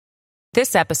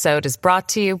This episode is brought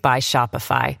to you by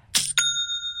Shopify.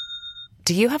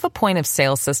 Do you have a point of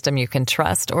sale system you can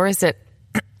trust, or is it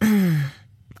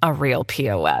a real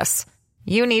POS?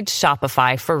 You need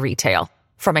Shopify for retail.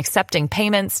 From accepting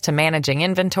payments to managing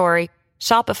inventory,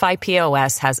 Shopify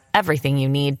POS has everything you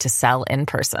need to sell in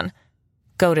person.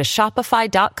 Go to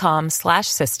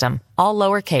shopify.com/system, all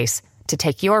lowercase, to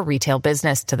take your retail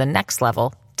business to the next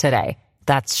level today.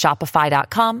 That's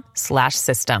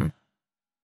shopify.com/system.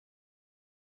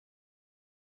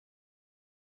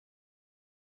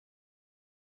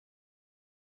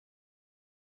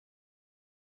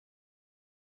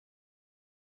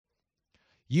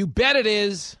 You bet it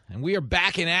is, and we are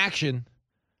back in action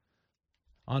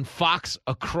on Fox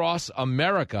Across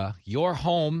America, your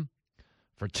home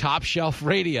for top shelf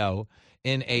radio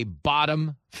in a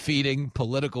bottom-feeding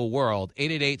political world.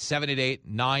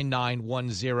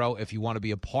 888-788-9910 if you want to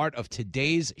be a part of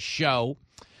today's show.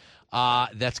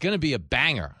 That's going to be a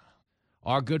banger.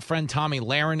 Our good friend Tommy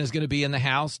Lahren is going to be in the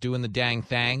house doing the dang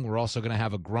thing. We're also going to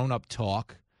have a grown-up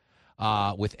talk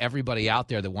with everybody out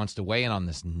there that wants to weigh in on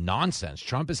this nonsense.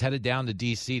 Trump is headed down to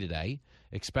D.C. today,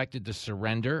 expected to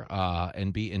surrender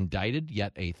and be indicted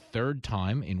yet a third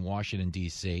time in Washington,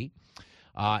 D.C.,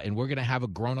 and we're going to have a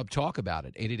grown-up talk about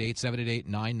it,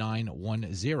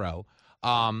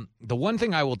 888-788-9910. The one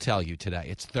thing I will tell you today,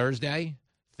 it's Thursday.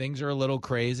 Things are a little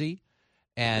crazy.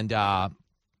 And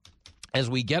as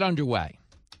we get underway,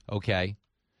 okay,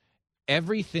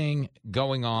 everything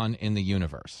going on in the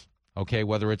universe, okay,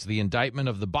 whether it's the indictment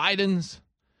of the Bidens,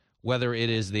 whether it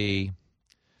is the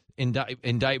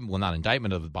indictment, well, not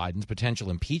indictment of the Bidens, potential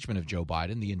impeachment of Joe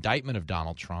Biden, the indictment of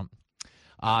Donald Trump,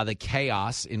 the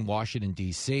chaos in Washington,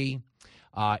 D.C.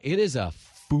 It is a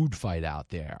food fight out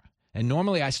there. And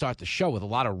normally I start the show with a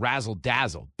lot of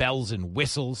razzle-dazzle, bells and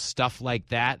whistles, stuff like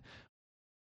that.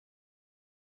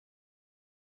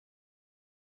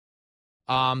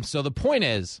 So the point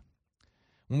is,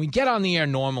 when we get on the air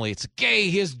normally, it's like, hey,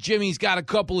 here's Jimmy's got a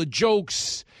couple of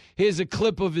jokes. Here's a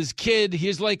clip of his kid.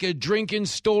 Here's like a drinking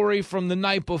story from the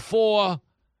night before.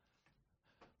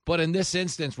 But in this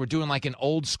instance, we're doing like an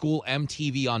old school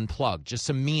MTV Unplugged, just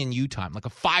some me and you time, like a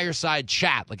fireside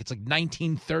chat, like it's like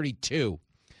 1932.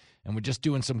 And we're just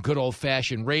doing some good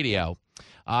old-fashioned radio.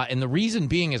 And the reason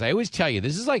being is I always tell you,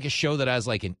 this is like a show that has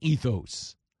like an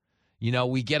ethos. You know,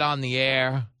 we get on the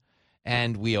air.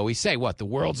 And we always say, what, the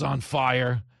world's on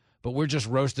fire, but we're just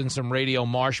roasting some radio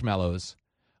marshmallows,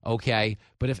 okay?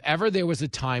 But if ever there was a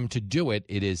time to do it,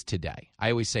 it is today. I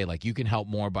always say, like, you can help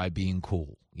more by being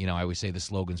cool. You know, I always say the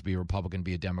slogans, be a Republican,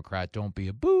 be a Democrat, don't be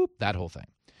a boop, that whole thing,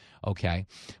 okay?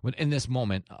 But in this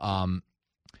moment,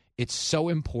 it's so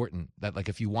important that, like,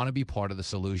 if you want to be part of the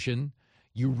solution,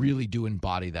 you really do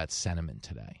embody that sentiment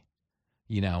today.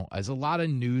 You know, there's a lot of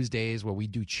news days where we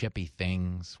do chippy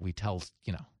things. We tell,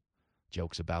 you know,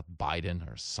 jokes about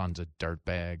Biden or son's a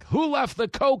dirtbag. Who left the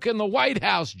Coke in the White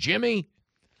House, Jimmy?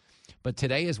 But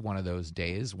today is one of those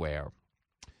days where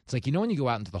it's like, you know, when you go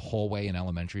out into the hallway in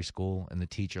elementary school and the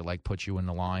teacher like puts you in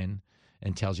the line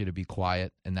and tells you to be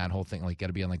quiet and that whole thing, like got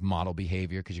to be on like model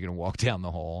behavior because you're going to walk down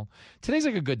the hall. Today's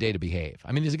like a good day to behave.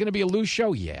 I mean, is it going to be a loose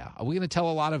show? Yeah. Are we going to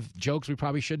tell a lot of jokes we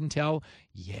probably shouldn't tell?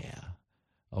 Yeah.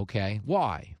 Okay.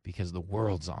 Why? Because the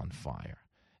world's on fire.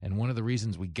 And one of the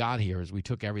reasons we got here is we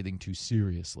took everything too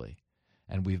seriously.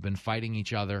 And we've been fighting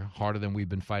each other harder than we've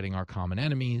been fighting our common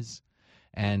enemies.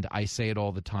 And I say it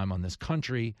all the time on this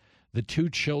country. The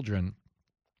two children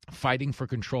fighting for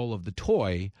control of the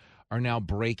toy are now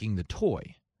breaking the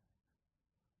toy.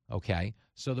 Okay?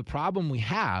 So the problem we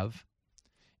have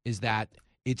is that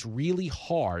it's really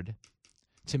hard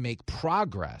to make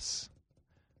progress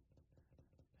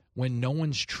when no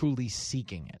one's truly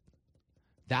seeking it.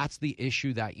 That's the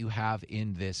issue that you have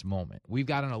in this moment. We've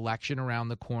got an election around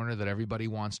the corner that everybody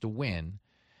wants to win,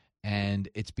 and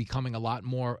it's becoming a lot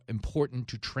more important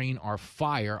to train our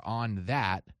fire on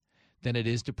that than it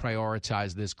is to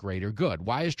prioritize this greater good.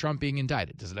 Why is Trump being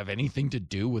indicted? Does it have anything to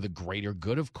do with a greater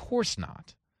good? Of course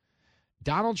not.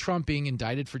 Donald Trump being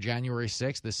indicted for January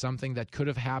 6th is something that could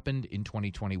have happened in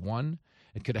 2021.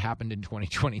 It could have happened in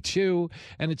 2022,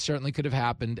 and it certainly could have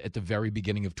happened at the very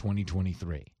beginning of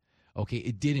 2023. Okay,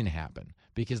 it didn't happen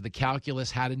because the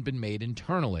calculus hadn't been made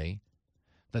internally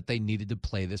that they needed to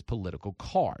play this political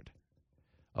card.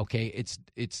 Okay,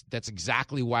 that's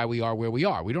exactly why we are where we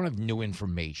are. We don't have new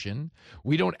information.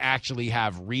 We don't actually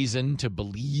have reason to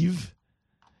believe,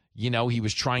 you know, he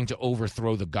was trying to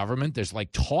overthrow the government. There's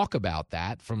like talk about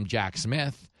that from Jack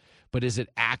Smith, but is it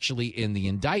actually in the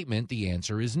indictment? The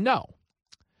answer is no.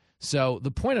 So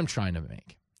the point I'm trying to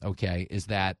make, okay, is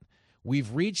that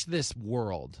we've reached this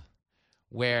world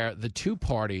where the two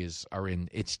parties are in,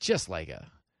 it's just like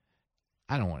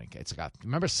I don't want to, it's got,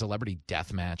 remember Celebrity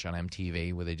Deathmatch on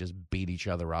MTV where they just beat each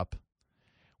other up?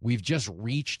 We've just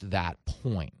reached that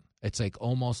point. It's like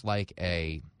almost like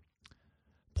a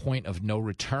point of no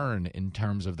return in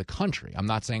terms of the country. I'm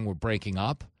not saying we're breaking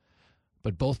up,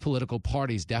 but both political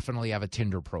parties definitely have a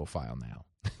Tinder profile now.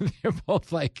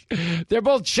 They're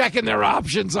both checking their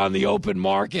options on the open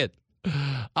market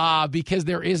because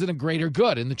there isn't a greater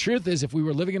good. And the truth is, if we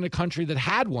were living in a country that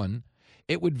had one,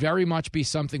 it would very much be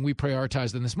something we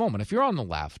prioritized in this moment. If you're on the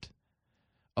left,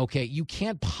 okay, you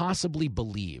can't possibly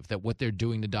believe that what they're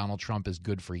doing to Donald Trump is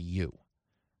good for you.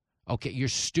 Okay, you're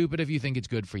stupid if you think it's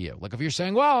good for you. Like if you're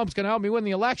saying, well, it's going to help me win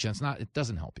the election. It's not. It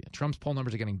doesn't help you. Trump's poll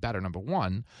numbers are getting better, number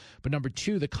one. But number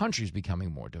two, the country's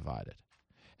becoming more divided.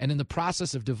 And in the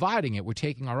process of dividing it, we're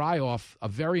taking our eye off a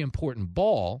very important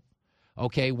ball,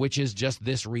 okay, which is just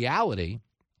this reality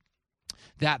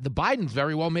that the Bidens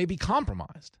very well may be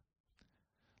compromised.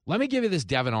 Let me give you this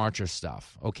Devon Archer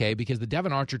stuff, okay, because the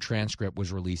Devon Archer transcript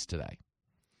was released today,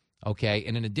 okay?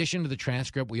 And in addition to the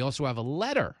transcript, we also have a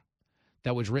letter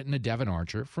that was written to Devon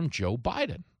Archer from Joe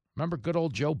Biden. Remember good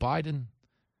old Joe Biden?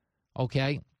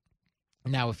 Okay.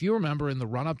 Now, if you remember in the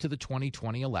run-up to the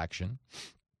 2020 election,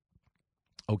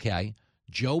 okay,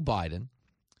 Joe Biden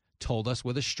told us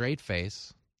with a straight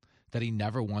face that he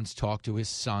never once talked to his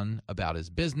son about his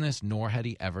business, nor had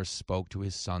he ever spoke to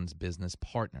his son's business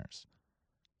partners.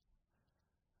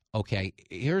 Okay,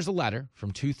 here's a letter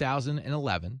from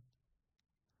 2011.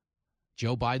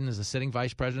 Joe Biden is the sitting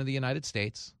vice president of the United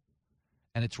States.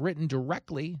 And it's written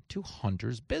directly to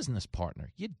Hunter's business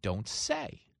partner. You don't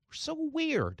say. So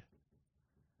weird.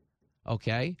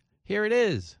 Okay, here it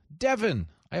is. Devon,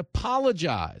 I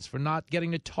apologize for not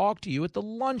getting to talk to you at the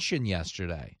luncheon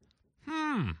yesterday.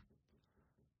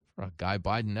 For a guy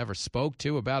Biden never spoke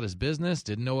to about his business,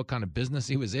 didn't know what kind of business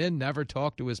he was in, never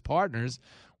talked to his partners.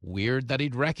 Weird that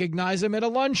he'd recognize him at a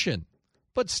luncheon.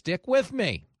 But stick with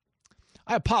me.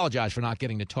 I apologize for not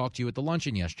getting to talk to you at the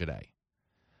luncheon yesterday.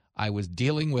 I was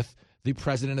dealing with the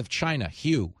president of China,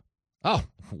 Hu. Oh,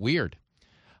 weird.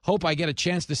 Hope I get a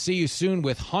chance to see you soon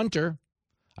with Hunter.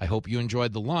 I hope you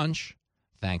enjoyed the lunch.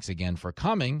 Thanks again for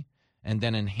coming. And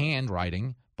then in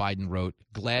handwriting, Biden wrote,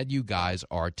 glad you guys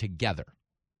are together.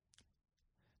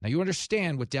 Now, you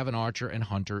understand what Devon Archer and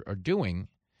Hunter are doing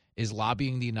is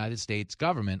lobbying the United States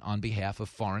government on behalf of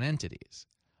foreign entities.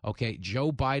 Okay,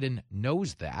 Joe Biden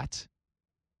knows that,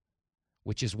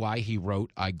 which is why he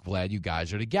wrote, I'm glad you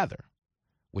guys are together,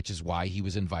 which is why he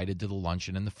was invited to the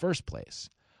luncheon in the first place.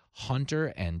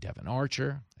 Hunter and Devon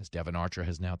Archer, as Devon Archer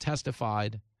has now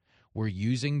testified, were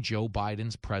using Joe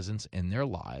Biden's presence in their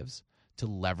lives to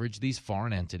leverage these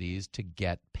foreign entities to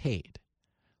get paid.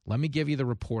 Let me give you the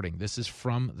reporting. This is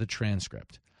from the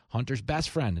transcript. Hunter's best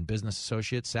friend and business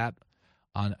associate sat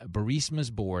on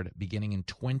Burisma's board beginning in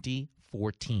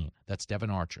 2014. That's Devon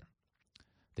Archer.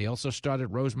 They also started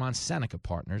Rosemont Seneca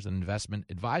Partners, an investment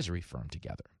advisory firm,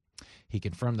 together. He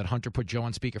confirmed that Hunter put Joe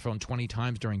on speakerphone 20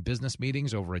 times during business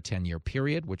meetings over a 10-year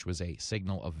period, which was a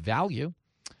signal of value.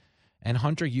 And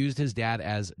Hunter used his dad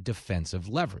as defensive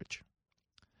leverage.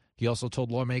 He also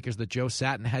told lawmakers that Joe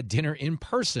sat and had dinner in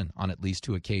person on at least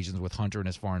 2 occasions with Hunter and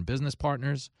his foreign business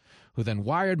partners, who then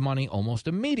wired money almost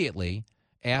immediately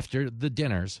after the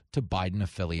dinners to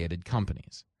Biden-affiliated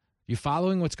companies. You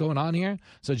following what's going on here?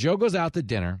 So Joe goes out to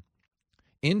dinner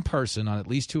in person on at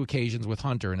least 2 occasions with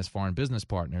Hunter and his foreign business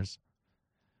partners.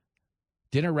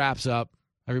 Dinner wraps up.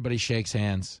 Everybody shakes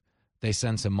hands. They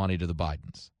send some money to the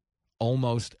Bidens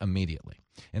almost immediately.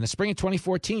 In the spring of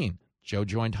 2014, Joe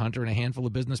joined Hunter and a handful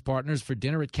of business partners for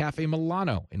dinner at Cafe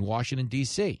Milano in Washington,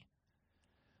 D.C.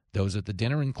 Those at the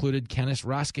dinner included Kenneth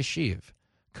Raskashev,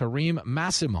 Karim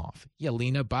Masimov,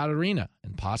 Yelena Baturina,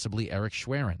 and possibly Eric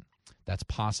Schwerin. That's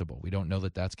possible. We don't know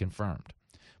that that's confirmed.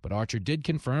 But Archer did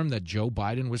confirm that Joe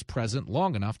Biden was present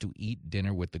long enough to eat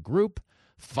dinner with the group.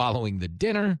 Following the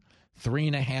dinner,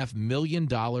 $3.5 million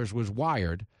was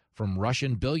wired from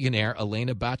Russian billionaire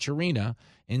Elena Baturina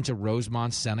into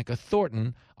Rosemont Seneca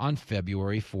Thornton on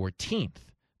February 14th.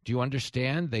 Do you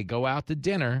understand? They go out to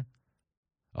dinner,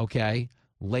 okay?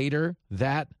 Later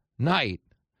that night,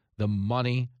 the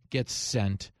money gets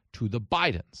sent to the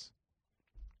Bidens.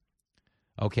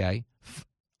 Okay?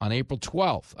 On April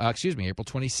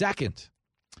 22nd,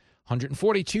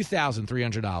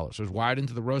 $142,300 was wired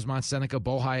into the Rosemont Seneca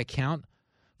Bohai account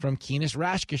from Kines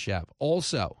Rashkashev,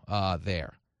 also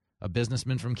there, a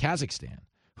businessman from Kazakhstan,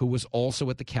 who was also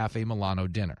at the Cafe Milano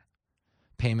dinner.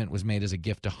 Payment was made as a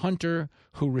gift to Hunter,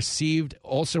 who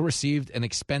also received an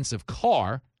expensive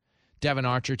car, Devon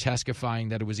Archer testifying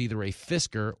that it was either a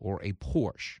Fisker or a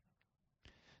Porsche.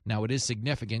 Now, it is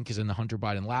significant because in the Hunter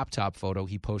Biden laptop photo,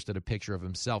 he posted a picture of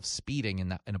himself speeding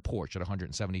in a Porsche at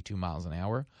 172 miles an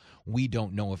hour. We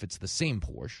don't know if it's the same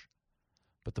Porsche,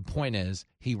 but the point is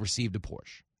he received a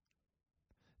Porsche.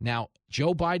 Now,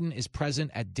 Joe Biden is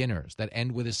present at dinners that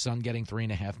end with his son getting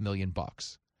 $3.5 million.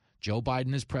 Joe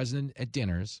Biden is present at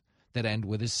dinners that end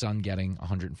with his son getting a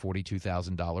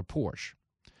 $142,000 Porsche.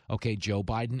 Okay, Joe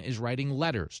Biden is writing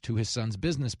letters to his son's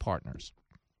business partners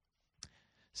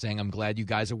saying, I'm glad you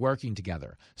guys are working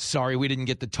together. Sorry we didn't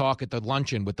get to talk at the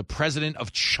luncheon with the president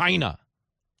of China.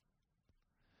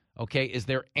 Okay, is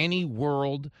there any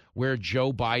world where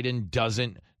Joe Biden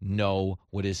doesn't know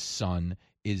what his son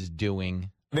is doing?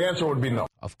 The answer would be no.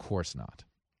 Of course not.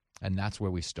 And that's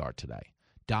where we start today.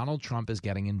 Donald Trump is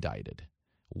getting indicted.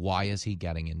 Why is he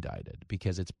getting indicted?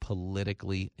 Because it's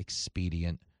politically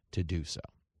expedient to do so.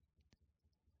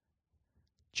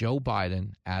 Joe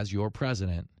Biden, as your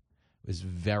president, is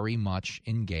very much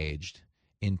engaged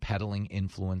in peddling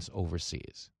influence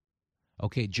overseas.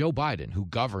 Okay, Joe Biden, who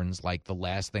governs like the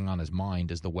last thing on his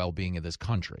mind is the well-being of this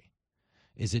country,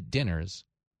 is at dinners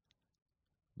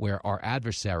where our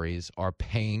adversaries are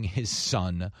paying his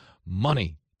son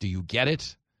money. Do you get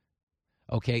it?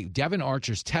 Okay, Devin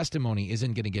Archer's testimony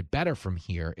isn't going to get better from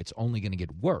here. It's only going to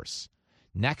get worse.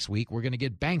 Next week, we're going to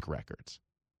get bank records.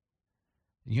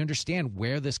 You understand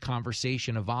where this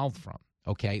conversation evolved from,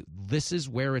 okay? This is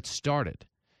where it started.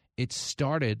 It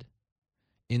started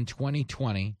in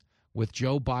 2020 with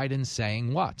Joe Biden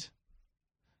saying what?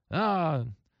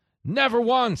 Never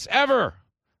once, ever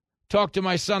talked to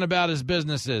my son about his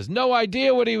businesses. No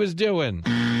idea what he was doing.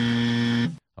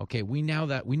 Okay, we know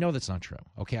that's not true.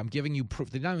 Okay, I'm giving you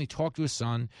proof. They not only talked to his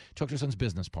son, talked to his son's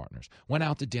business partners, went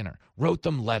out to dinner, wrote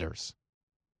them letters.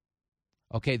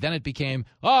 Okay, then it became,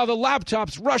 the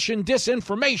laptop's Russian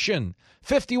disinformation.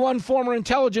 51 former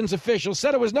intelligence officials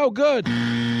said it was no good.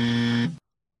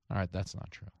 All right, that's not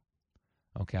true.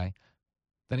 Okay.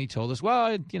 Then he told us,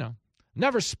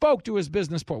 never spoke to his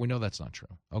business partner. We know that's not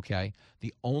true. Okay.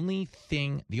 The only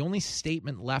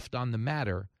statement left on the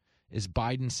matter is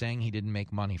Biden saying he didn't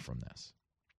make money from this.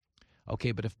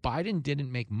 Okay, but if Biden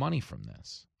didn't make money from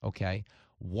this, okay,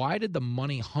 why did the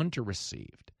money Hunter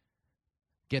received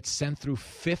get sent through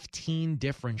 15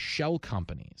 different shell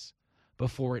companies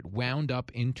before it wound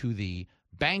up into the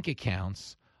bank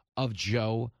accounts of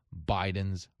Joe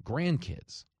Biden's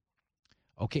grandkids?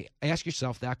 Okay, ask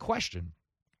yourself that question.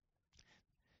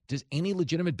 Does any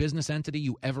legitimate business entity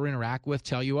you ever interact with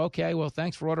tell you, okay, well,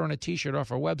 thanks for ordering a T-shirt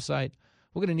off our website.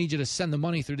 We're going to need you to send the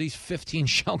money through these 15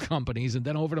 shell companies and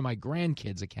then over to my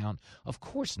grandkids' account? Of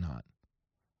course not.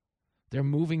 They're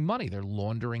moving money. They're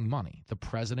laundering money. The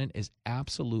president is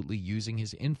absolutely using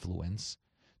his influence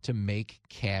to make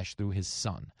cash through his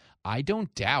son. I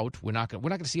don't doubt we're not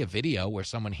going to see a video where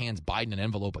someone hands Biden an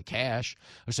envelope of cash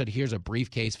or said, here's a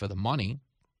briefcase for the money.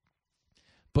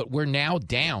 But we're now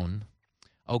down,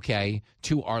 okay,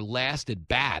 to our last at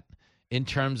bat in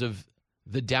terms of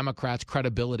the Democrats'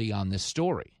 credibility on this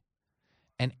story.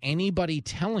 And anybody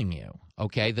telling you,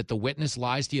 okay, that the witness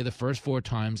lies to you the first 4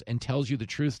 times and tells you the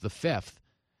truth the 5th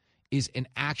is an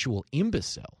actual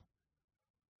imbecile.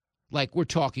 Like, we're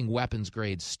talking weapons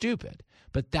grade stupid,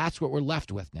 but that's what we're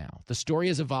left with now. The story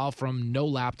has evolved from no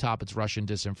laptop, it's Russian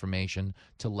disinformation,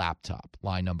 to laptop,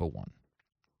 lie number 1.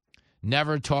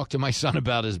 Never talk to my son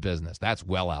about his business. That's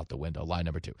well out the window, lie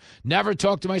number 2. Never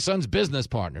talk to my son's business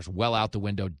partners. Well out the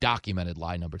window, documented,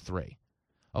 lie number 3.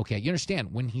 Okay, you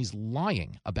understand, when he's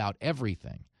lying about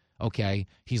everything, okay,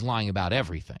 he's lying about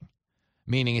everything.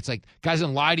 Meaning it's like, guys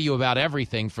didn't lie to you about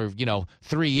everything for,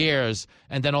 3 years,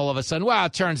 and then all of a sudden, well,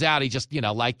 it turns out he just,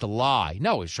 liked the lie.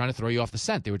 No, he's trying to throw you off the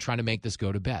scent. They were trying to make this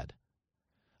go to bed.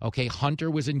 Okay, Hunter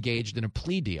was engaged in a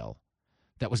plea deal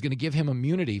that was going to give him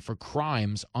immunity for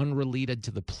crimes unrelated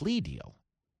to the plea deal.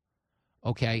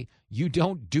 Okay, you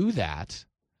don't do that.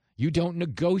 You don't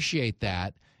negotiate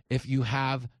that if you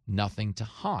have nothing to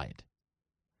hide.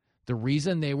 The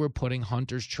reason they were putting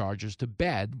Hunter's charges to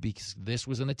bed, because this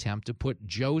was an attempt to put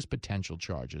Joe's potential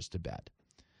charges to bed.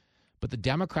 But the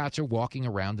Democrats are walking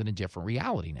around in a different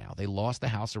reality now. They lost the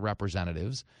House of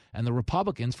Representatives, and the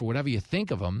Republicans, for whatever you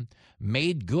think of them,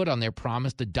 made good on their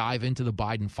promise to dive into the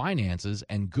Biden finances,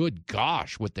 and good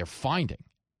gosh, what they're finding.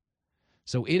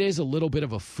 So it is a little bit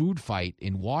of a food fight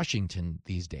in Washington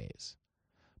these days.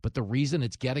 But the reason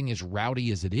it's getting as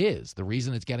rowdy as it is, the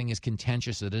reason it's getting as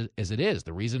contentious as it is,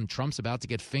 the reason Trump's about to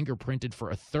get fingerprinted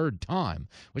for a 3rd time,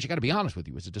 which I got to be honest with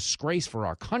you, is a disgrace for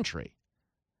our country.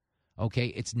 Okay,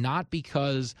 it's not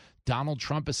because Donald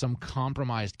Trump is some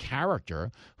compromised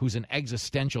character who's an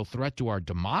existential threat to our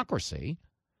democracy.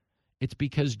 It's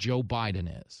because Joe Biden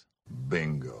is.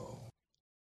 Bingo.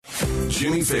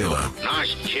 Jimmy Fallon.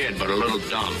 Nice kid, but a little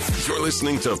dumb. You're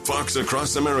listening to Fox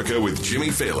Across America with Jimmy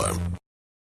Fallon.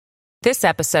 This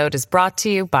episode is brought to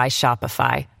you by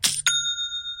Shopify.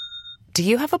 Do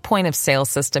you have a point of sale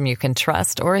system you can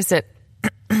trust, or is it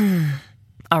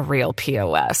a real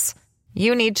POS?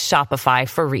 You need Shopify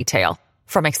for retail.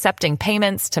 From accepting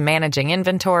payments to managing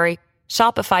inventory,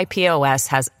 Shopify POS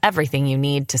has everything you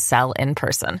need to sell in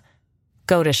person.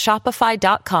 Go to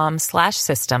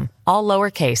shopify.com/system, all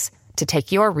lowercase, to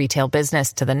take your retail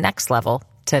business to the next level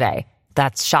today.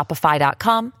 That's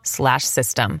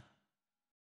shopify.com/system.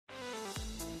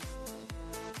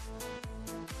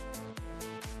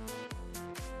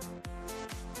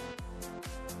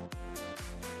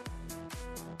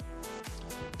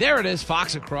 There it is,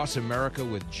 Fox Across America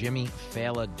with Jimmy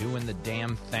Fallon doing the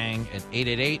damn thing at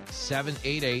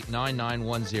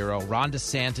 888-788-9910. Ron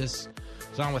DeSantis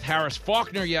was on with Harris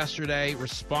Faulkner yesterday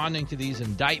responding to these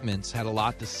indictments, had a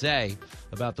lot to say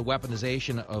about the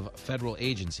weaponization of federal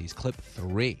agencies. Clip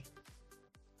 3.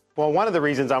 Well, one of the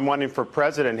reasons I'm running for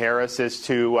President, Harris, is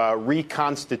to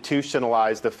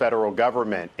reconstitutionalize the federal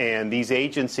government. And these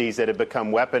agencies that have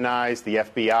become weaponized, the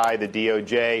FBI, the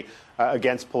DOJ,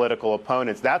 against political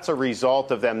opponents, that's a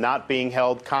result of them not being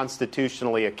held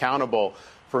constitutionally accountable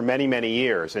for many, many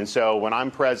years. And so when I'm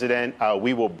president,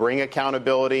 we will bring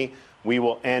accountability. We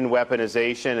will end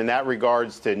weaponization. In that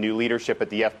regards to new leadership at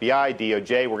the FBI,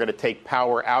 DOJ, we're going to take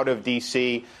power out of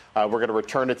D.C. We're going to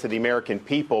return it to the American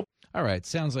people. All right,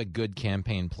 sounds like good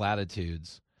campaign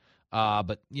platitudes.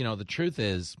 But, you know, the truth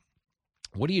is,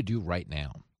 what do you do right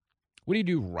now? What do you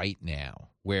do right now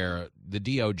where the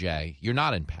DOJ, you're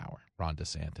not in power, Ron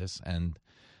DeSantis, and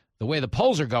the way the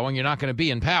polls are going, you're not going to be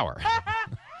in power.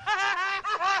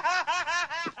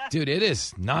 Dude, it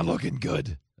is not looking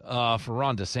good for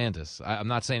Ron DeSantis. I'm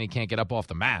not saying he can't get up off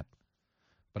the mat,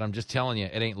 but I'm just telling you,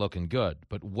 it ain't looking good.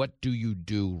 But what do you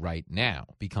do right now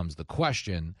becomes the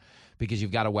question, because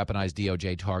you've got a weaponized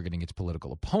DOJ targeting its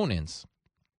political opponents,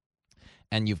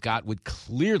 and you've got what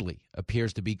clearly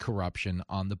appears to be corruption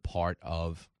on the part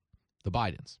of the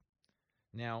Bidens.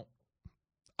 Now,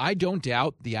 I don't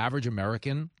doubt the average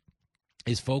American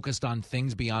is focused on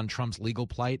things beyond Trump's legal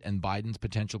plight and Biden's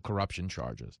potential corruption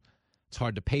charges. It's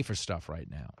hard to pay for stuff right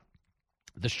now.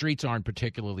 The streets aren't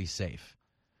particularly safe.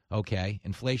 Okay,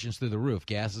 inflation's through the roof.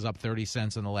 Gas is up 30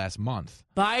 cents in the last month.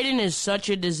 Biden is such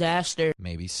a disaster.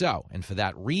 Maybe so. And for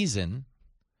that reason,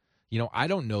 you know, I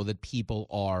don't know that people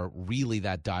are really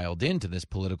that dialed into this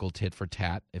political tit for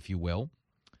tat, if you will.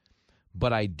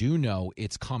 But I do know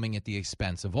it's coming at the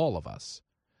expense of all of us.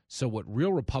 So what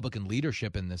real Republican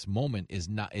leadership in this moment is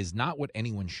not what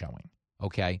anyone's showing,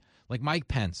 okay? Like Mike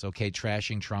Pence, okay,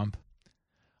 trashing Trump.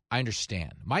 I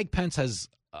understand. Mike Pence has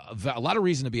a lot of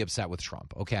reason to be upset with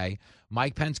Trump, okay?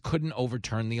 Mike Pence couldn't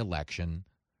overturn the election,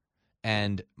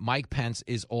 and Mike Pence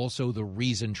is also the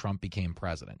reason Trump became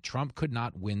president. Trump could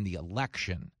not win the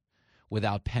election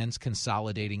without Pence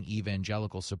consolidating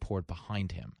evangelical support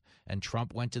behind him. And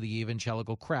Trump went to the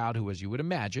evangelical crowd, who, as you would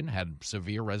imagine, had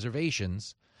severe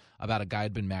reservations about a guy who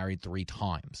had been married 3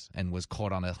 times and was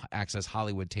caught on an Access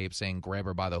Hollywood tape saying, grab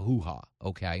her by the hoo-ha,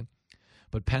 okay?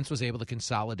 But Pence was able to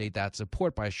consolidate that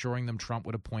support by assuring them Trump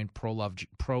would appoint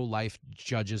pro-life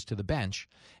judges to the bench,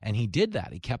 and he did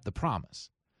that. He kept the promise.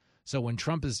 So when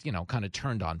Trump is, you know, kind of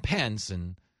turned on Pence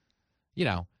and, you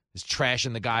know, is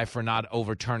trashing the guy for not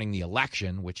overturning the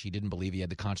election, which he didn't believe he had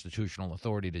the constitutional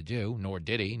authority to do, nor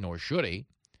did he, nor should he,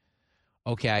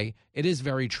 okay, it is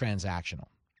very transactional.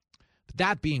 But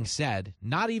that being said,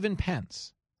 not even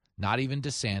Pence, not even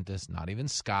DeSantis, not even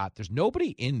Scott, there's nobody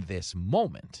in this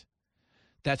moment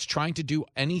that's trying to do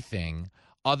anything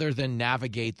other than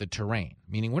navigate the terrain,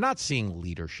 meaning we're not seeing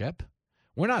leadership.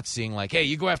 We're not seeing like, hey,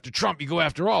 you go after Trump, you go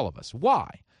after all of us.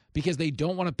 Why? Because they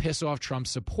don't want to piss off Trump's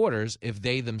supporters if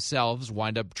they themselves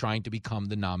wind up trying to become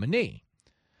the nominee.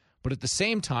 But at the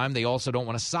same time, they also don't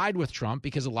want to side with Trump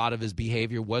because a lot of his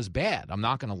behavior was bad. I'm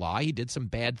not going to lie. He did some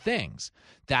bad things.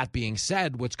 That being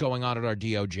said, what's going on at our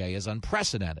DOJ is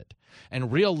unprecedented.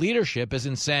 And real leadership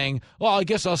isn't saying, well, I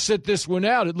guess I'll sit this one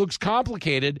out. It looks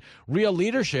complicated. Real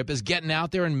leadership is getting out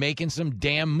there and making some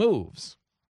damn moves.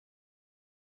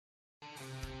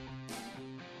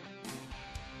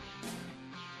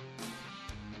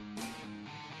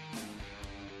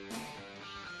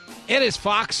 It is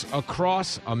Fox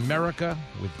Across America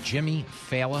with Jimmy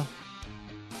Fallon.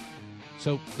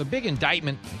 So the big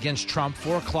indictment against Trump,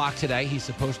 4 o'clock today. He's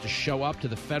supposed to show up to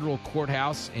the federal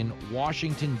courthouse in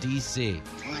Washington, D.C.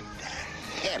 What the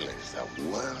hell is the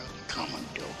world coming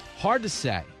to? Hard to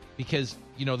say because,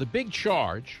 you know, the big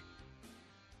charge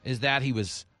is that he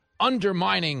was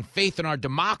undermining faith in our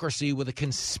democracy with a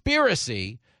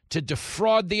conspiracy to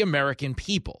defraud the American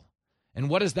people. And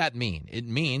what does that mean? It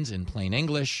means, in plain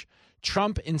English,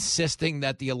 Trump insisting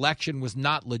that the election was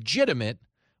not legitimate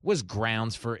was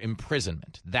grounds for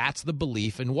imprisonment. That's the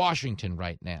belief in Washington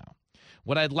right now.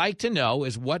 What I'd like to know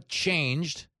is what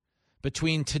changed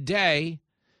between today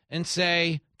and,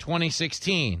 say,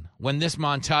 2016, when this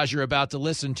montage you're about to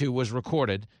listen to was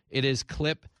recorded. It is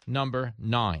clip number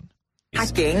 9.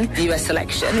 Hacking the U.S.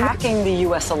 election. Hacking the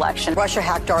U.S. election. Russia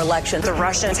hacked our election. The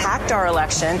Russians hacked our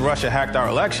election. Russia hacked our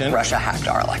election. Russia hacked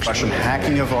our election. Russian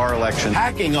hacking of our election.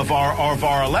 Hacking of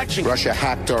our election. Russia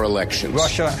hacked our elections.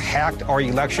 Russia hacked our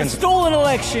election. Stolen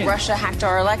election. Russia hacked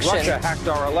our election. Russia hacked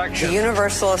our election. The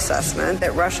universal assessment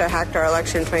that Russia hacked our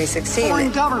election in 2016.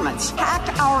 Foreign governments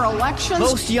hacked our elections.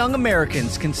 Most young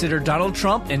Americans consider Donald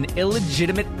Trump an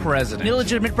illegitimate president.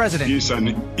 He's an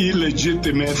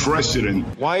illegitimate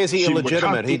president. Why is he illegitimate?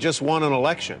 He just won an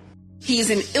election.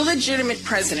 He's an illegitimate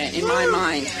president in my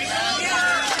mind.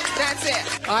 That's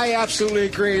it. I absolutely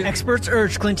agree. Experts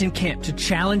urge Clinton Camp to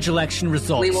challenge election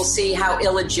results. We will see how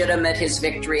illegitimate his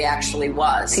victory actually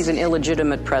was. He's an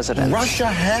illegitimate president. Russia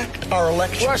hacked our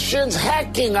election. Russians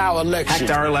hacking our election.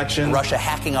 Hacked our election. Russia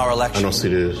hacking our election. I don't see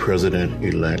the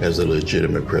president-elect as a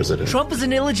legitimate president. Trump is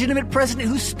an illegitimate president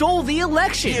who stole the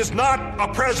election. He is not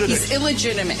a president. He's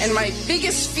illegitimate, and my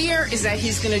biggest fear is that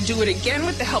he's going to do it again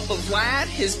with the help of Vlad,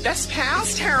 his best pal.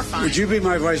 It's terrifying. Would you be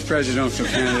my vice presidential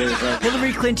candidate?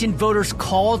 Hillary Clinton voters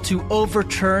call to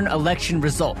overturn election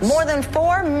results. More than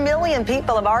 4 million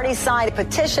people have already signed a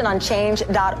petition on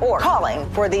change.org calling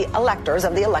for the electors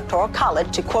of the Electoral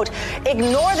College to, quote,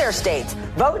 ignore their states'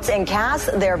 votes and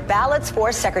cast their ballots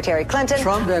for Secretary Clinton.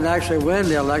 Trump didn't actually win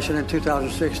the election in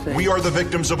 2016. We are the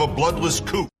victims of a bloodless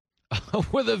coup.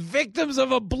 We're the victims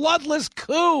of a bloodless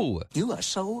coup. You are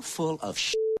so full of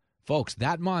shit. Folks,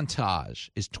 that montage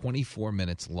is 24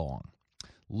 minutes long.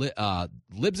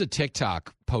 Libs of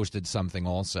TikTok posted something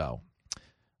also.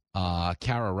 Kara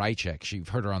Rychek, you've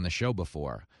heard her on the show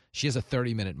before. She has a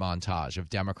 30-minute montage of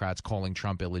Democrats calling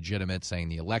Trump illegitimate, saying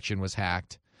the election was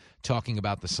hacked, talking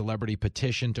about the celebrity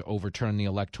petition to overturn the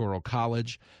Electoral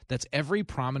College. That's every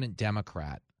prominent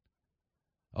Democrat,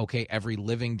 okay, every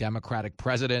living Democratic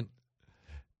president,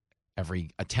 every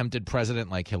attempted president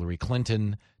like Hillary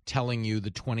Clinton, telling you the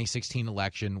 2016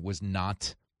 election was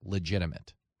not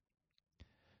legitimate.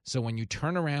 So when you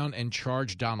turn around and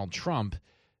charge Donald Trump,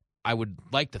 I would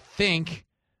like to think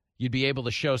you'd be able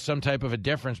to show some type of a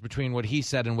difference between what he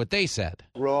said and what they said.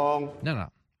 Wrong. No.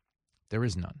 There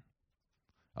is none.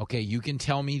 Okay, you can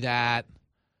tell me that,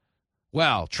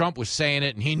 well, Trump was saying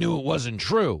it and he knew it wasn't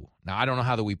true. Now, I don't know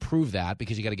how that we prove that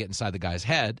because you got to get inside the guy's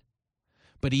head.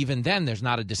 But even then, there's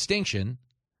not a distinction.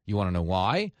 You want to know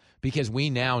why? Because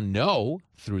we now know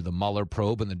through the Mueller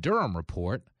probe and the Durham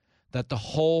report that the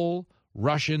whole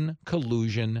Russian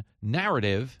collusion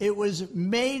narrative, it was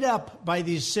made up by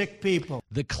these sick people.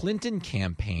 The Clinton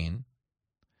campaign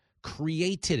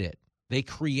created it. They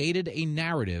created a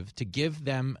narrative to give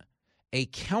them a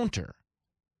counter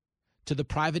to the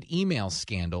private email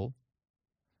scandal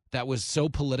that was so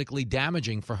politically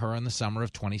damaging for her in the summer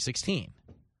of 2016.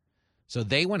 So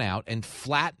they went out and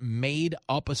flat made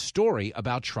up a story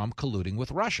about Trump colluding with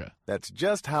Russia. That's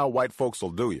just how white folks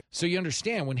will do you. So you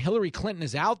understand, when Hillary Clinton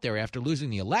is out there after losing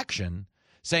the election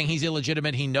saying he's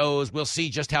illegitimate, he knows, we'll see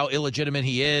just how illegitimate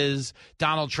he is,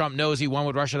 Donald Trump knows he won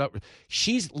with Russia,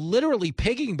 she's literally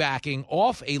piggybacking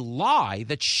off a lie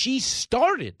that she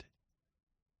started.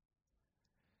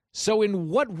 So in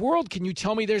what world can you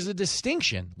tell me there's a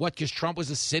distinction? What, because Trump was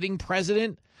a sitting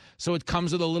president? So it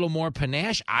comes with a little more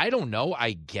panache? I don't know,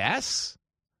 I guess.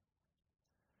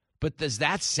 But does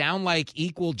that sound like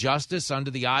equal justice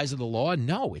under the eyes of the law?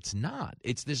 No, it's not.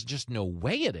 There's just no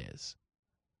way it is.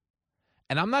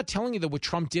 And I'm not telling you that what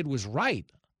Trump did was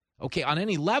right. Okay, on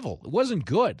any level. It wasn't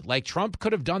good. Like, Trump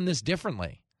could have done this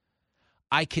differently.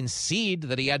 I concede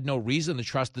that he had no reason to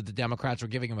trust that the Democrats were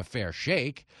giving him a fair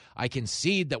shake. I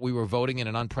concede that we were voting in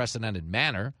an unprecedented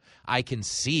manner. I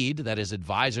concede that his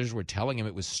advisors were telling him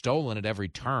it was stolen at every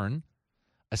turn,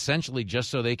 essentially just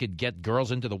so they could get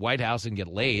girls into the White House and get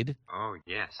laid. Oh,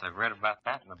 yes. I've read about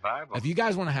that in the Bible. If you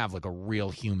guys want to have like a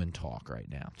real human talk right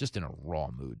now, just in a raw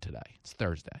mood today. It's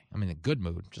Thursday. I mean, a good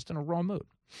mood, just in a raw mood.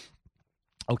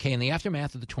 Okay, in the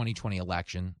aftermath of the 2020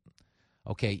 election,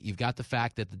 okay, you've got the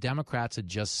fact that the Democrats had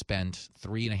just spent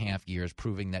 3.5 years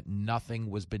proving that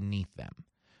nothing was beneath them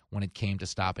when it came to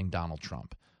stopping Donald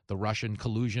Trump. The Russian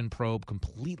collusion probe,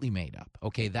 completely made up.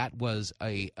 Okay, that was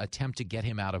a attempt to get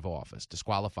him out of office,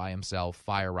 disqualify himself,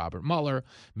 fire Robert Mueller,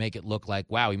 make it look like,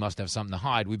 wow, he must have something to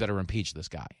hide. We better impeach this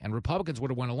guy. And Republicans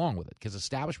would have went along with it because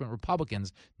establishment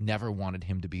Republicans never wanted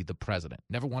him to be the president,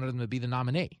 never wanted him to be the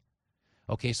nominee.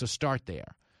 Okay, so start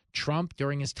there. Trump,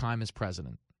 during his time as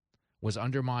president, was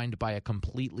undermined by a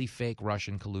completely fake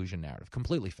Russian collusion narrative,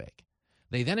 completely fake.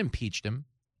 They then impeached him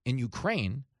in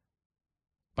Ukraine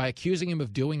by accusing him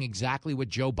of doing exactly what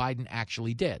Joe Biden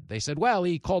actually did. They said, well,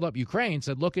 he called up Ukraine,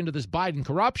 said, look into this Biden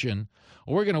corruption,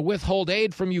 or we're going to withhold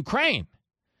aid from Ukraine.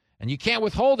 And you can't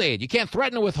withhold aid. You can't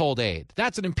threaten to withhold aid.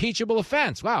 That's an impeachable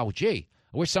offense. Wow, gee,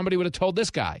 I wish somebody would have told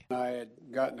this guy. I had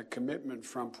gotten a commitment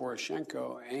from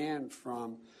Poroshenko and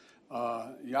from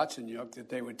Yatsenyuk that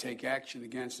they would take action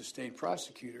against the state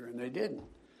prosecutor, and they didn't.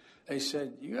 They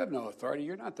said, you have no authority.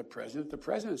 You're not the president. The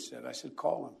president said. I said,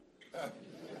 call him.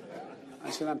 I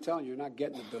said, I'm telling you, you're not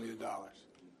getting $1 billion.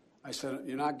 I said,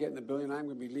 you're not getting $1 billion. I'm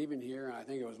going to be leaving here. And I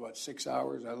think it was, 6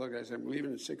 hours? I looked, I said, I'm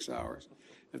leaving in 6 hours.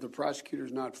 If the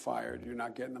prosecutor's not fired, you're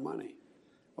not getting the money.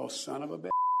 Well, son of a bitch.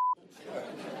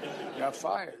 Got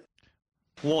fired.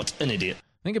 What an idiot.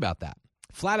 Think about that.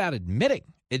 Flat out admitting.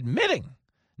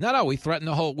 No, we threaten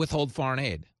to withhold foreign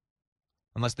aid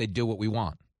unless they do what we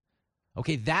want.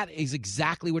 Okay, that is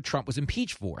exactly what Trump was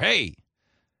impeached for. Hey,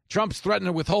 Trump's threatening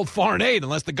to withhold foreign aid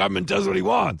unless the government does what he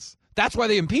wants. That's why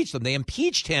they impeached him. They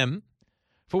impeached him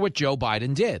for what Joe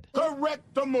Biden did.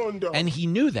 Correctamundo. And he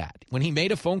knew that. When he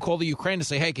made a phone call to Ukraine to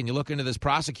say, hey, can you look into this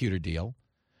prosecutor deal?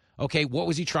 Okay, what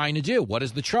was he trying to do? What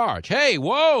is the charge? Hey,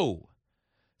 whoa.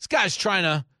 This guy's trying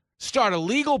to start a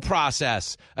legal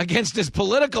process against his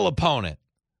political opponent.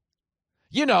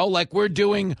 You know, like we're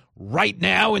doing right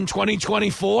now in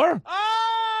 2024.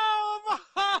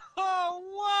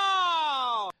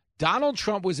 Donald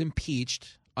Trump was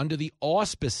impeached under the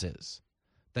auspices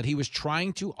that he was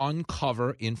trying to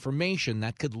uncover information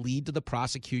that could lead to the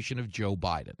prosecution of Joe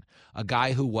Biden, a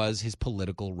guy who was his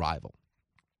political rival.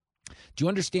 Do you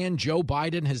understand Joe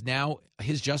Biden has now,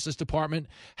 his Justice Department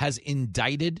has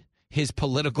indicted his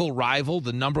political rival,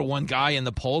 the number one guy in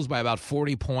the polls by about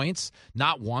 40 points,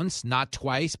 not once, not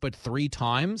twice, but 3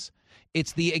 times?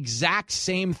 It's the exact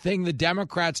same thing the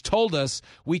Democrats told us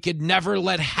we could never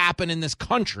let happen in this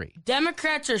country.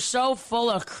 Democrats are so full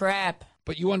of crap.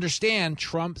 But you understand,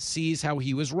 Trump sees how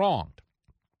he was wronged.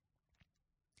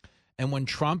 And when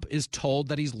Trump is told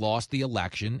that he's lost the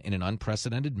election in an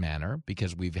unprecedented manner,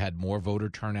 because we've had more voter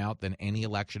turnout than any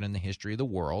election in the history of the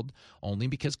world, only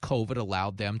because COVID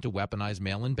allowed them to weaponize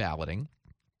mail-in balloting.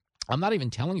 I'm not even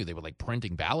telling you they were like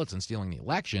printing ballots and stealing the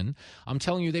election. I'm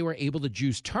telling you they were able to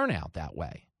juice turnout that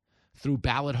way. Through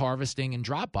ballot harvesting and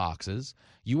drop boxes,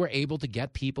 you were able to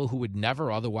get people who would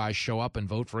never otherwise show up and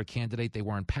vote for a candidate they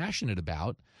weren't passionate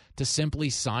about to simply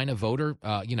sign a voter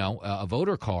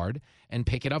card and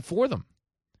pick it up for them.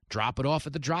 Drop it off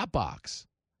at the drop box.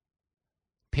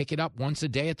 Pick it up once a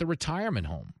day at the retirement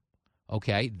home.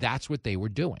 Okay, that's what they were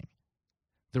doing.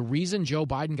 The reason Joe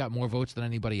Biden got more votes than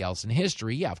anybody else in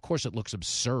history, yeah, of course it looks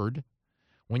absurd.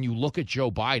 When you look at Joe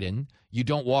Biden, you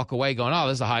don't walk away going, oh,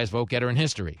 this is the highest vote getter in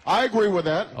history. I agree with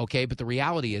that. Okay, but the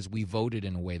reality is we voted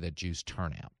in a way that juiced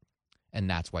turnout, and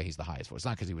that's why he's the highest vote. It's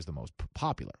not because he was the most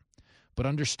popular. But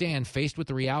understand, faced with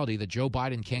the reality that Joe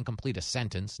Biden can't complete a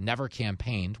sentence, never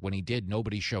campaigned. When he did,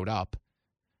 nobody showed up.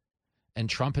 And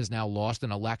Trump has now lost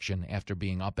an election after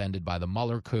being upended by the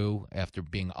Mueller coup, after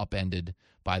being upended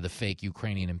by the fake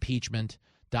Ukrainian impeachment.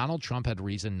 Donald Trump had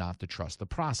reason not to trust the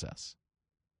process.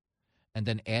 And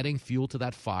then adding fuel to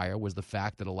that fire was the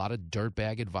fact that a lot of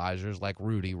dirtbag advisors like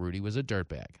Rudy was a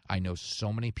dirtbag. I know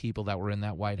so many people that were in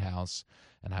that White House,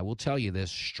 and I will tell you this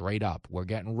straight up. We're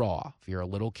getting raw. If you're a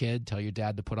little kid, tell your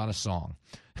dad to put on a song.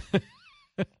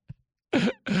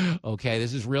 Okay,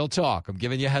 this is real talk. I'm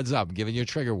giving you a heads up. I'm giving you a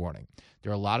trigger warning.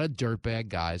 There are a lot of dirtbag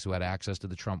guys who had access to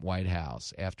the Trump White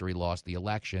House after he lost the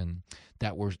election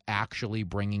that were actually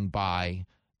bringing by,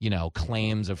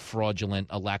 claims of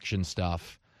fraudulent election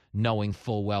stuff, knowing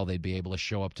full well they'd be able to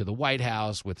show up to the White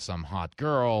House with some hot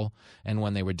girl, and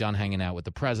when they were done hanging out with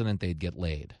the president, they'd get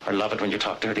laid. I love it when you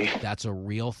talk dirty. That's a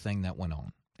real thing that went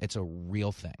on. It's a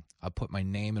real thing. I'll put my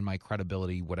name and my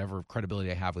credibility, whatever credibility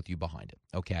I have with you behind it,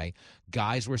 okay?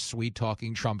 Guys were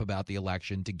sweet-talking Trump about the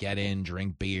election to get in,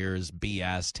 drink beers,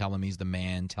 BS, tell him he's the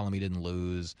man, tell him he didn't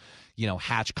lose,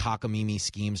 hatch cockamamie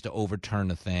schemes to overturn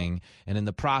the thing, and in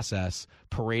the process,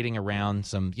 parading around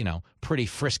some, pretty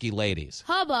frisky ladies.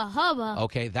 Hubba, hubba.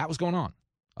 Okay, that was going on,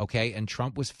 okay? And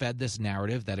Trump was fed this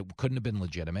narrative that it couldn't have been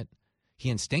legitimate. He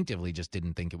instinctively just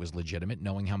didn't think it was legitimate,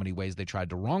 knowing how many ways they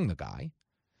tried to wrong the guy.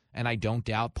 And I don't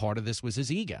doubt part of this was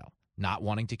his ego. not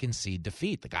wanting to concede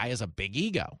defeat. The guy has a big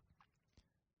ego.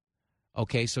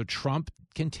 Okay, so Trump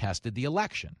contested the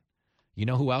election. You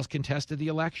know who else contested the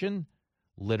election?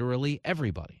 Literally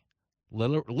everybody.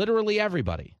 Literally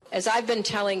everybody. As I've been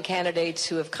telling candidates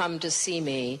who have come to see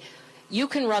me, you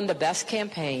can run the best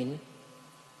campaign,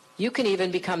 you can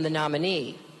even become the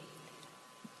nominee,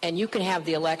 and you can have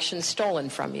the election stolen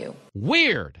from you.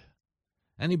 Weird.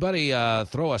 Anybody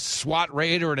throw a SWAT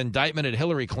raid or an indictment at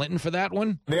Hillary Clinton for that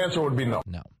one? The answer would be no.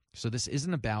 No. So this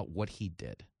isn't about what he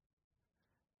did.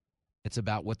 It's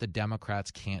about what the Democrats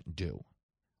can't do,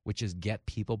 which is get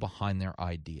people behind their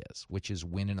ideas, which is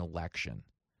win an election,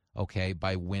 okay,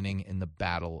 by winning in the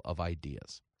battle of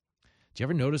ideas. Do you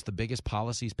ever notice the biggest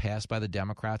policies passed by the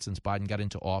Democrats since Biden got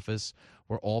into office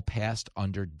were all passed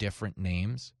under different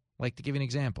names? Like, to give you an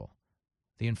example,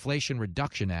 the Inflation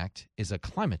Reduction Act is a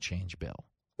climate change bill.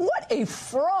 What a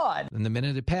fraud. And the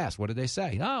minute it passed, what did they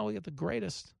say? Oh, we got the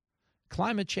greatest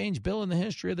climate change bill in the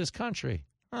history of this country.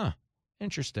 Huh,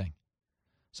 interesting.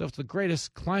 So if it's the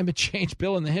greatest climate change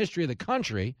bill in the history of the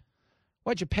country,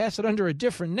 why'd you pass it under a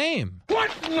different name? What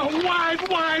in the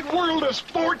wide world of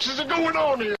sports is going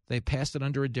on here? They passed it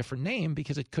under a different name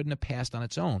because it couldn't have passed on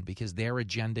its own, because their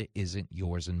agenda isn't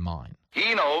yours and mine.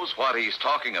 He knows what he's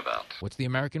talking about. What's the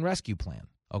American Rescue Plan?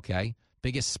 Okay.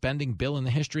 Biggest spending bill in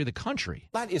the history of the country.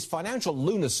 That is financial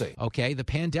lunacy. Okay. The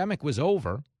pandemic was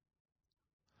over,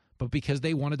 but because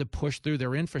they wanted to push through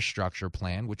their infrastructure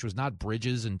plan, which was not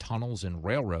bridges and tunnels and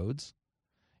railroads,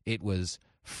 it was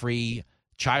free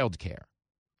child care.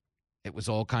 It was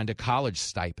all kind of college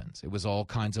stipends. It was all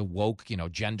kinds of woke,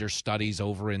 gender studies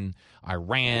over in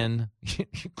Iran,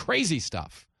 crazy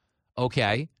stuff.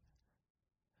 Okay.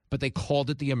 But they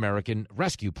called it the American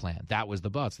Rescue Plan. That was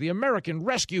the buzz. The American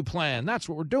Rescue Plan. That's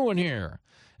what we're doing here.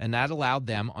 And that allowed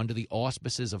them, under the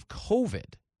auspices of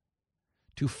COVID,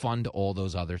 to fund all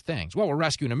those other things. Well, we're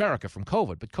rescuing America from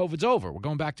COVID, but COVID's over. We're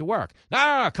going back to work.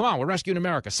 No, come on, we're rescuing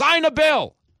America. Sign a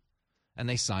bill. And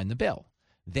they signed the bill.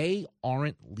 They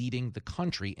aren't leading the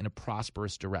country in a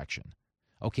prosperous direction.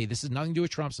 Okay, this has nothing to do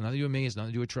with Trump. It's nothing to do with me. It's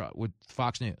nothing to do with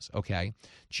Fox News. Okay,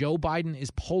 Joe Biden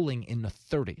is polling in the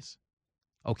 30s.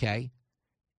 Okay,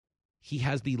 he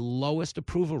has the lowest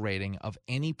approval rating of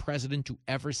any president to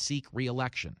ever seek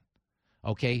re-election.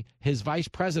 Okay, his vice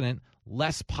president,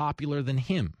 less popular than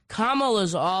him.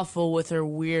 Kamala's awful with her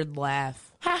weird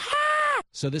laugh. Ha ha!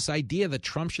 So this idea that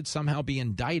Trump should somehow be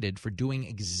indicted for doing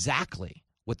exactly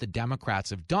what the Democrats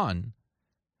have done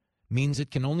means it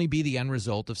can only be the end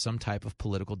result of some type of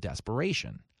political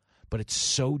desperation. But it's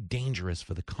so dangerous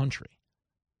for the country.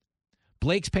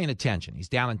 Blake's paying attention. He's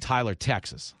down in Tyler,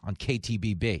 Texas on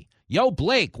KTBB. Yo,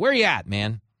 Blake, where you at,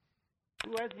 man?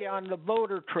 With you on the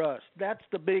voter trust. That's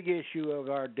the big issue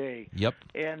of our day. Yep.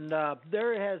 And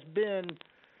there has been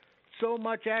so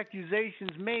much accusations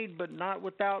made, but not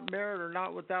without merit or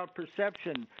not without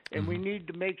perception. And we need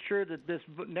to make sure that this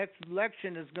next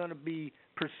election is going to be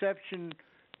perception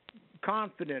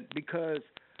confident, because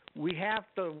we have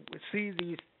to see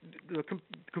the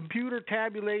computer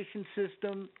tabulation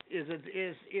system is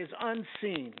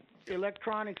unseen.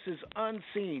 Electronics is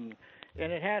unseen.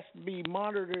 And it has to be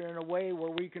monitored in a way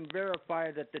where we can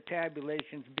verify that the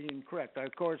tabulation's being correct.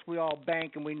 Of course, we all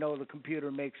bank and we know the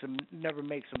computer never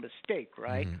makes a mistake,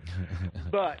 right?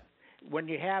 But when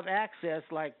you have access,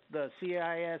 like the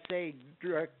CISA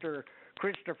director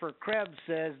Christopher Krebs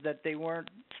says that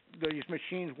these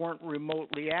machines weren't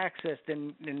remotely accessed,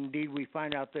 and indeed we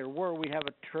find out there were, we have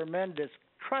a tremendous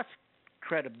trust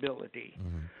credibility.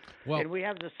 Well, and we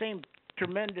have the same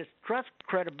tremendous trust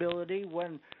credibility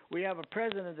when we have a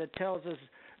president that tells us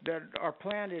that our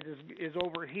planet is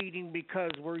overheating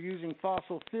because we're using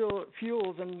fossil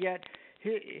fuels, and yet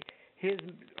his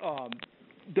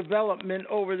development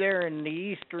over there in the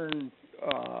Eastern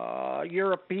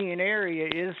European area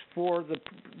is for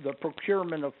the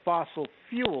procurement of fossil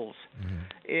fuels.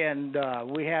 And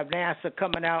we have NASA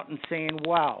coming out and saying,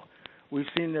 wow, we've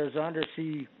seen there's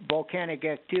undersea volcanic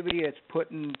activity. It's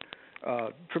putting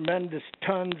tremendous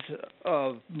tons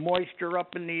of moisture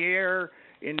up in the air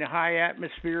in the high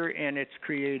atmosphere, and it's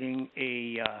creating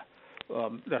a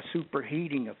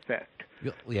superheating effect.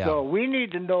 Yeah. So we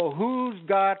need to know who's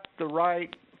got the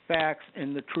right facts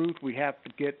and the truth. We have to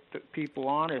get the people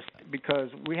honest, because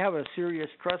we have a serious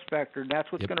trust factor, and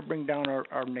that's what's going to bring down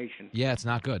our nation. Yeah, it's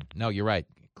not good. No, you're right.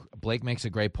 Blake makes a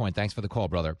great point. Thanks for the call,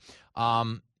 brother.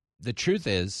 The truth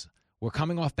is, we're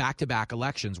coming off back-to-back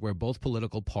elections where both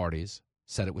political parties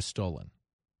said it was stolen.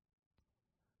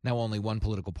 Now, only one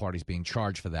political party is being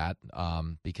charged for that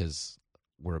because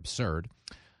we're absurd.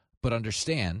 But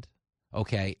understand,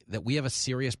 okay, that we have a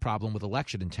serious problem with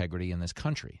election integrity in this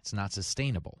country. It's not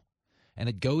sustainable. And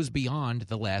it goes beyond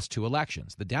the last two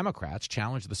elections. The Democrats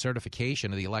challenged the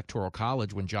certification of the Electoral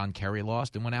College when John Kerry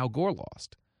lost and when Al Gore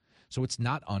lost. So it's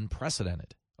not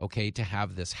unprecedented, okay, to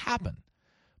have this happen.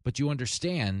 But you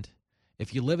understand,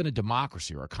 if you live in a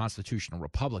democracy or a constitutional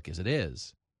republic as it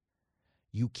is,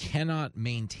 you cannot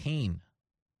maintain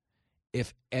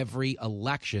if every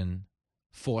election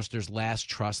fosters less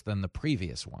trust than the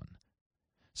previous one.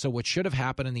 So what should have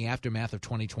happened in the aftermath of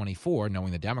 2024,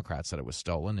 knowing the Democrats said it was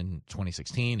stolen in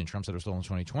 2016 and Trump said it was stolen in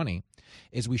 2020,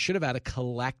 is we should have had a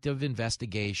collective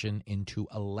investigation into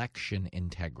election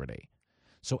integrity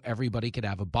so everybody could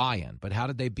have a buy-in. But how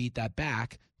did they beat that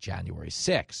back? January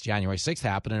 6th. January 6th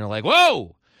happened, and they're like,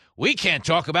 whoa, we can't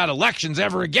talk about elections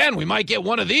ever again. We might get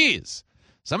one of these.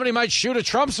 Somebody might shoot a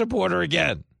Trump supporter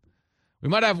again. We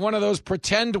might have one of those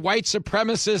pretend white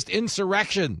supremacist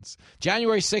insurrections.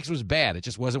 January 6th was bad. It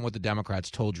just wasn't what the Democrats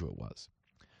told you it was.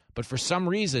 But for some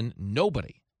reason,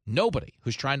 nobody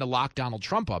who's trying to lock Donald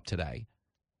Trump up today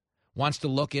wants to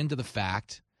look into the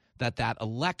fact that that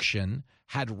election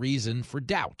had reason for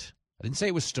doubt. I didn't say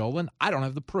it was stolen. I don't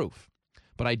have the proof.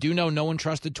 But I do know no one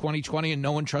trusted 2020 and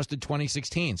no one trusted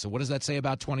 2016. So what does that say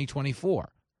about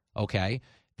 2024? Okay.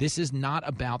 This is not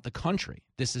about the country.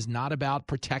 This is not about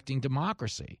protecting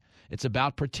democracy. It's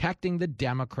about protecting the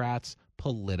Democrats'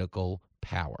 political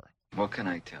power. What can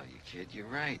I tell you, kid? You're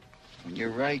right. When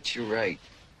you're right, you're right.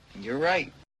 And you're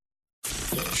right.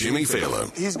 Jimmy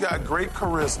Fallon. He's got great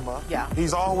charisma. Yeah.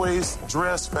 He's always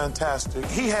dressed fantastic.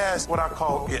 He has what I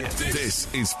call it.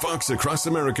 This is Fox Across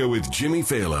America with Jimmy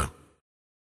Fallon.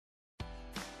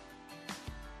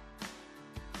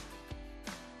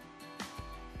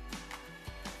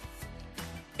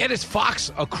 It is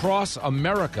Fox Across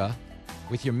America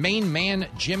with your main man,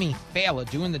 Jimmy Fallon,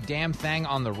 doing the damn thing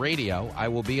on the radio. I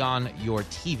will be on your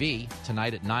TV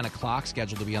tonight at 9 o'clock,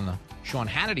 scheduled to be on the Sean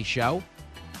Hannity Show,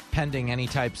 pending any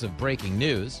types of breaking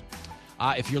news.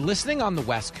 If you're listening on the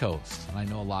West Coast, and I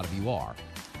know a lot of you are,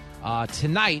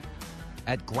 tonight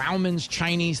at Grauman's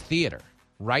Chinese Theater,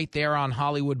 right there on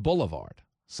Hollywood Boulevard,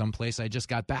 someplace I just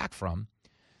got back from,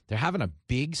 they're having a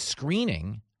big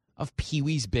screening of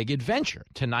Pee-wee's Big Adventure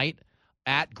tonight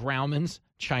at Grauman's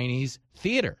Chinese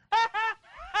Theater.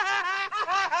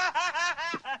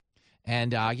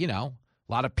 And, you know,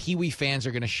 a lot of Pee-wee fans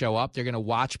are going to show up. They're going to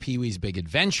watch Pee-wee's Big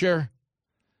Adventure,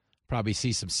 probably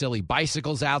see some silly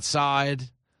bicycles outside.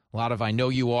 A lot of I know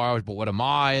you are, but what am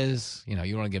I is, you know,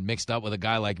 you don't want to get mixed up with a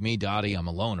guy like me, Dottie. I'm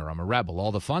a loner. I'm a rebel,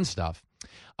 all the fun stuff.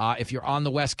 If you're on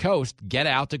the West Coast, get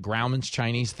out to Grauman's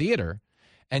Chinese Theater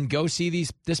and go see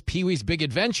this Pee-wee's Big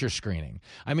Adventure screening.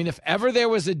 I mean, if ever there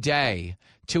was a day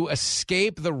to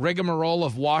escape the rigmarole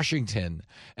of Washington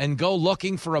and go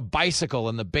looking for a bicycle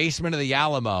in the basement of the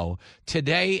Alamo,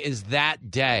 today is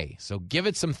that day. So give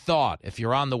it some thought if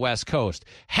you're on the West Coast.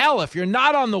 Hell, if you're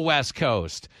not on the West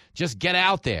Coast, just get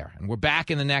out there. And we're back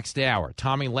in the next hour.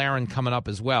 Tomi Lahren coming up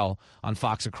as well on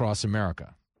Fox Across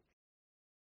America.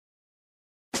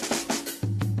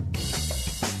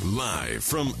 Live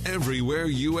from everywhere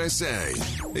USA,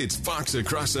 it's Fox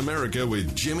Across America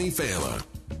with Jimmy Fallon.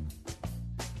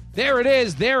 There it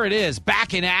is,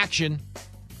 back in action.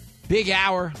 Big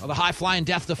hour of the high-flying,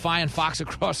 death-defying Fox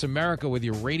Across America with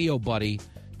your radio buddy,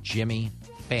 Jimmy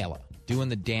Fallon, doing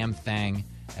the damn thing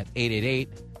at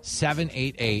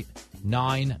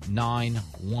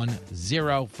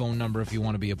 888-788-9910. Phone number if you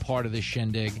want to be a part of this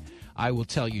shindig. I will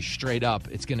tell you straight up,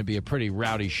 it's going to be a pretty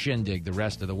rowdy shindig the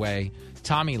rest of the way.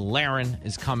 Tomi Lahren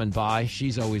is coming by.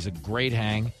 She's always a great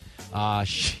hang.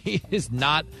 She is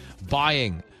not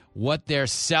buying what they're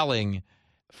selling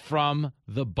from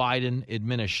the Biden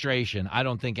administration. I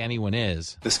don't think anyone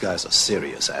is. This guy's a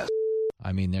serious ass.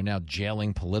 I mean, they're now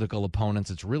jailing political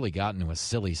opponents. It's really gotten to a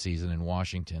silly season in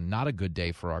Washington. Not a good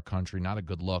day for our country. Not a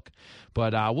good look.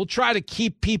 But we'll try to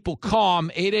keep people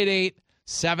calm.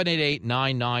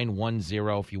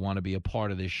 888-788-9910 if you want to be a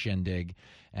part of this shindig.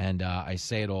 And I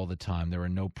say it all the time. There are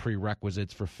no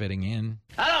prerequisites for fitting in.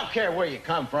 I don't care where you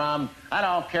come from. I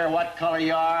don't care what color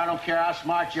you are. I don't care how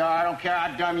smart you are. I don't care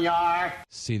how dumb you are.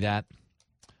 See that?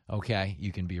 Okay,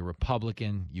 you can be a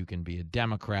Republican. You can be a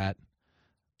Democrat.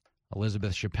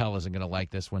 Elizabeth Chappelle isn't going to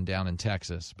like this one down in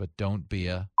Texas, but don't be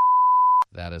a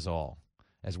that is all.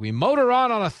 As we motor on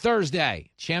a Thursday,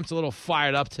 Champ's a little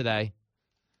fired up today.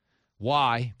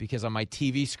 Why? Because on my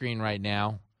TV screen right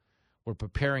now, we're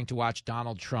preparing to watch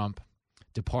Donald Trump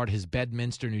depart his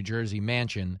Bedminster, New Jersey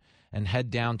mansion and head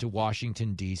down to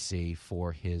Washington, D.C.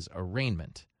 for his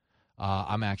arraignment.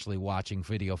 I'm actually watching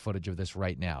video footage of this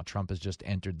right now. Trump has just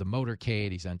entered the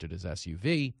motorcade. He's entered his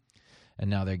SUV, and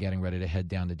now they're getting ready to head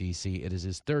down to D.C. It is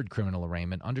his third criminal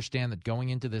arraignment. Understand that going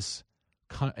into this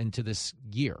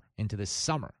year, into this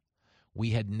summer,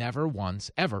 we had never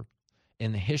once, ever,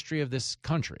 in the history of this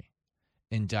country,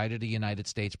 indicted a United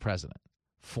States president,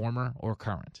 former or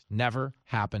current. Never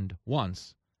happened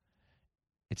once.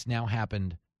 It's now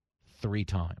happened 3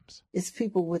 times. It's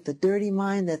people with a dirty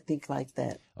mind that think like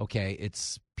that. Okay,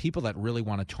 it's people that really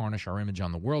want to tarnish our image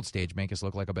on the world stage, make us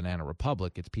look like a banana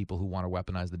republic. It's people who want to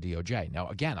weaponize the DOJ. Now,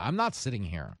 again, I'm not sitting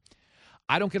here.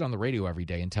 I don't get on the radio every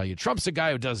day and tell you Trump's a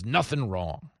guy who does nothing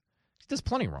wrong. He does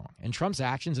plenty wrong. And Trump's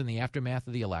actions in the aftermath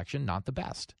of the election, not the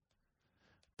best.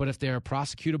 But if they're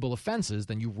prosecutable offenses,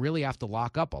 then you really have to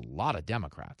lock up a lot of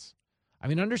Democrats. I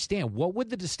mean, understand, what would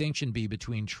the distinction be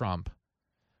between Trump,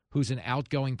 who's an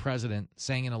outgoing president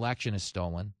saying an election is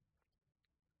stolen,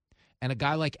 and a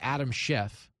guy like Adam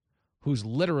Schiff, who's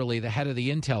literally the head of the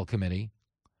Intel Committee,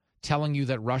 telling you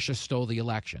that Russia stole the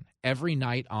election every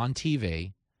night on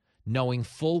TV, knowing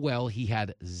full well he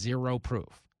had zero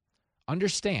proof?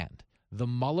 Understand, the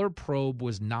Mueller probe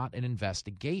was not an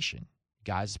investigation.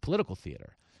 Guys, political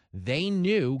theater. They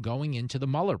knew going into the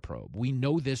Mueller probe, we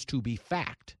know this to be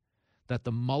fact, that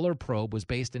the Mueller probe was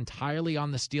based entirely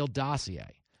on the Steele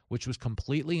dossier, which was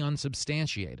completely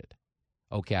unsubstantiated.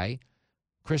 Okay?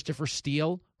 Christopher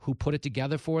Steele, who put it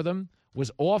together for them, was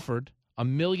offered $1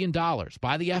 million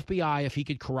by the FBI if he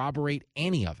could corroborate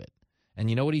any of it. And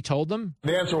you know what he told them?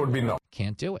 The answer would be no.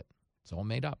 Can't do it. It's all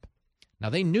made up. Now,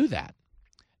 they knew that.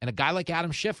 And a guy like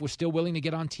Adam Schiff was still willing to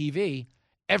get on TV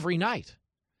every night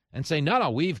and say, no,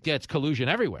 we've got collusion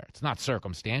everywhere. It's not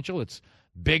circumstantial. It's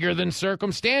bigger than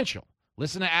circumstantial.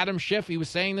 Listen to Adam Schiff. He was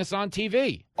saying this on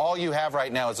TV. All you have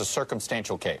right now is a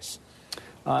circumstantial case.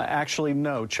 Actually,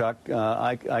 no, Chuck.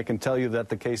 I can tell you that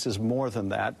the case is more than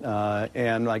that,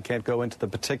 and I can't go into the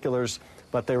particulars,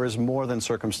 but there is more than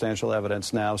circumstantial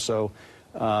evidence now. So,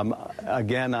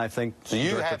 again, I think... So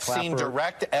you have seen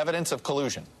direct evidence of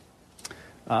collusion?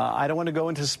 I don't want to go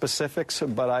into specifics,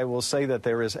 but I will say that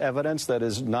there is evidence that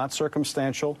is not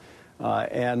circumstantial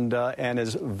and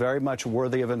is very much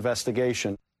worthy of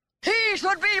investigation. He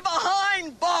should be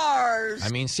behind bars! I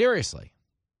mean, seriously.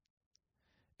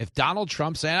 If Donald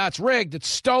Trump saying, it's rigged, it's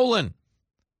stolen.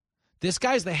 This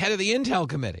guy's the head of the Intel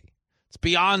Committee. It's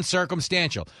beyond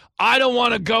circumstantial. I don't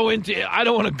want to go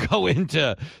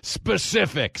into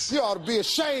specifics. You ought to be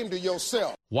ashamed of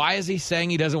yourself. Why is he saying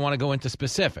he doesn't want to go into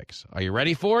specifics? Are you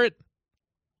ready for it?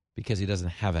 Because he doesn't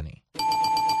have any.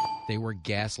 They were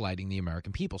gaslighting the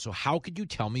American people. So how could you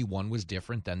tell me one was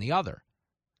different than the other?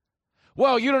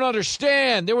 Well, you don't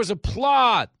understand. There was a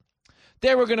plot.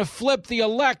 They were going to flip the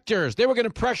electors. They were going to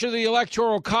pressure the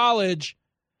Electoral College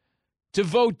to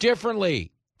vote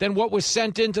differently than what was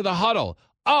sent into the huddle.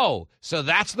 Oh, so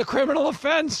that's the criminal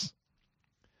offense?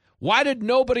 Why did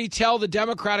nobody tell the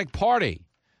Democratic Party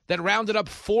that rounded up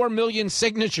 4 million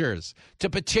signatures to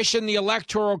petition the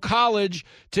Electoral College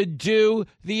to do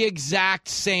the exact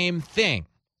same thing?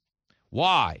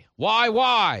 Why?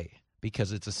 Why?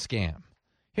 Because it's a scam.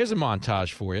 Here's a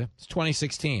montage for you. It's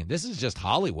 2016. This is just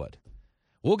Hollywood.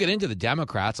 We'll get into the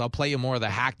Democrats. I'll play you more of the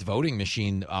hacked voting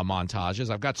machine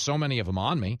montages. I've got so many of them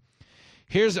on me.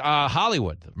 Here's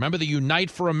Hollywood. Remember the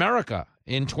Unite for America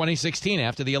in 2016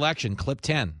 after the election, clip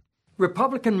 10.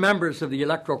 Republican members of the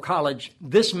Electoral College,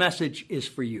 this message is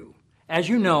for you. As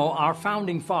you know, our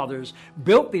founding fathers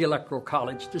built the Electoral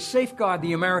College to safeguard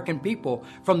the American people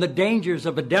from the dangers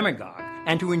of a demagogue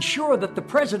and to ensure that the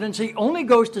presidency only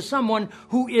goes to someone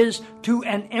who is to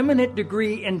an eminent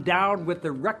degree endowed with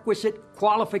the requisite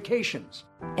qualifications.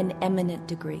 An eminent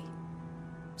degree.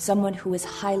 Someone who is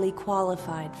highly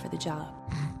qualified for the job.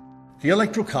 The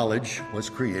Electoral College was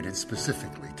created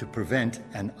specifically to prevent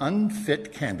an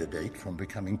unfit candidate from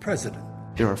becoming president.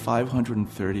 There are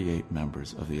 538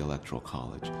 members of the Electoral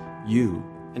College. You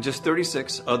and just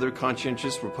 36 other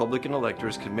conscientious Republican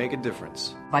electors can make a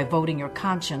difference. By voting your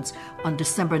conscience on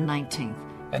December 19th.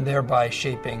 And thereby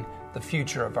shaping the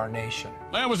future of our nation.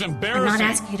 That was embarrassing. I'm not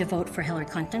asking you to vote for Hillary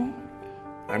Clinton.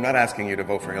 I'm not asking you to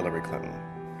vote for Hillary Clinton.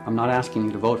 I'm not asking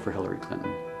you to vote for Hillary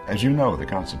Clinton. As you know, the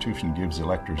Constitution gives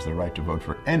electors the right to vote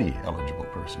for any eligible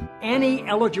person. Any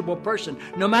eligible person,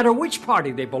 no matter which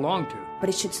party they belong to. But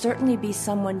it should certainly be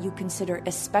someone you consider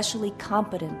especially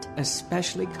competent.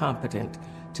 Especially competent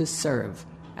to serve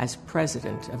as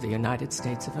President of the United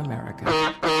States of America.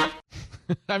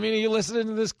 I mean, are you listening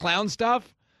to this clown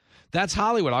stuff? That's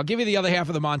Hollywood. I'll give you the other half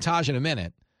of the montage in a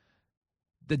minute.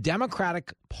 The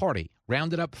Democratic Party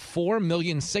rounded up 4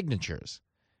 million signatures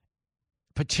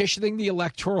petitioning the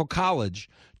Electoral College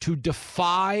to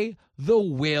defy the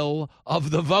will of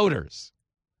the voters.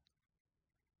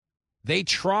 They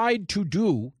tried to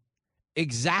do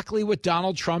exactly what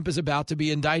Donald Trump is about to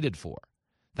be indicted for.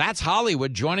 That's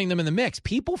Hollywood joining them in the mix.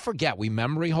 People forget. We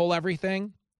memory hole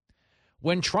everything.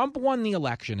 When Trump won the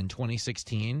election in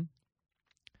 2016,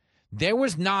 there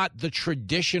was not the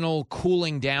traditional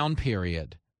cooling down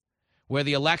period where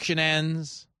the election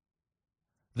ends,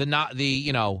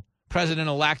 the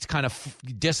president-elect kind of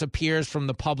disappears from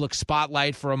the public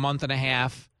spotlight for a month and a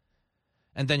half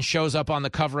and then shows up on the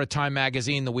cover of Time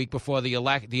magazine the week before the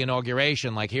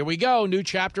inauguration, like, here we go, new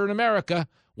chapter in America.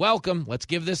 Welcome. Let's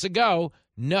give this a go.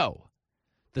 No.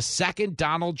 The second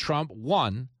Donald Trump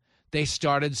won, they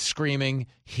started screaming,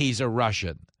 he's a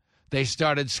Russian. They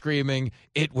started screaming,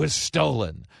 it was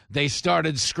stolen. They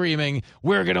started screaming,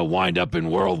 we're going to wind up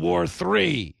in World War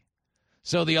III.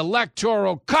 So the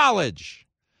Electoral College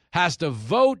has to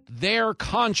vote their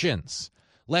conscience.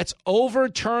 Let's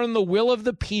overturn the will of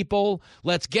the people.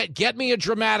 Let's get me a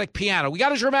dramatic piano. We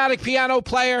got a dramatic piano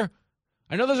player?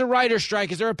 I know there's a writer's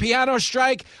strike. Is there a piano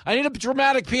strike? I need a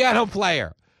dramatic piano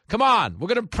player. Come on. We're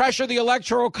going to pressure the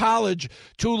Electoral College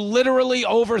to literally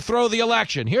overthrow the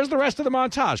election. Here's the rest of the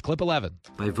montage. Clip 11.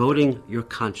 By voting your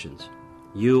conscience,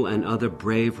 you and other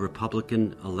brave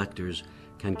Republican electors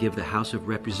can give the House of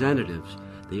Representatives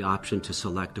the option to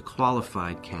select a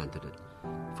qualified candidate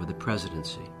for the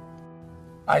presidency.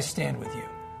 I stand with you.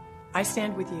 I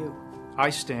stand with you. I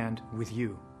stand with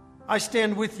you. I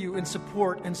stand with you in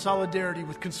support and solidarity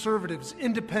with conservatives,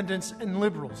 independents, and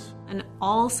liberals. And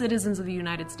all citizens of the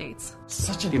United States.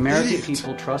 The American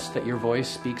people trust that your voice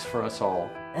speaks for us all.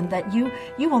 And that you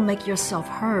will make yourself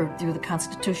heard through the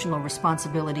constitutional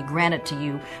responsibility granted to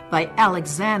you by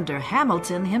Alexander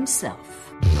Hamilton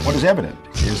himself. What is evident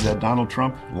is that Donald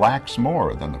Trump lacks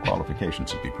more than the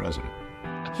qualifications to be president.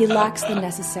 He lacks the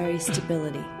necessary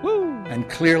stability. And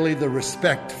clearly the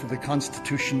respect for the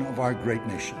Constitution of our great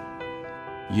nation.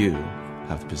 You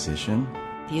have position,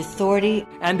 the authority,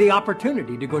 and the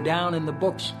opportunity to go down in the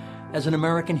books as an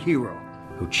American hero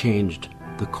who changed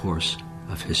the course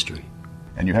of history.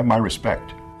 And you have my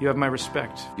respect. You have my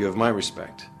respect. You have my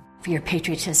respect. For your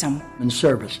patriotism and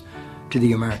service to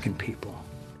the American people.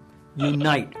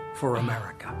 Unite for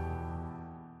America.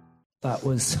 That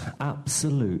was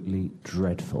absolutely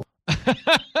dreadful.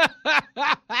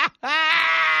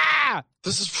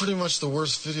 This is pretty much the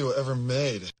worst video ever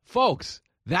made. Folks,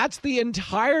 that's the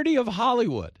entirety of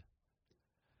Hollywood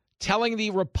telling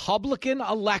the Republican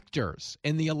electors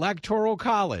in the Electoral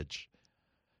College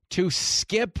to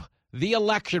skip the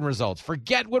election results.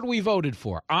 Forget what we voted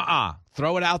for.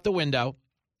 Throw it out the window.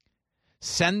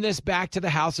 Send this back to the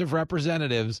House of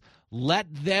Representatives. Let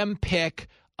them pick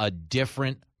a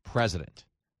different president.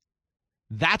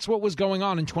 That's what was going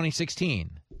on in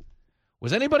 2016.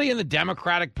 Was anybody in the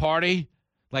Democratic Party,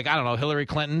 like, I don't know, Hillary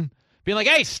Clinton, being like,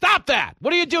 hey, stop that.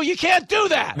 What do you do? You can't do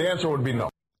that. The answer would be no.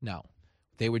 No.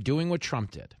 They were doing what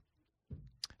Trump did.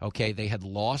 Okay, they had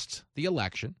lost the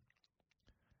election,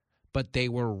 but they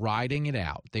were riding it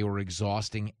out. They were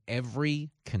exhausting every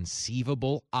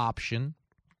conceivable option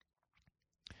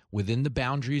within the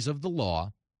boundaries of the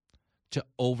law to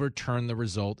overturn the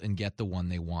result and get the one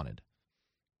they wanted.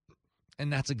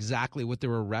 And that's exactly what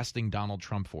they're arresting Donald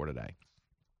Trump for today.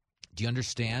 Do you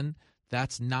understand?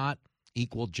 That's not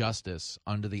equal justice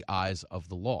under the eyes of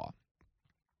the law.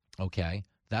 Okay?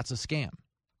 That's a scam.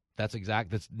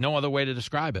 That's no other way to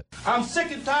describe it. I'm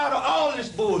sick and tired of all this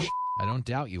bullshit. I don't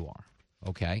doubt you are.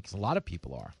 Okay? Because a lot of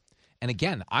people are. And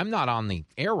again, I'm not on the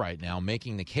air right now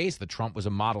making the case that Trump was a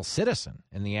model citizen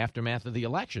in the aftermath of the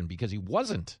election, because he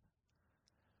wasn't.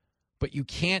 But you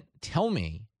can't tell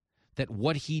me that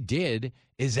what he did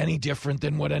is any different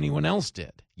than what anyone else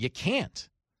did. You can't.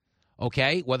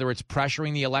 Okay? Whether it's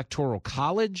pressuring the Electoral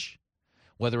College,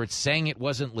 whether it's saying it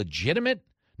wasn't legitimate.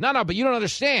 No, but you don't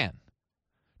understand.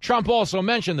 Trump also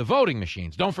mentioned the voting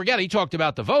machines. Don't forget, he talked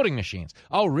about the voting machines.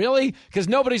 Oh, really? Because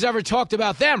nobody's ever talked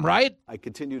about them, right? I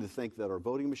continue to think that our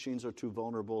voting machines are too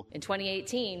vulnerable. In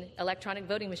 2018, electronic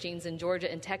voting machines in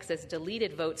Georgia and Texas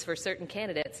deleted votes for certain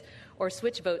candidates or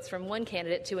switched votes from one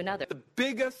candidate to another. The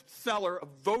biggest seller of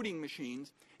voting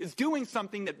machines is doing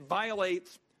something that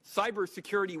violates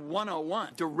Cybersecurity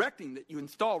 101, directing that you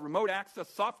install remote access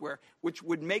software, which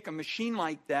would make a machine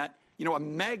like that a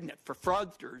magnet for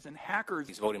fraudsters and hackers.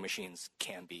 These voting machines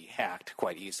can be hacked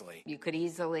quite easily. You could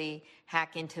easily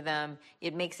hack into them.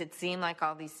 It makes it seem like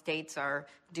all these states are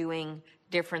doing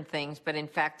different things, but in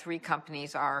fact, 3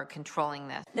 companies are controlling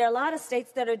this. There are a lot of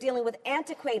states that are dealing with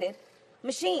antiquated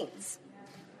machines,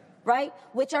 right,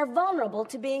 which are vulnerable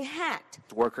to being hacked.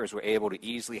 Workers were able to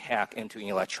easily hack into an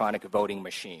electronic voting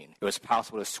machine. It was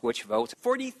possible to switch votes.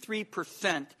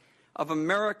 43% of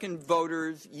American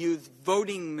voters use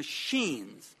voting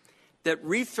machines that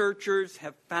researchers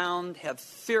have found have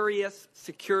serious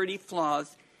security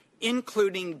flaws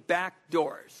including back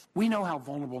doors. We know how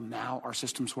vulnerable now our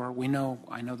systems were.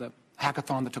 I know the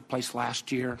hackathon that took place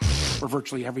last year where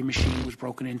virtually every machine was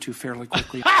broken into fairly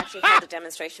quickly. I actually held a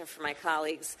demonstration for my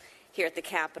colleagues here at the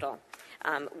Capitol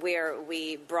where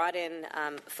we brought in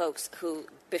folks who,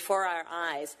 before our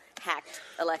eyes, hacked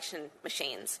election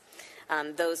machines,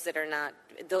 those that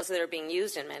are being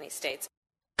used in many states.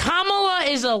 Kamala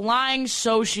is a lying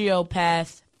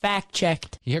sociopath. Fact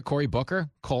checked. You hear Cory Booker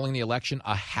calling the election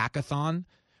a hackathon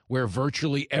where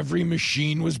virtually every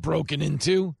machine was broken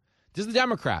into? This is the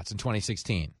Democrats in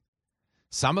 2016.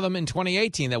 Some of them in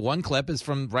 2018. That one clip is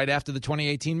from right after the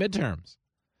 2018 midterms.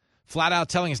 Flat out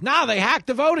telling us, they hacked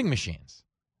the voting machines.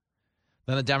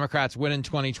 Then the Democrats win in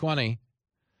 2020.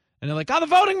 And they're like, the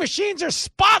voting machines are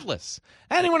spotless.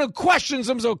 Anyone who questions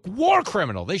them is a war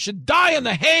criminal. They should die in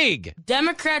The Hague.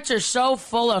 Democrats are so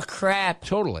full of crap.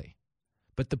 Totally.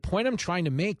 But the point I'm trying to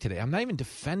make today, I'm not even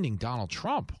defending Donald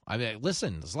Trump. I mean,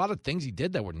 listen, there's a lot of things he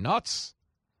did that were nuts.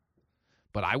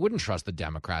 But I wouldn't trust the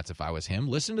Democrats if I was him.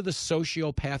 Listen to the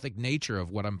sociopathic nature of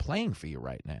what I'm playing for you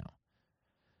right now.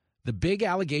 The big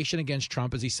allegation against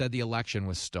Trump is he said the election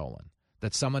was stolen,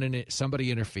 that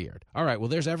somebody interfered. All right, well,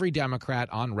 there's every Democrat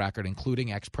on record,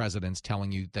 including ex-presidents,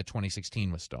 telling you that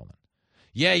 2016 was stolen.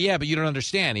 Yeah, but you don't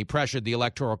understand. He pressured the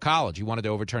Electoral College. He wanted to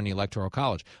overturn the Electoral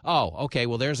College. Oh, okay,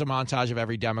 well, there's a montage of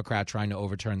every Democrat trying to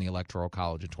overturn the Electoral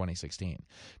College in 2016.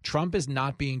 Trump is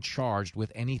not being charged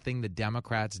with anything the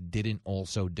Democrats didn't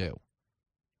also do.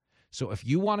 So if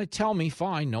you want to tell me,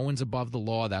 fine, no one's above the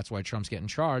law, that's why Trump's getting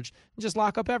charged, just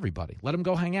lock up everybody. Let them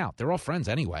go hang out. They're all friends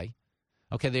anyway.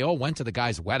 Okay, they all went to the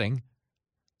guy's wedding.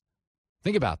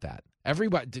 Think about that.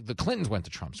 Everybody, the Clintons went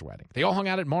to Trump's wedding. They all hung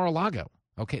out at Mar-a-Lago.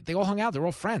 Okay, they all hung out. They're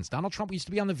all friends. Donald Trump used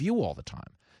to be on The View all the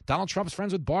time. Donald Trump's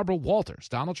friends with Barbara Walters.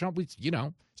 Donald Trump was, used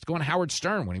to go on Howard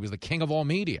Stern when he was the king of all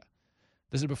media.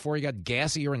 This is before he got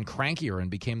gassier and crankier and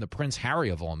became the Prince Harry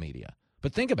of all media.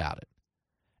 But think about it.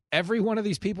 Every one of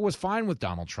these people was fine with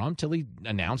Donald Trump till he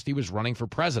announced he was running for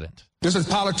president. This is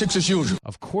politics as usual.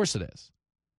 Of course it is.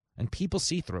 And people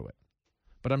see through it.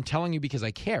 But I'm telling you because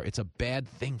I care. It's a bad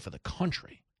thing for the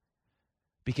country.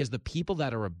 Because the people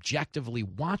that are objectively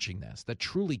watching this, that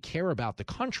truly care about the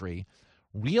country,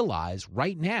 realize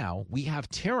right now we have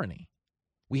tyranny.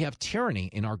 We have tyranny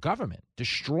in our government,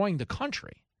 destroying the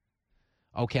country.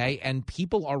 Okay? And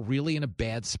people are really in a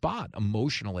bad spot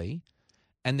emotionally,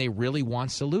 and they really want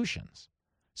solutions.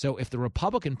 So if the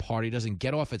Republican Party doesn't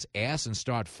get off its ass and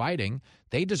start fighting,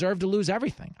 they deserve to lose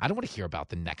everything. I don't want to hear about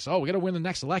the next, we got to win the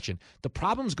next election. The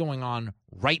problem's going on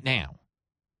right now.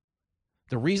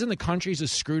 The reason the country's as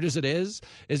screwed as it is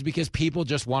because people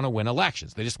just want to win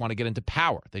elections. They just want to get into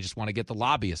power. They just want to get the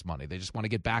lobbyist money. They just want to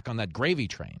get back on that gravy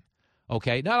train.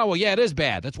 Okay? Well, yeah, it is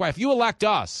bad. That's why if you elect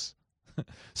us,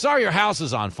 sorry your house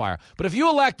is on fire, but if you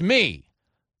elect me,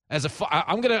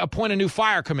 I'm going to appoint a new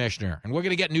fire commissioner, and we're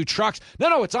going to get new trucks.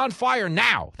 No, it's on fire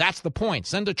now. That's the point.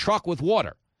 Send a truck with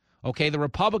water. Okay, the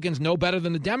Republicans know better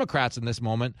than the Democrats in this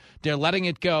moment. They're letting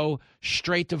it go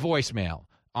straight to voicemail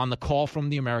on the call from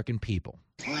the American people.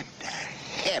 What the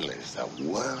hell is the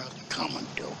world coming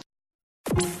to?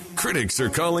 Critics are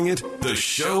calling it the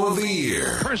show of the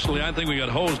year. Personally, I think we got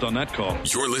hosed on that call.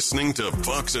 You're listening to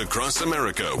Fox Across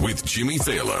America with Jimmy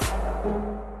Thaler.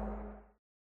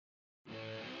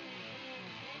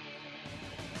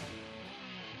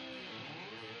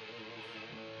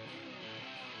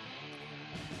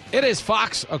 It is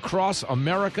Fox Across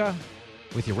America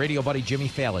with your radio buddy Jimmy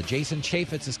Thaler. Jason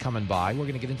Chaffetz is coming by. We're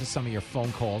going to get into some of your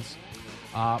phone calls.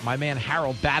 My man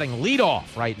Harold batting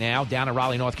leadoff right now down in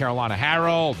Raleigh, North Carolina.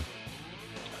 Harold.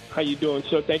 How you doing,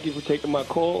 sir? Thank you for taking my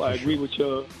call. I agree with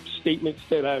your statements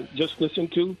that I just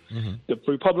listened to. Mm-hmm. The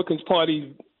Republicans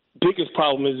Party's biggest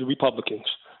problem is the Republicans.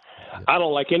 I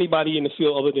don't like anybody in the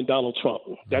field other than Donald Trump.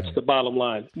 That's the bottom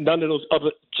line. None of those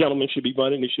other gentlemen should be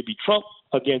running. It should be Trump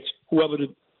against whoever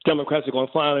the Democrats are going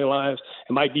to finalize.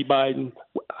 It might be Biden.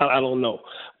 I don't know.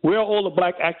 Where are all the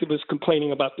black activists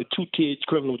complaining about the two-tiered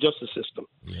criminal justice system?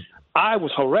 Yep. I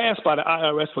was harassed by the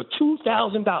IRS for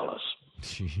 $2,000.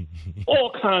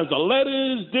 All kinds of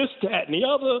letters, this, that, and the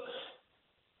other.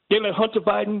 They let Hunter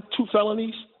Biden 2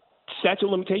 felonies, statute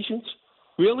of limitations.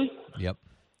 Really? Yep.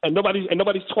 And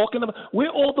nobody's talking about where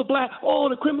all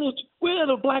the criminals, where are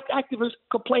the black activists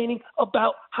complaining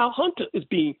about how Hunter is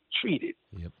being treated?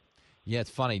 Yep. Yeah,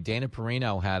 it's funny. Dana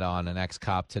Perino had on an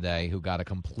ex-cop today who got a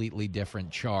completely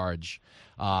different charge.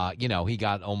 He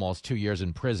got almost 2 years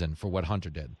in prison for what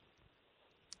Hunter did.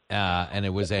 And it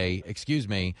was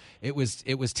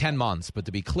it was 10 months. But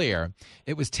to be clear,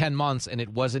 it was 10 months, and it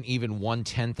wasn't even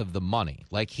 1/10 of the money.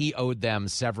 Like, he owed them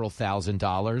several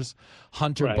 $1,000s.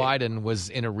 Hunter Biden was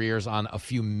in arrears on a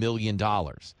few $1 million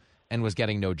and was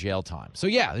getting no jail time. So,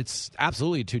 yeah, it's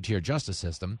absolutely a two-tier justice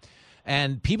system.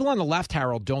 And people on the left,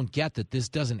 Harold, don't get that this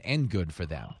doesn't end good for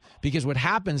them. Because what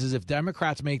happens is if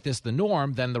Democrats make this the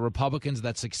norm, then the Republicans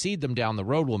that succeed them down the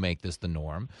road will make this the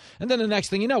norm. And then the next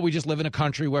thing you know, we just live in a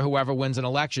country where whoever wins an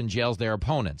election jails their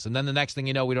opponents. And then the next thing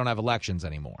you know, we don't have elections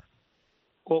anymore.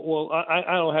 Well,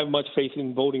 I don't have much faith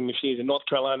in voting machines. In North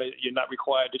Carolina, you're not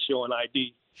required to show an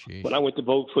ID. Jeez. When I went to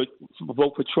vote for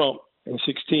Trump in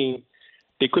 2016,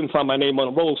 they couldn't find my name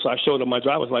on the roll, so I showed them my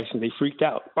driver's license. They freaked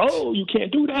out. Oh, you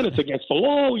can't do that. It's against the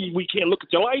law. We can't look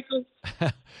at your license.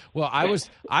 Well,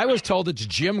 I was told it's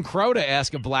Jim Crow to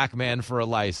ask a black man for a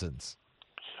license.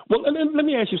 Well, let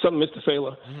me ask you something, Mr.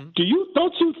 Thaler. Mm-hmm.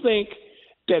 Don't you think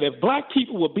that if black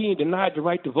people were being denied the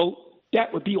right to vote,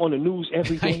 that would be on the news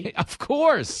every day? Of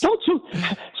course. Don't you?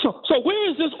 So where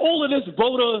is all of this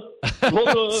voter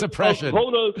suppression,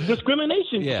 voter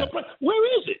discrimination? Yeah.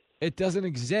 Where is it? It doesn't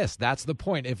exist. That's the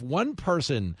point. If one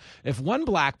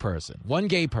black person, one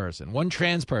gay person, one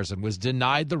trans person was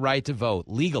denied the right to vote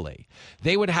legally,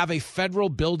 they would have a federal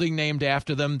building named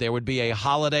after them. There would be a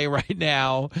holiday right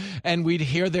now, and we'd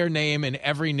hear their name in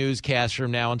every newscast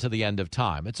from now until the end of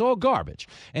time. It's all garbage.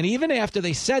 And even after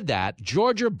they said that,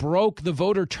 Georgia broke the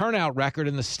voter turnout record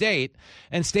in the state,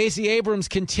 and Stacey Abrams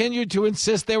continued to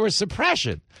insist there was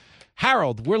suppression.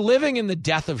 Harold, we're living in the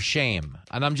death of shame,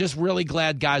 and I'm just really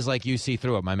glad guys like you see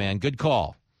through it, my man. Good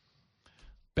call.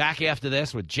 Back after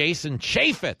this with Jason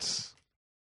Chaffetz.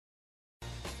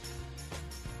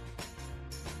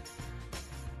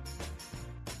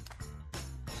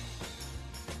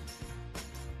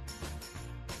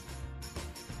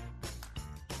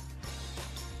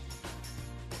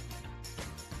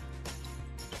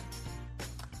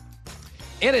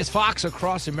 It is Fox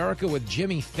Across America with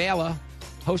Jimmy Thaler,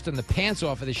 hosting the pants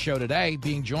off of the show today,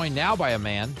 being joined now by a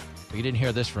man, if you didn't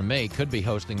hear this from me, could be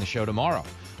hosting the show tomorrow.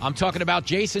 I'm talking about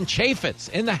Jason Chaffetz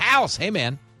in the house. Hey,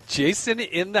 man. Jason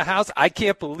in the house? I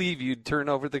can't believe you'd turn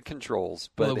over the controls.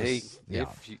 But, yeah.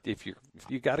 if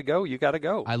you got to go, you got to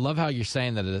go. I love how you're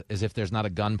saying that as if there's not a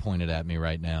gun pointed at me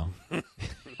right now.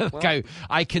 Well,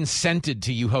 I consented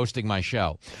to you hosting my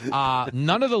show.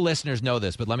 None of the listeners know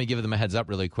this, but let me give them a heads up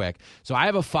really quick. So I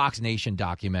have a Fox Nation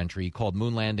documentary called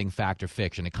Moon Landing Fact or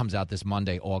Fiction. It comes out this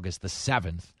Monday, August the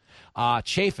 7th.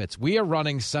 Chaffetz, we are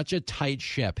running such a tight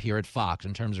ship here at Fox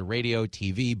in terms of radio,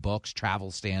 TV, books,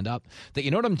 travel, stand-up, that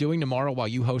you know what I'm doing tomorrow while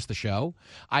you host the show?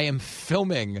 I am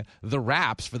filming the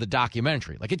wraps for the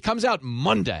documentary. Like, it comes out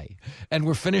Monday, and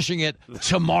we're finishing it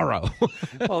tomorrow.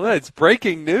 Well, it's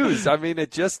breaking news. I mean,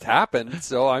 it just happened,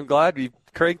 so I'm glad we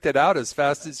cranked it out as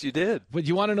fast as you did. But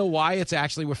you want to know why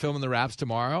we're filming the wraps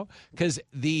tomorrow? Because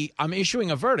I'm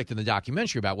issuing a verdict in the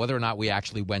documentary about whether or not we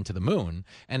actually went to the moon,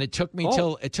 and it took me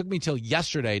till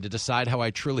yesterday to decide how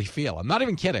I truly feel. I'm not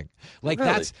even kidding. Like,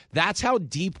 really? that's how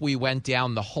deep we went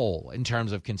down the hole in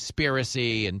terms of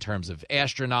conspiracy, in terms of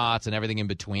astronauts and everything in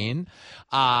between.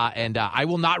 And I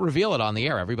will not reveal it on the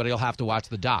air. Everybody will have to watch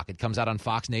the doc. It comes out on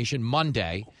Fox Nation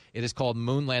Monday. It is called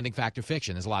Moon Landing Fact or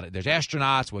Fiction. There's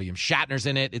astronauts. William Shatner's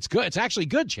in it. It's good. It's actually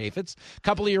good, Chaffetz. A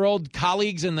couple of your old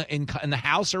colleagues in the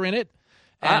House are in it.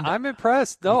 And I'm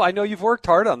impressed. No, I know you've worked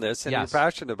hard on this and Yes. you're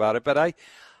passionate about it, but I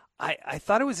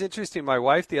thought it was interesting. My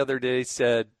wife the other day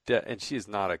said, and she's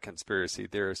not a conspiracy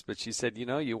theorist, but she said,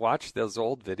 you watch those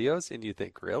old videos and you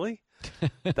think, really?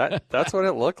 That's what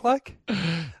it looked like?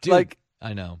 Dude, like,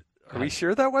 I know. Are we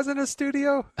sure that wasn't a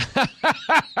studio?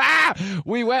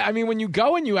 We went. I mean, when you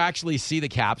go and you actually see the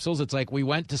capsules, it's like we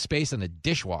went to space in a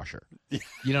dishwasher.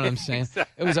 You know what I'm saying?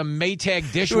 Exactly. It was a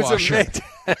Maytag dishwasher. It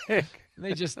was a Maytag.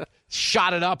 They just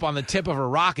shot it up on the tip of a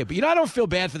rocket. But, I don't feel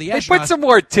bad for the astronauts. They put some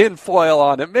more tin foil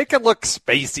on it. Make it look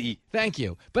spacey. Thank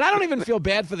you. But I don't even feel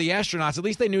bad for the astronauts. At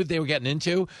least they knew what they were getting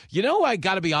into. I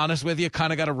got to be honest with you,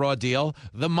 kind of got a raw deal.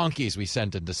 The monkeys we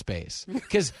sent into space.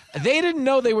 Because they didn't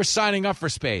know they were signing up for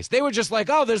space. They were just like,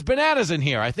 oh, there's bananas in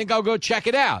here. I think I'll go check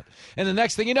it out. And the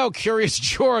next thing you know, Curious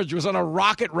George was on a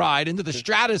rocket ride into the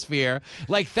stratosphere.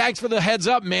 Like, thanks for the heads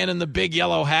up, man in the big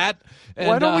yellow hat. And,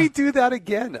 why don't we do that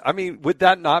again? I mean, would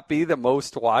that not be the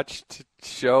most watched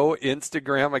show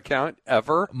Instagram account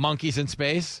ever? Monkeys in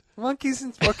space? Monkeys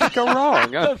in space. What could go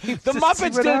wrong?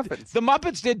 The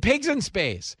Muppets did Pigs in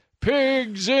Space.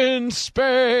 Pigs in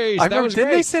space. I remember, didn't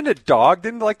they send a dog?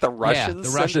 Didn't the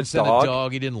Russians send a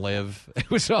dog? He didn't live. It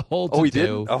was a whole to-do. Oh, he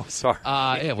didn't? Oh,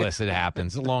 sorry. Listen, it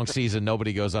happens. A long season,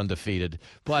 nobody goes undefeated.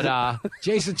 But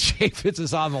Jason Chaffetz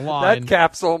is on the line. That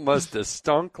capsule must have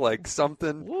stunk like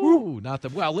something. Woo,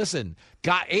 well, listen,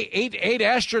 got eight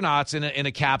astronauts in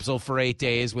a capsule for 8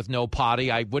 days with no potty.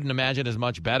 I wouldn't imagine as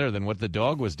much better than what the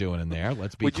dog was doing in there.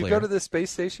 Let's be clear. Would you go to the space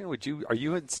station? Are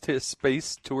you into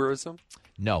space tourism?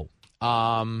 No.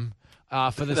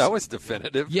 For this, that was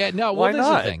definitive. Yeah, no. Why well, this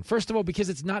not? is the thing. First of all, because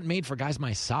it's not made for guys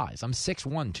my size. I'm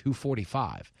 6'1",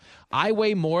 245. I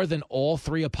weigh more than all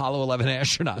 3 Apollo 11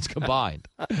 astronauts combined.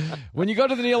 When you go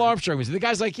to the Neil Armstrong museum, the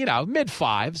guy's like,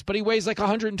 mid-5s, but he weighs like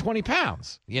 120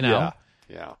 pounds. Yeah.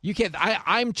 You can't.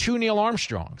 I'm 2 Neil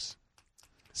Armstrongs,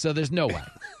 so there's no way.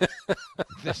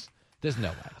 There's no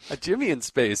way. A Jimmy in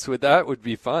space would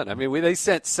be fun. I mean, they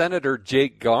sent Senator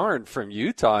Jake Garn from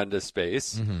Utah into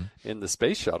space in the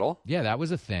space shuttle. Yeah, that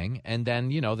was a thing. And then,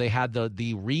 they had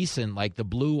the recent, the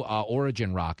Blue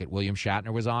Origin rocket William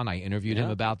Shatner was on. I interviewed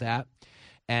him about that.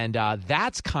 And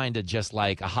that's kind of just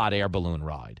like a hot air balloon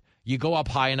ride. You go up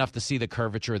high enough to see the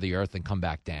curvature of the Earth and come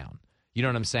back down. You know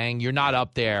what I'm saying? You're not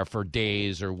up there for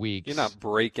days or weeks. You're not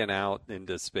breaking out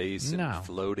into space and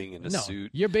floating in a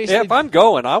suit. You're basically. If I'm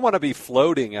going, I want to be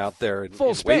floating out there in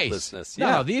full space. Weightlessness.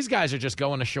 No, these guys are just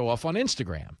going to show off on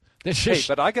Instagram. Hey,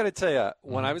 but I got to tell you,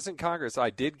 when I was in Congress, I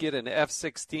did get an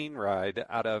F-16 ride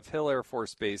out of Hill Air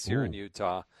Force Base here in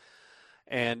Utah.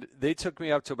 And they took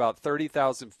me up to about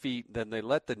 30,000 feet. Then they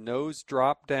let the nose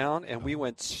drop down, and we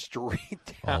went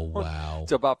straight down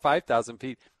to about 5,000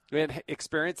 feet. We had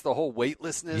experienced the whole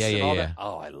weightlessness and all that.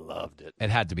 Oh, I loved it. It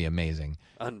had to be amazing.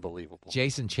 Unbelievable.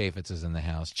 Jason Chaffetz is in the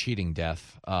house, cheating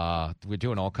death. We're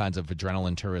doing all kinds of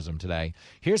adrenaline tourism today.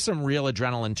 Here's some real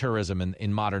adrenaline tourism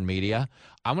in modern media.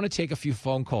 I want to take a few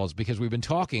phone calls because we've been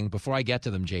talking, before I get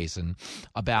to them, Jason,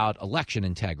 about election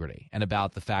integrity and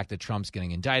about the fact that Trump's getting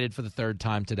indicted for the 3rd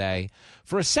time today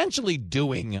for essentially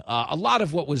doing a lot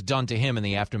of what was done to him in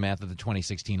the aftermath of the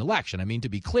 2016 election. I mean, to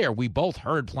be clear, we both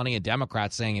heard plenty of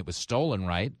Democrats saying it was stolen,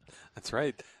 right? That's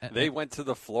right. They went to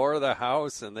the floor of the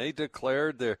House and they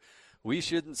declared we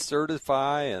shouldn't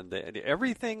certify and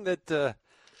everything that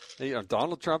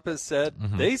Donald Trump has said.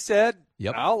 They said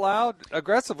out loud,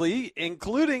 aggressively,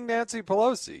 including Nancy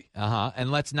Pelosi. And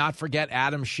let's not forget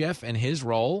Adam Schiff and his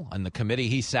role on the committee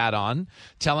he sat on,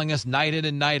 telling us night in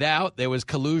and night out there was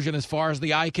collusion as far as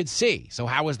the eye could see. So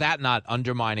how is that not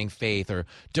undermining faith or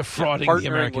defrauding the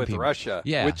American with people? Russia,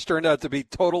 which turned out to be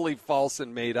totally false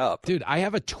and made up. Dude, I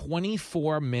have a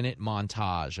 24-minute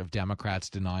montage of Democrats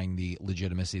denying the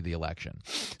legitimacy of the election.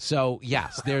 So,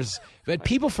 yes, but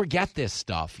people forget this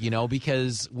stuff,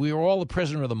 because we're all a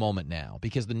prisoner of the moment now.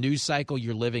 Because the news cycle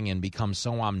you're living in becomes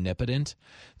so omnipotent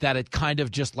that it kind of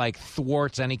just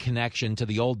thwarts any connection to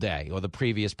the old day or the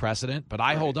previous precedent. But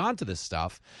I hold on to this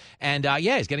stuff. And,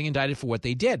 he's getting indicted for what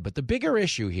they did. But the bigger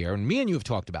issue here, and me and you have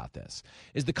talked about this,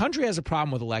 is the country has a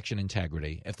problem with election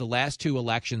integrity if the last 2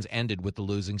 elections ended with the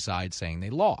losing side saying they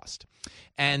lost.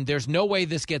 And there's no way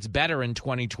this gets better in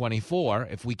 2024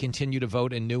 if we continue to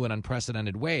vote in new and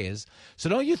unprecedented ways. So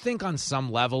don't you think on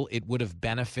some level it would have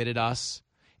benefited us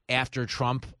after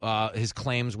Trump, his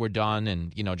claims were done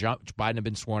and, Joe Biden had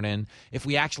been sworn in, if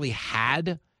we actually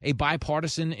had a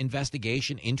bipartisan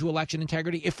investigation into election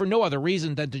integrity, if for no other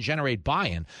reason than to generate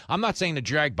buy-in? I'm not saying to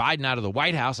drag Biden out of the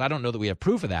White House. I don't know that we have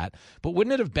proof of that. But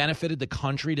wouldn't it have benefited the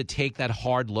country to take that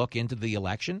hard look into the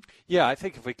election? Yeah, I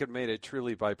think if we could have made it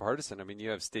truly bipartisan. I mean,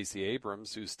 you have Stacey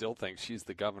Abrams, who still thinks she's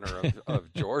the governor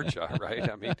of Georgia,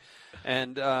 right? I mean,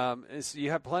 and so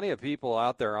you have plenty of people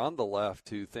out there on the left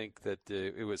who think that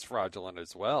it was fraudulent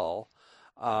as well.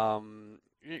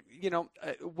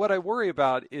 What I worry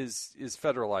about is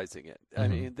federalizing it. I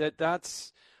mean,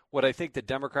 that's what I think the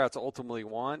Democrats ultimately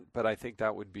want, but I think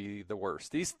that would be the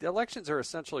worst. These elections are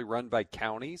essentially run by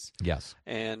counties. Yes.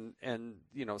 And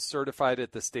certified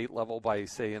at the state level by,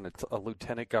 say, a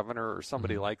lieutenant governor or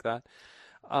somebody like that.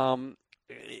 And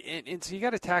so you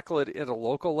got to tackle it at a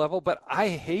local level, but I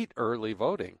hate early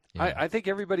voting. Yeah. I think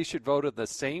everybody should vote on the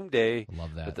same day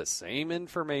with the same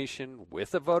information,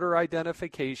 with a voter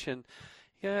identification.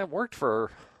 Yeah, it worked for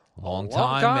a long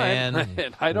time, man.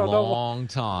 And I don't know. Long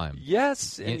time.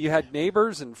 Yes, and you had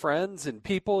neighbors and friends and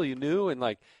people you knew, and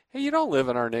hey, you don't live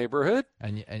in our neighborhood.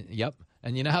 And yep.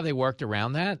 And you know how they worked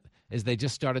around that? Is they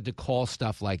just started to call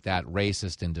stuff like that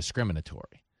racist and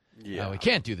discriminatory. Yeah, we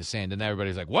can't do the same. And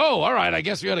everybody's like, "Whoa, all right, I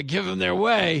guess we ought to give them their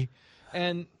way."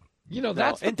 And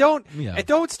that's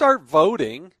don't start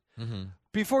voting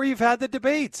Before you've had the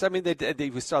debates. I mean,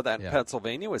 we saw that in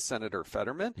Pennsylvania with Senator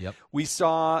Fetterman. Yep. We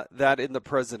saw that in the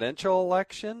presidential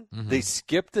election. Mm-hmm. They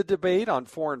skipped the debate on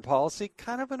foreign policy,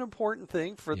 kind of an important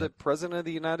thing for the President of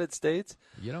the United States.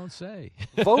 You don't say.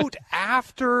 Vote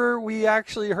after we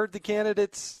actually heard the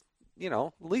candidates.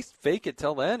 At least fake it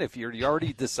till then. If you've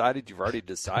already decided, you've already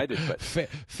decided. But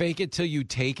fake it till you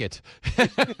take it.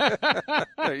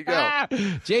 There you go.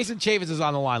 Jason Chaffetz is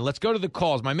on the line. Let's go to the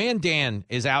calls. My man Dan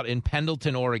is out in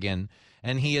Pendleton, Oregon,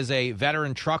 and he is a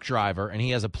veteran truck driver, and he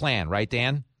has a plan. Right,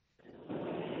 Dan?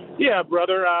 Yeah,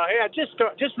 brother.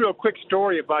 Just real quick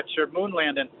story about your moon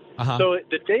landing. Uh-huh. So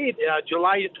the date,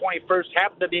 July 21st,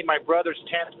 happened to be my brother's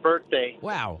 10th birthday.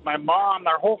 Wow. My mom,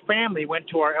 our whole family went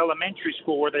to our elementary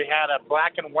school where they had a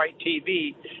black and white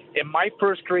TV. And my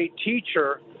first grade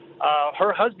teacher,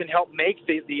 her husband helped make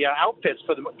the outfits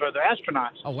for the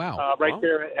astronauts. Oh, wow.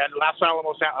 There at Los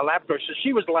Alamos Laboratory. So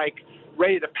she was like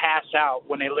ready to pass out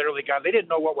when they literally got. They didn't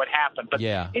know what would happen. But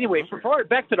anyway,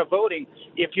 back to the voting.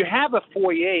 If you have a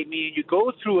foyer, meaning you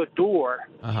go through a door,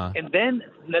 and then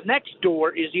the next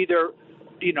door is either,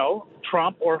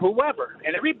 Trump or whoever,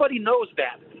 and everybody knows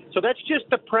that. So that's just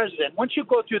the president. Once you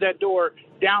go through that door,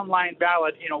 downline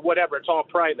ballot, whatever, it's all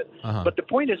private. But the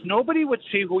point is, nobody would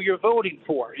see who you're voting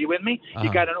for. Are you with me?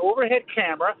 You got an overhead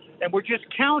camera, and we're just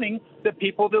counting the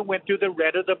people that went through the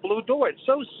red or the blue door. It's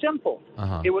so simple.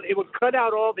 It would cut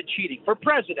out all the cheating for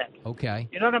president. Okay.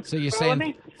 You know what I'm saying? So you're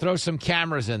saying throw some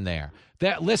cameras in there.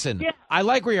 Listen, I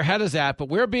like where your head is at, but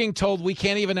we're being told we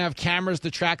can't even have cameras to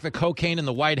track the cocaine in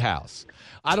the White House.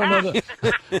 I don't know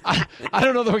that I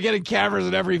don't know that we're getting cameras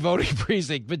in every voting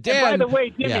precinct. But Dan, and by the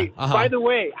way, Jimmy,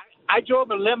 I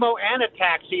drove a limo and a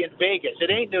taxi in Vegas.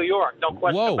 It ain't New York, no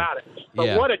question about it.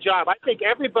 But what a job. I think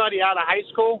everybody out of high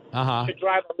school should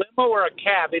drive a limo or a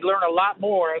cab. They learn a lot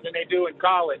more than they do in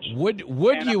college.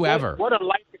 Would you ever? What a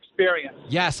life experience.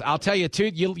 Yes, I'll tell you, too.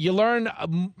 You learn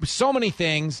so many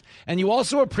things, and you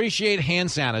also appreciate hand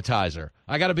sanitizer.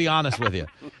 I got to be honest with you.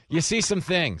 You see some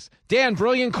things. Dan,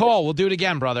 brilliant call. We'll do it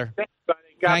again, brother.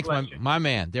 Thanks, my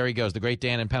man. There he goes, the great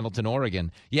Dan in Pendleton,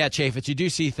 Oregon. Yeah, Chaffetz, you do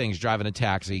see things driving a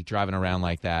taxi, driving around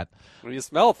like that. Well, you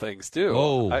smell things, too.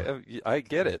 Oh. I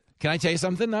get it. Can I tell you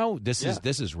something, though? This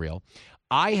is real.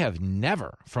 I have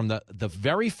never, from the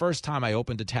very first time I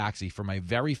opened a taxi for my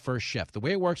very first shift, the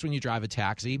way it works when you drive a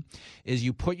taxi is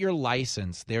you put your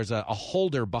license, there's a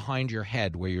holder behind your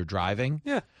head where you're driving.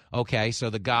 Yeah. Okay, so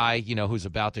the guy, who's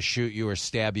about to shoot you or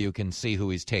stab you can see who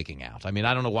he's taking out. I mean,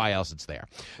 I don't know why else it's there.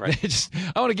 Right.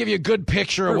 I want to give you a good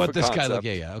picture of what this guy looks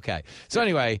like. Yeah, okay. So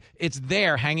anyway, it's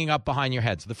there hanging up behind your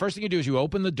head. So the first thing you do is you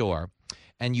open the door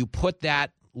and you put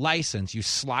that license, you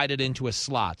slide it into a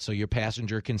slot so your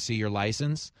passenger can see your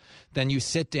license. Then you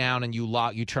sit down and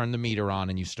you turn the meter on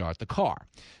and you start the car.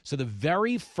 So the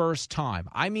very first time,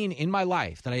 in my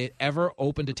life, that I had ever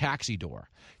opened a taxi door,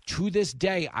 to this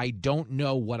day, I don't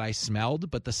know what I smelled,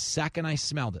 but the second I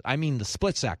smelled it, the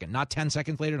split second, not 10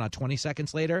 seconds later, not 20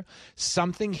 seconds later,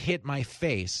 something hit my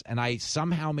face, and I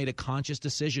somehow made a conscious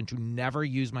decision to never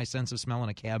use my sense of smell in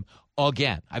a cab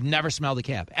again. I've never smelled a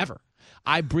cab, ever.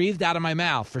 I breathed out of my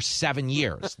mouth for 7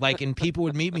 years. And people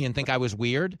would meet me and think I was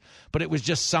weird, but it was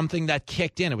just something that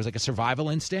kicked in. It was like a survival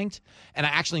instinct. And I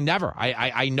actually never.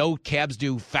 I know cabs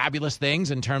do fabulous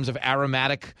things in terms of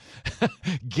aromatic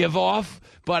give off,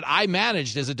 but I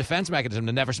managed as a defense mechanism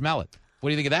to never smell it. What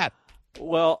do you think of that?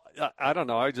 Well, I don't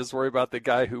know. I just worry about the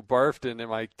guy who barfed in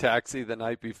my taxi the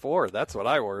night before. That's what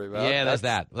I worry about. Yeah, that's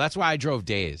that. That's why I drove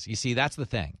days. You see, that's the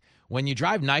thing. When you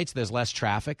drive nights, there's less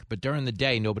traffic, but during the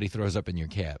day, nobody throws up in your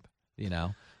cab.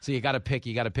 So you got to pick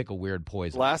a weird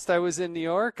poison. Last I was in New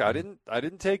York, I didn't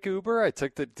take Uber. I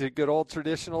took the good old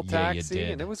traditional taxi,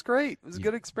 and it was great. It was a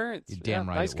good experience. You're damn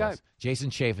right. Nice guy. Jason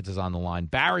Chaffetz is on the line.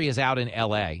 Barry is out in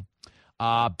L.A.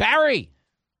 Barry.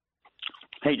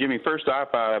 Hey, Jimmy, first off,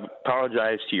 I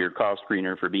apologize to your call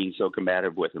screener for being so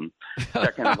combative with him.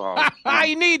 Second of all...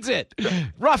 he needs it.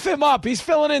 Rough him up. He's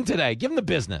filling in today. Give him the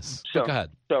business. Go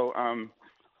ahead. So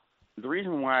the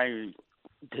reason why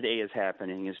today is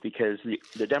happening is because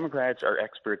the Democrats are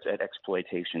experts at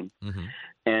exploitation,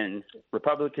 and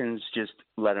Republicans just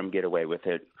let them get away with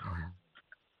it.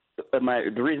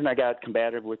 The reason I got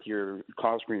combative with your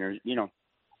call screeners,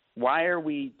 why are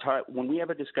we when we have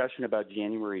a discussion about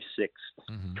January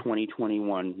 6th,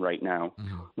 2021 right now,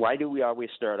 why do we always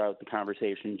start out the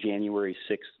conversation January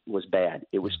 6th was bad?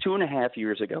 It was 2.5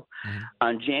 years ago.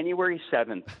 On January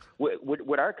 7th,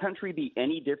 would our country be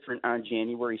any different on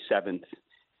January 7th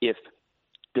if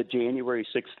the January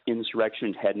 6th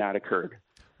insurrection had not occurred?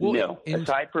 Well, no,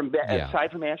 aside from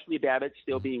Ashley Babbitt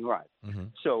still being alive.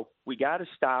 So we got to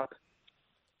stop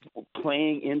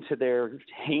playing into their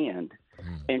hand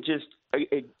and just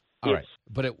all right,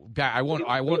 but I won't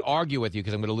argue with you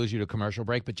because I'm going to lose you to a commercial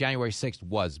break. But January 6th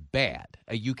was bad.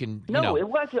 You can it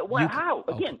wasn't. Well, how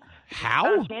again?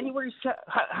 How January?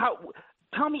 How?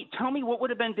 Tell me what would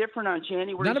have been different on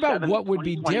January 7th. Not about what would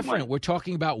be different. We're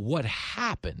talking about what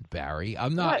happened, Barry.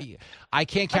 I'm not. What? I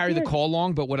can't carry the call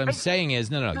long, but what I'm saying is,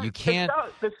 no, you can't.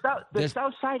 The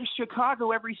south side of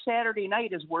Chicago every Saturday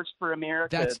night is worse for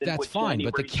America. That's fine,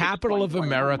 but the capital of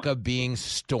America being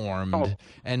stormed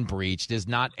and breached is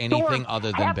not anything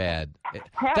other than bad.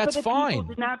 That's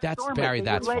fine. That's Barry.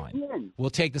 That's fine. We'll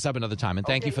take this up another time, and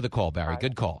thank you for the call, Barry.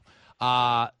 Good call.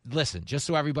 Listen, just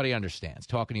so everybody understands,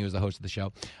 talking to you as the host of the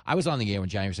show, I was on the air when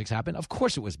January 6th happened. Of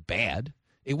course it was bad.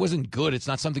 It wasn't good. It's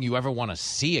not something you ever want to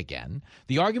see again.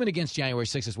 The argument against January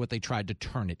 6th is what they tried to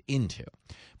turn it into.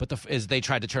 But they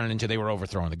tried to turn it into they were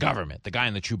overthrowing the government. The guy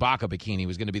in the Chewbacca bikini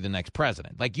was going to be the next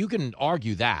president. Like, you can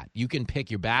argue that. You can pick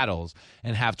your battles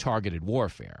and have targeted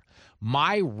warfare.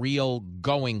 My real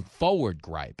going forward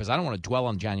gripe is I don't want to dwell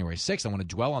on January 6th. I want to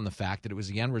dwell on the fact that it was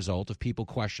the end result of people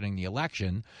questioning the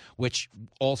election, which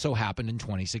also happened in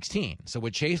 2016. So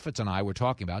what Chaffetz and I were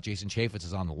talking about, Jason Chaffetz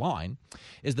is on the line,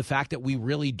 is the fact that we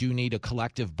really do need a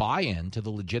collective buy-in to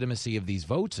the legitimacy of these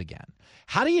votes again.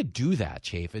 How do you do that,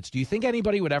 Chaffetz? Do you think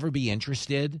anybody would ever be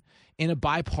interested in a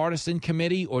bipartisan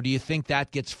committee, or do you think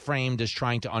that gets framed as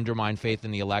trying to undermine faith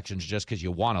in the elections just because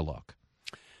you want to look?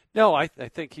 No, I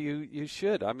think you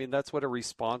should. I mean, that's what a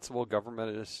responsible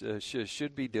government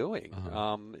should be doing.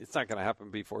 It's not going to happen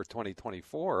before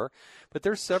 2024, but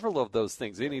there's several of those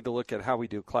things. We need to look at how we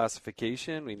do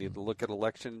classification. We need to look at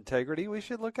election integrity. We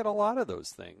should look at a lot of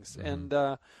those things.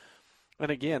 And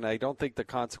again, I don't think the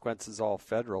consequence is all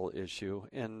federal issue,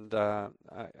 and I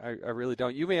really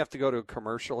don't. You may have to go to a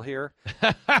commercial here.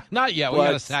 Not yet. We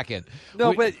got a second.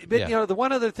 No, but you know, the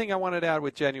one other thing I wanted to add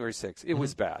with January 6th, it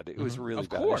was bad. It was really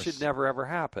bad. It should never, ever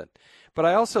happen. But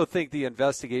I also think the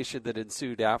investigation that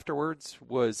ensued afterwards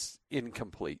was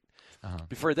incomplete.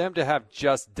 For them to have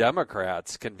just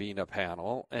Democrats convene a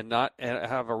panel and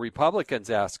have a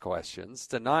Republicans ask questions,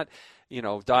 to not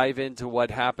dive into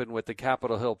what happened with the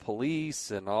Capitol Hill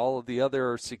police and all of the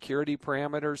other security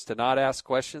parameters, to not ask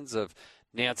questions of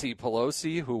Nancy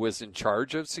Pelosi, who was in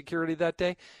charge of security that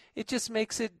day, it just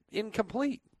makes it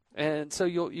incomplete. And so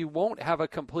you won't have a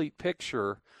complete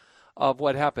picture of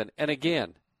what happened. And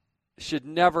again, should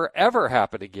never, ever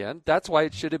happen again. That's why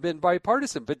it should have been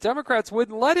bipartisan. But Democrats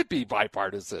wouldn't let it be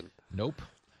bipartisan. Nope.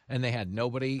 And they had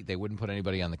nobody. They wouldn't put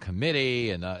anybody on the committee,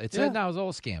 and it was all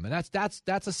a scam. And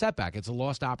that's a setback. It's a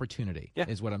lost opportunity,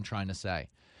 is what I'm trying to say.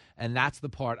 And that's the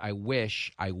part I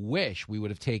wish we would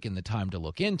have taken the time to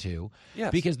look into.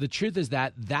 Yes. Because the truth is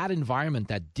that environment,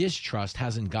 that distrust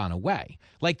hasn't gone away.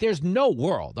 Like, there's no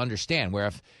world, understand, where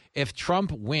if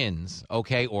Trump wins,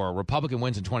 or a Republican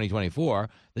wins in 2024,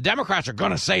 the Democrats are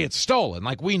going to say it's stolen.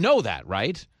 Like, we know that,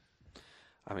 right?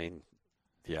 I mean,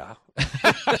 yeah.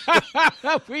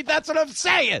 That's what I'm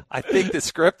saying. I think the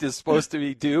script is supposed to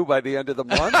be due by the end of the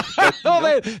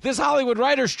month. This Hollywood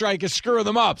writer's strike is screwing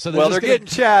them up. So they're getting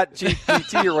Chat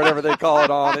GPT or whatever they call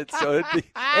it on it. So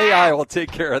AI will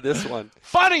take care of this one.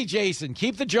 Funny, Jason.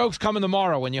 Keep the jokes coming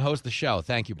tomorrow when you host the show.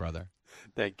 Thank you, brother.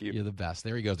 Thank you. You're the best.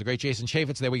 There he goes. The great Jason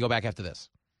Chaffetz. There we go back after this.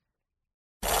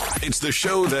 It's the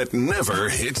show that never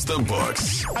hits the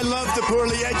books. I love the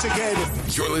poorly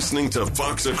educated. You're listening to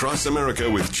Fox Across America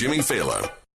with Jimmy Fallon.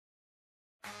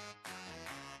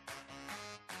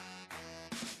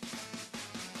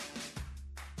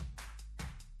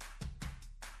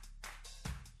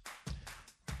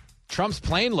 Trump's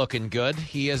plane looking good.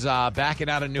 He is backing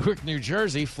out of Newark, New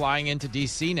Jersey, flying into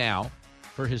D.C. now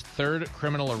for his third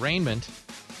criminal arraignment.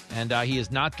 And he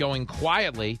is not going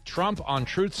quietly. Trump on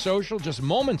Truth Social just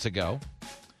moments ago.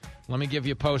 Let me give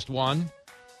you post one.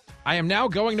 I am now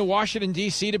going to Washington,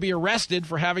 D.C. to be arrested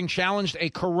for having challenged a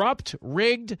corrupt,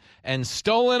 rigged, and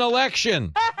stolen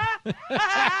election.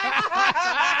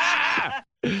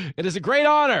 It is a great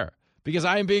honor because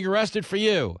I am being arrested for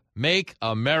you. Make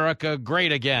America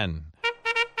great again.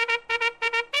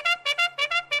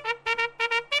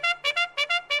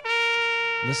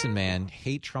 Listen, man,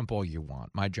 hate Trump all you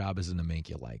want. My job isn't to make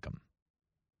you like him.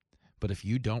 But if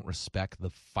you don't respect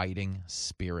the fighting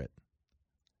spirit,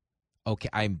 okay,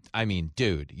 I mean,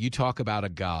 dude, you talk about a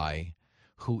guy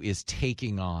who is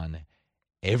taking on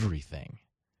everything.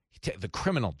 The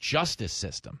criminal justice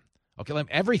system,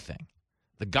 everything.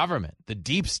 The government, the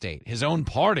deep state, his own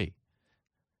party.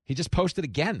 He just posted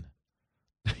again.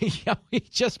 He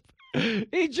just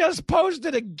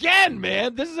posted again,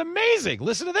 man. This is amazing.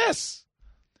 Listen to this.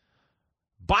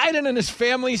 Biden and his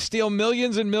family steal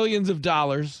millions and millions of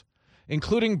dollars,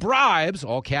 including bribes,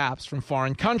 all caps, from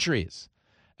foreign countries.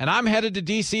 And I'm headed to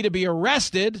D.C. to be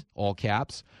arrested, all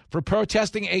caps, for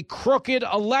protesting a crooked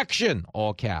election,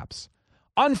 all caps.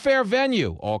 Unfair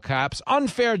venue, all caps.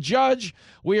 Unfair judge.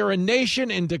 We are a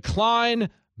nation in decline.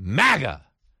 MAGA.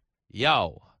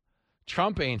 Yo,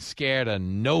 Trump ain't scared of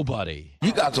nobody.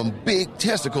 You got some big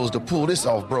testicles to pull this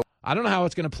off, bro. I don't know how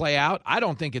it's going to play out. I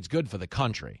don't think it's good for the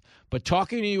country. But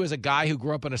talking to you as a guy who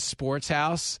grew up in a sports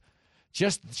house,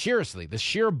 just seriously, the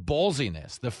sheer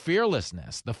ballsiness, the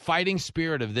fearlessness, the fighting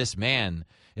spirit of this man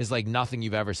is like nothing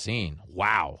you've ever seen.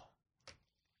 Wow.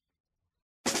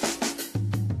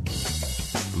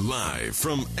 Live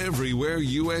from everywhere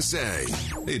USA,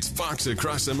 it's Fox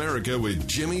Across America with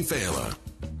Jimmy Fallon.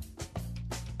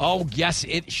 Oh, yes,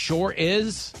 it sure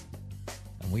is.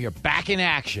 And we are back in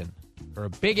action for a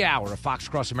big hour of Fox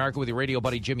Across America with your radio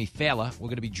buddy Jimmy Fallon. We're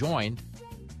going to be joined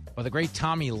by the great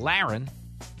Tommy Lahren,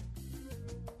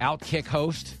 Outkick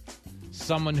host,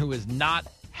 someone who is not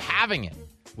having it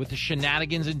with the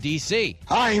shenanigans in D.C.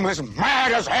 I'm as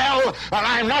mad as hell, and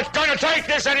I'm not going to take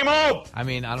this anymore. I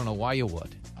mean, I don't know why you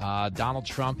would. Donald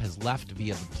Trump has left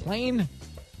via the plane.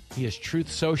 He is truth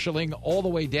socialing all the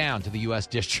way down to the U.S.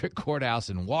 District Courthouse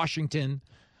in Washington.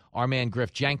 Our man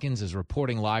Griff Jenkins is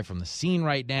reporting live from the scene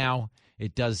right now.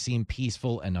 It does seem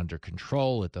peaceful and under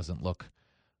control. It doesn't look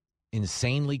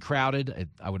insanely crowded.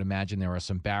 I would imagine there are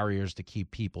some barriers to keep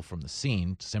people from the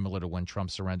scene, similar to when Trump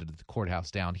surrendered at the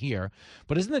courthouse down here.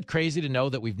 But isn't it crazy to know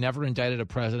that we've never indicted a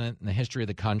president in the history of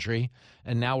the country,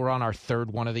 and now we're on our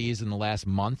third one of these in the last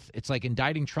month? It's like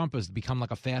indicting Trump has become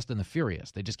like a Fast and the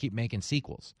Furious. They just keep making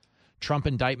sequels. Trump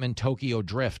indictment Tokyo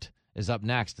Drift is up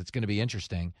next. It's going to be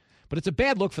interesting. But it's a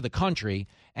bad look for the country,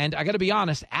 and I got to be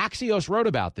honest, Axios wrote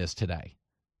about this today.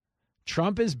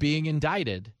 Trump is being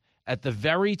indicted at the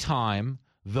very time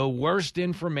the worst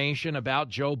information about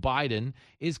Joe Biden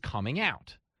is coming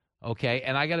out, okay?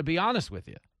 And I got to be honest with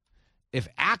you. If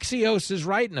Axios is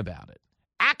writing about it,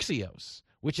 Axios,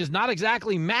 which is not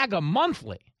exactly MAGA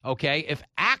monthly, okay? If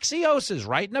Axios is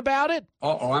writing about it.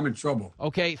 Uh-oh, I'm in trouble.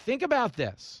 Okay, think about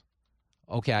this,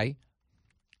 okay?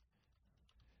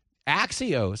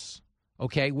 Axios,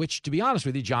 okay, which, to be honest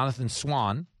with you, Jonathan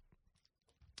Swan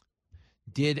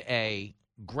did a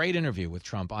great interview with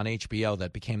Trump on HBO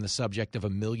that became the subject of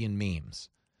 1 million memes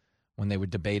when they were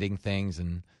debating things,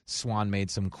 and Swan made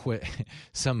some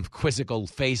quizzical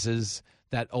faces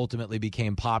that ultimately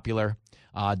became popular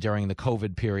during the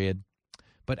COVID period.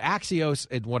 But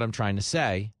Axios, what I'm trying to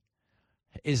say,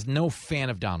 is no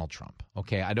fan of Donald Trump.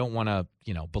 Okay, I don't want to,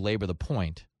 belabor the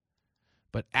point,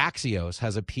 but Axios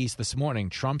has a piece this morning.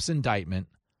 Trump's indictment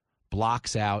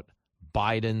blocks out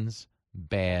Biden's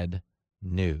bad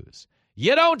news.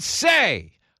 You don't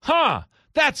say. Huh,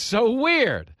 that's so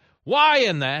weird. Why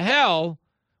in the hell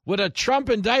would a Trump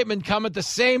indictment come at the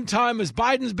same time as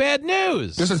Biden's bad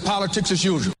news? This is politics as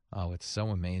usual. Oh, it's so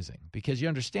amazing because you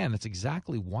understand that's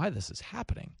exactly why this is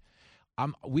happening.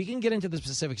 We can get into the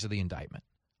specifics of the indictment,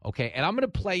 okay? And I'm going to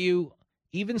play you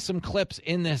even some clips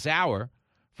in this hour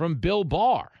from Bill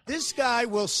Barr. This guy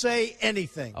will say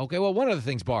anything. Okay, well, one of the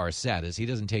things Barr has said is he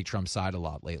doesn't take Trump's side a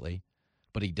lot lately.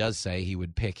 But he does say he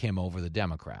would pick him over the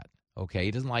Democrat. Okay,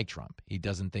 he doesn't like Trump. He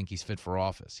doesn't think he's fit for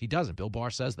office. He doesn't. Bill Barr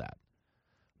says that.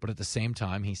 But at the same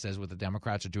time, he says what the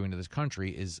Democrats are doing to this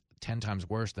country is 10 times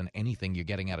worse than anything you're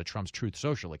getting out of Trump's Truth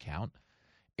Social account.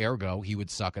 Ergo, he would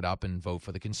suck it up and vote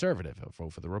for the conservative or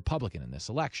vote for the Republican in this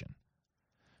election.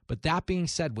 But that being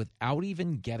said, without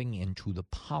even getting into the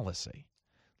policy,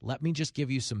 let me just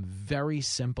give you some very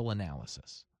simple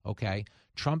analysis. Okay,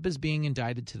 Trump is being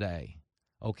indicted today.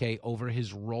 Okay, over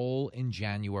his role in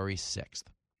January 6th.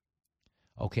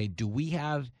 Okay, do we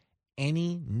have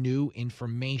any new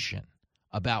information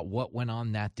about what went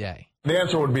on that day? The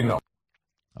answer would be no.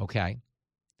 Okay.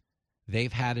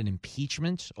 They've had an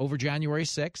impeachment over January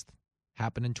 6th,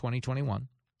 happened in 2021.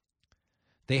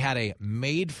 They had a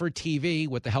made-for-TV,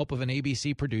 with the help of an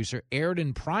ABC producer, aired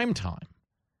in primetime.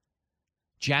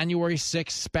 January 6th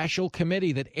special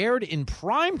committee that aired in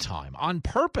primetime on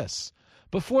purpose.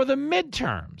 Before the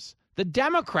midterms, the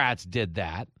Democrats did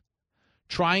that,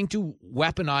 trying to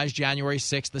weaponize January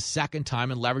 6th the second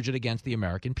time and leverage it against the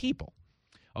American people.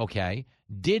 Okay,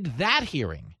 did that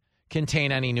hearing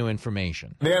contain any new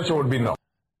information? The answer would be no.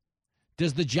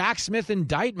 Does the Jack Smith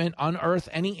indictment unearth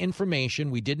any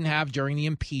information we didn't have during the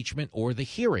impeachment or the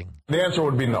hearing? The answer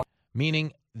would be no.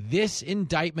 Meaning this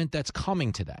indictment that's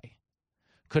coming today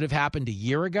could have happened a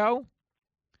year ago,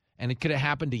 and it could have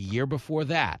happened a year before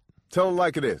that. Tell them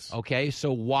like it is. Okay,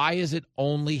 so why is it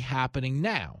only happening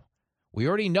now? We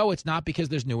already know it's not because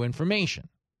there's new information,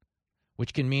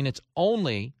 which can mean it's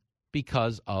only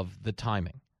because of the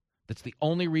timing. That's the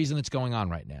only reason it's going on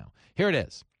right now. Here it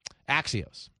is.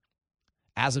 Axios,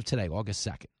 as of today, August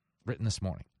 2nd, written this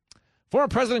morning. Former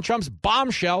President Trump's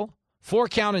bombshell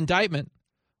 4-count indictment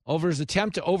over his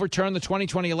attempt to overturn the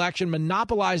 2020 election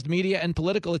monopolized media and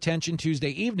political attention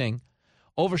Tuesday evening,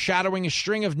 overshadowing a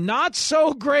string of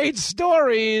not-so-great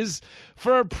stories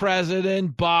for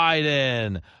President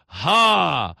Biden.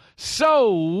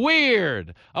 So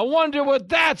weird. I wonder what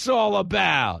that's all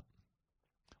about.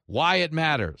 Why it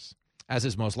matters. As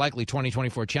his most likely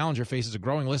 2024 challenger faces a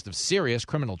growing list of serious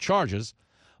criminal charges,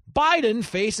 Biden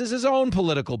faces his own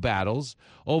political battles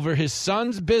over his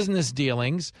son's business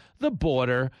dealings, the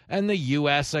border, and the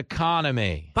U.S.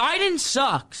 economy. Biden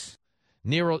sucks.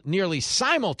 Nearly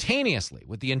simultaneously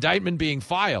with the indictment being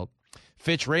filed,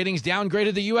 Fitch Ratings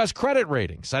downgraded the U.S. credit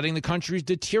rating, citing the country's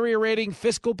deteriorating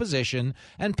fiscal position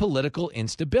and political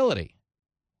instability.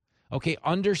 Okay,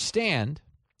 understand,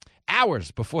 hours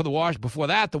before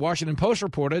that, the Washington Post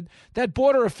reported that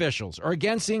border officials are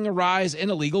again seeing a rise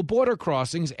in illegal border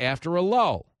crossings after a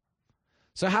lull.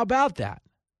 So how about that?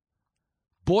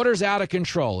 Border's out of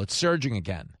control. It's surging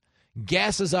again.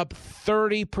 Gas is up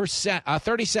 30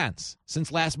 cents since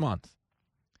last month.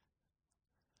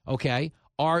 Okay,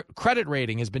 our credit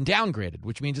rating has been downgraded,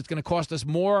 which means it's going to cost us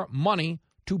more money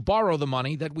to borrow the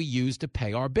money that we use to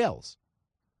pay our bills.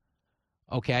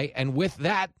 Okay, and with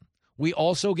that, we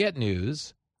also get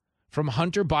news from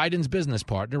Hunter Biden's business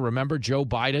partner. Remember, Joe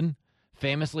Biden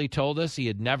famously told us he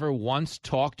had never once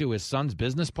talked to his son's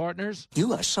business partners?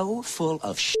 You are so full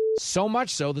of shit. So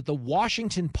much so that the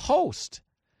Washington Post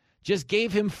just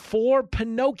gave him 4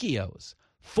 Pinocchios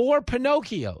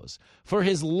for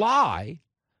his lie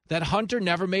that Hunter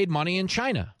never made money in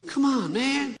China. Come on,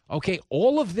 man. Okay,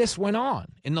 all of this went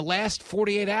on in the last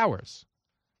 48 hours.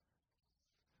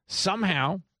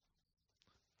 Somehow,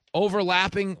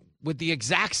 overlapping with the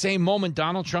exact same moment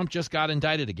Donald Trump just got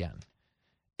indicted again.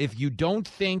 If you don't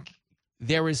think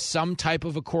there is some type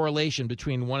of a correlation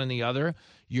between one and the other,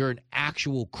 you're an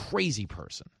actual crazy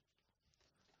person.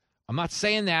 I'm not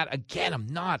saying that. Again, I'm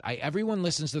not. Everyone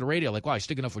listens to the radio like, wow, he's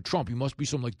sticking up for Trump. He must be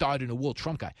some like dyed-in-the-wool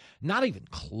Trump guy. Not even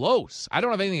close. I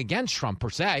don't have anything against Trump per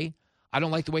se. I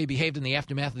don't like the way he behaved in the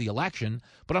aftermath of the election,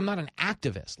 but I'm not an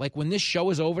activist. Like when this show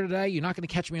is over today, you're not going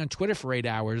to catch me on Twitter for 8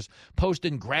 hours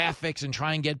posting graphics and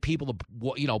try and get people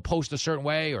to, post a certain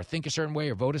way or think a certain way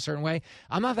or vote a certain way.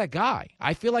 I'm not that guy.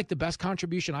 I feel like the best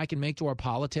contribution I can make to our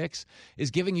politics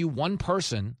is giving you one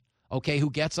person, okay, who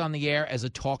gets on the air as a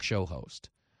talk show host,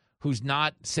 who's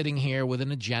not sitting here with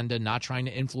an agenda, not trying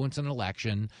to influence an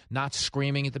election, not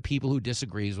screaming at the people who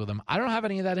disagrees with him. I don't have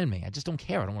any of that in me. I just don't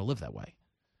care. I don't want to live that way.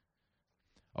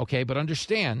 Okay, but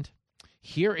understand,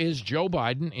 here is Joe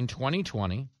Biden in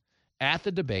 2020 at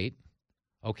the debate.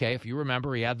 Okay, if you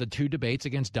remember, he had the 2 debates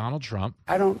against Donald Trump.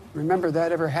 I don't remember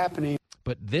that ever happening.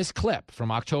 But this clip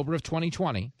from October of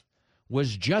 2020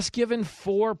 was just given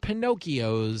 4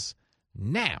 Pinocchios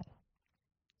now.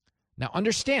 Now,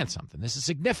 understand something. This is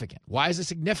significant. Why is it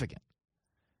significant?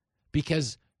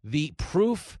 Because the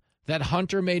proof that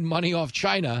Hunter made money off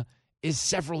China is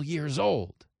several years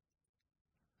old.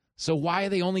 So why are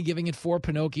they only giving it 4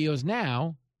 Pinocchios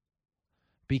now?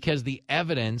 Because the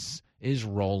evidence is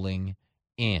rolling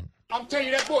in. I'm telling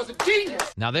you, that boy's a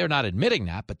genius. Now, they're not admitting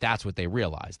that, but that's what they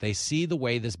realize. They see the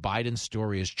way this Biden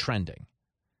story is trending.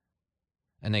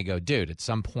 And they go, dude, at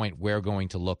some point we're going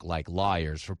to look like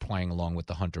liars for playing along with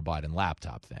the Hunter Biden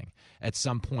laptop thing. At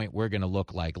some point we're going to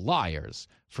look like liars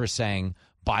for saying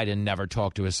Biden never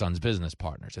talked to his son's business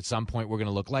partners. At some point we're going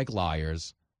to look like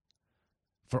liars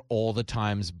for all the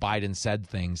times Biden said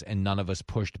things and none of us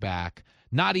pushed back,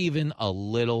 not even a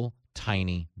little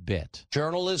tiny bit.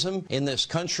 Journalism in this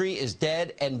country is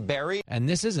dead and buried. And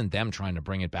this isn't them trying to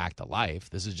bring it back to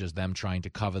life. This is just them trying to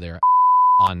cover their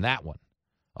on that one.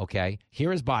 Okay,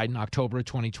 here is Biden, October of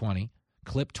 2020,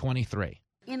 clip 23.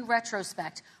 In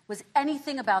retrospect, was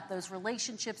anything about those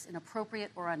relationships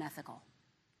inappropriate or unethical?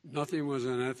 Nothing was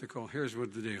unethical. Here's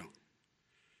what the deal.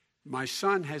 My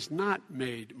son has not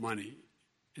made money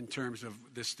in terms of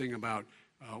this thing about,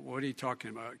 what are you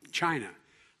talking about, China.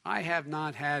 I have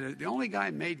not had it. The only guy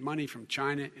who made money from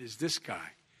China is this guy.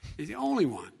 He's the only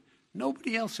one.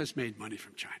 Nobody else has made money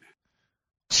from China.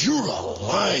 You're a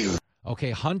liar.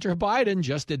 Okay, Hunter Biden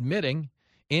just admitting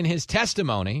in his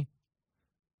testimony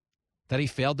that he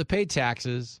failed to pay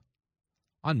taxes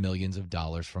on millions of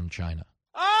dollars from China.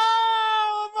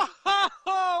 Oh,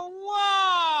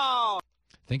 wow!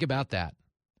 Think about that.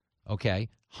 Okay,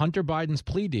 Hunter Biden's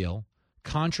plea deal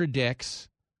contradicts,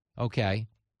 okay,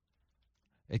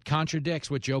 it contradicts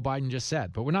what Joe Biden just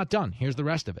said. But we're not done. Here's the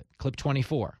rest of it. Clip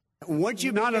 24. Once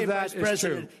you became vice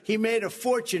president, he made a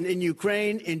fortune in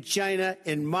Ukraine, in China,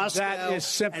 in Moscow, that is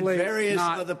simply and various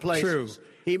not other places. True.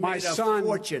 He made a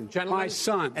fortune. My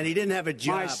son. And he didn't have a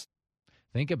job.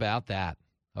 Think about that,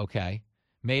 okay?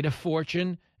 Made a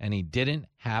fortune, and he didn't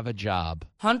have a job.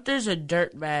 Hunter's a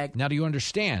dirtbag. Now, do you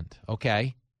understand,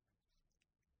 okay?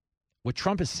 What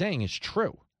Trump is saying is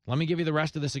true. Let me give you the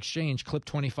rest of this exchange, clip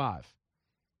 25.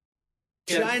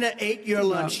 China ate your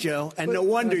lunch, Joe, and no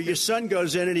wonder your son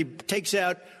goes in and he takes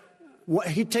out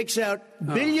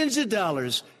billions of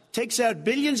dollars,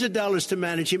 to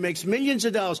manage. He makes millions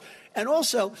of dollars. And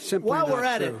also, while we're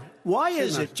at it, why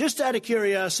is it, just out of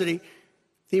curiosity,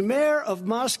 the mayor of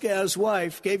Moscow's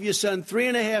wife gave your son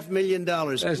 $3.5 million?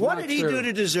 What did he do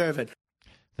to deserve it?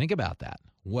 Think about that.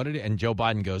 And Joe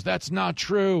Biden goes, that's not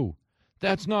true.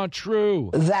 That's not true.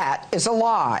 That is a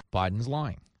lie. Biden's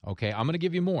lying. Okay, I'm going to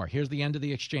give you more. Here's the end of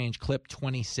the exchange, clip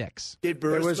 26. Did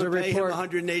Burisma pay him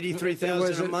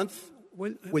 $183,000 a month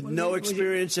with no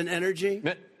experience in energy?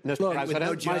 Mr.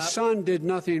 President, my son did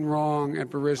nothing wrong at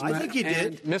Burisma. I think he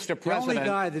did. Mr. President,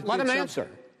 let him answer.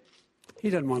 He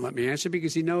doesn't want to let me answer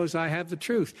because he knows I have the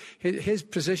truth. His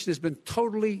position has been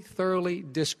thoroughly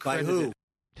discredited.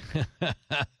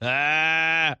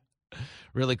 By who?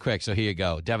 Really quick, so here you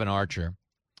go. Devin Archer,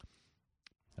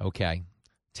 okay,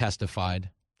 testified,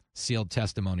 sealed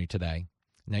testimony today.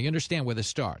 Now, you understand where this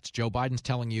starts. Joe Biden's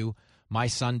telling you, my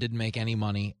son didn't make any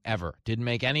money ever. Didn't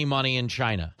make any money in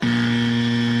China.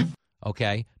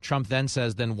 Okay. Trump then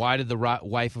says, then why did the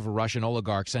wife of a Russian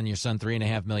oligarch send your son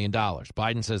 $3.5 million?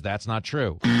 Biden says, that's not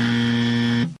true.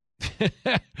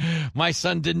 My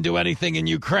son didn't do anything in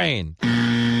Ukraine.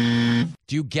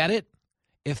 Do you get it?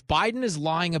 If Biden is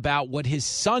lying about what his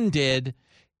son did,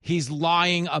 he's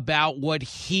lying about what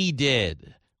he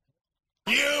did.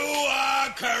 You are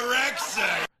correct,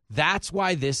 sir. That's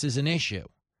why this is an issue.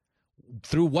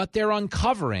 Through what they're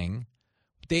uncovering,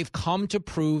 they've come to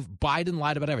prove Biden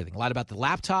lied about everything. Lied about the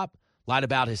laptop, lied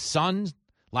about his son,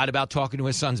 lied about talking to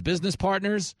his son's business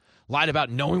partners, lied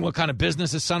about knowing what kind of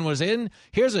business his son was in.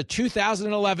 Here's a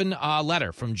 2011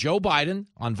 letter from Joe Biden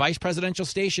on vice presidential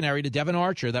stationery to Devin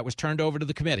Archer that was turned over to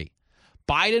the committee.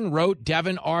 Biden wrote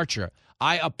Devin Archer,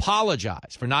 I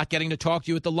apologize for not getting to talk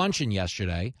to you at the luncheon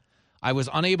yesterday. I was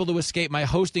unable to escape my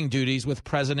hosting duties with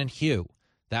President Hu.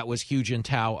 That was Hu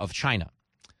Jintao of China.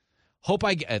 Hope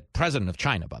I get president of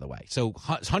China, by the way. So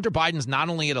Hunter Biden's not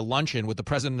only at a luncheon with the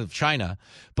president of China,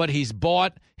 but he's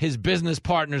bought his business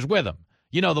partners with him.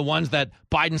 You know, the ones that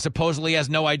Biden supposedly has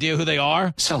no idea who they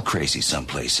are? Sell crazy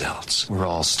someplace else. We're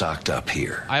all stocked up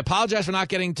here. I apologize for not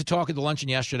getting to talk at the luncheon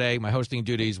yesterday, my hosting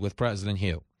duties with President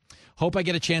Hu. Hope I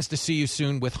get a chance to see you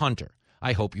soon with Hunter.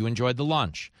 I hope you enjoyed the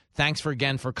lunch. Thanks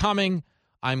again for coming.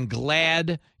 I'm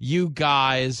glad you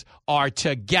guys are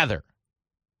together.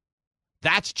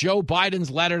 That's Joe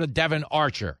Biden's letter to Devin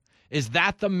Archer. Is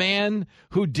that the man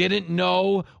who didn't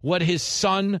know what his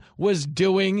son was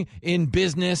doing in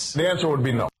business? The answer would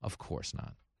be no. Of course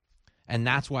not. And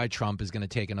that's why Trump is going to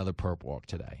take another perp walk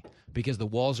today. Because the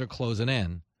walls are closing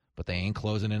in, but they ain't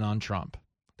closing in on Trump.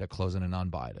 They're closing in on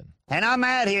Biden. And I'm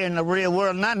out here in the real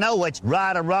world, and I know what's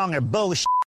right or wrong or bullshit.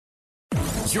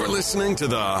 You're listening to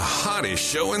the hottest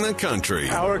show in the country.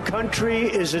 Our country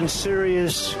is in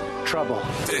serious trouble.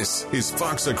 This is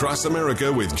Fox Across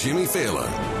America with Jimmy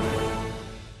Fallon.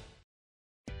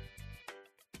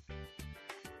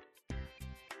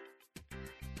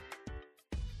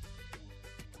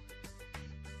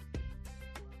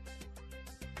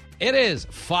 It is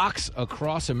Fox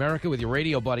Across America with your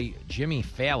radio buddy, Jimmy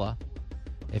Fallon.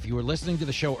 If you were listening to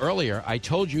the show earlier, I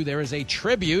told you there is a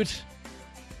tribute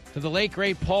to the late,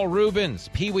 great Paul Reubens,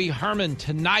 Pee Wee Herman,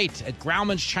 tonight at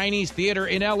Grauman's Chinese Theater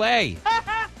in L.A.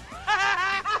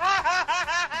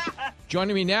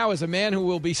 Joining me now is a man who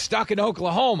will be stuck in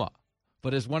Oklahoma,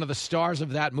 but is one of the stars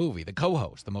of that movie, the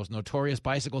co-host, the most notorious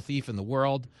bicycle thief in the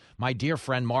world. My dear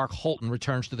friend Mark Holton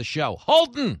returns to the show.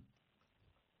 Holton!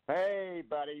 Hey,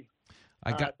 buddy.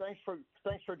 Thanks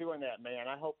for doing that, man.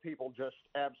 I hope people just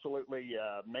absolutely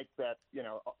make that,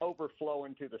 overflow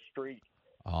into the street.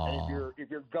 And if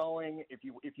you're going,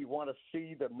 if you want to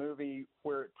see the movie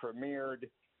where it premiered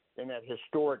in that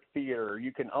historic theater,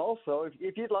 you can also,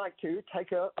 if you'd like to,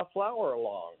 take a flower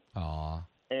along.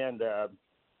 And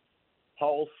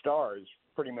Hall Stars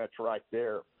pretty much right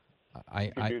there.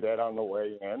 You can do that on the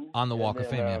way in. On the Walk of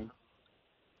Fame,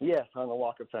 Yes, on the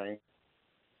Walk of Fame.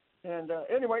 And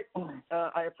anyway,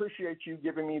 I appreciate you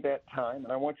giving me that time,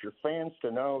 and I want your fans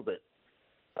to know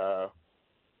that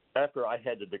after I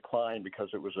had to decline because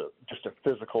it was just a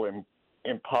physical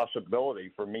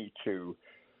impossibility for me to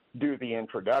do the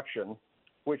introduction,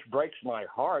 which breaks my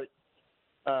heart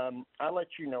I'll let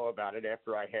you know about it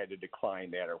after I had to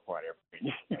decline that or whatever.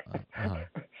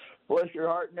 Bless your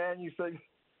heart, man. You said,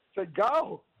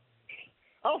 go.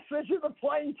 I'll send you the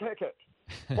plane ticket.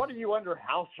 What are you, under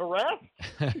house arrest?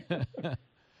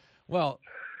 Well,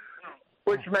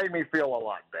 which made me feel a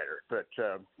lot better. But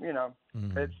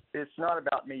it's not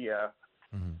about me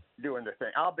doing the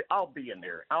thing. I'll be in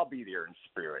there. I'll be there in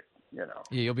spirit. Yeah,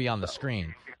 you'll be on the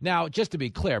screen. Now, just to be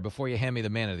clear, before you hand me the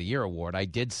Man of the Year award, I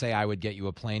did say I would get you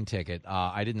a plane ticket.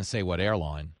 I didn't say what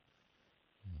airline.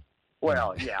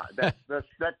 Well, yeah, that.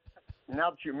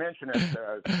 Now that you mention it,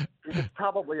 it's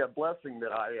probably a blessing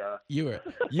that I. You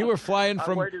were flying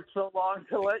from. I waited so long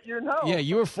to let you know. Yeah,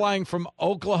 you were flying from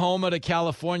Oklahoma to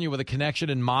California with a connection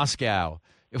in Moscow.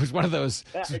 It was one of those,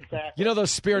 exactly.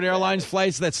 Those Spirit Airlines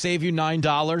flights that save you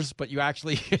 $9, but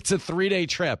it's a 3-day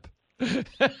trip.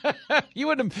 You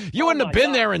wouldn't have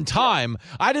been there in time.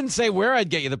 I didn't say where I'd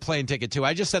get you the plane ticket to.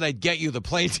 I just said I'd get you the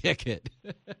plane ticket.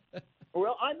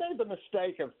 Well, I made the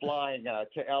mistake of flying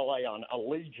to L.A. on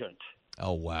Allegiant.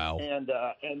 Oh, wow.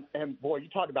 And boy, you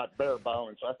talk about bare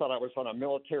bones. I thought I was on a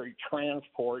military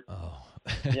transport,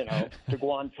 to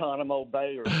Guantanamo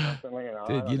Bay or something.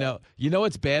 Dude, you know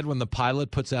it's bad when the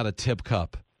pilot puts out a tip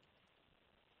cup.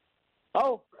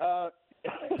 Oh,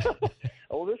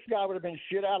 well, this guy would have been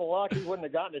shit out of luck. He wouldn't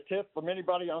have gotten a tip from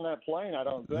anybody on that plane, I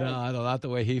don't think. No, not the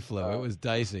way he flew. It was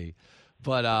dicey.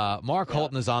 But Mark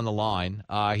Holton is on the line.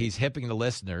 He's hipping the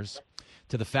listeners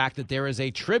to the fact that there is a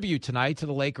tribute tonight to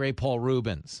the late, great Paul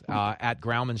Reubens at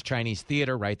Grauman's Chinese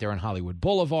Theater right there on Hollywood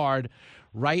Boulevard,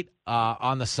 right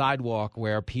on the sidewalk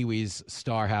where Pee-wee's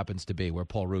star happens to be, where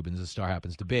Paul Reubens' star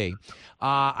happens to be.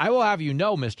 I will have you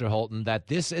know, Mr. Holton, that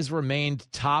this has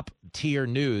remained top-tier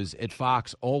news at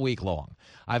Fox all week long.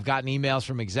 I've gotten emails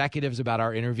from executives about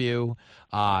our interview.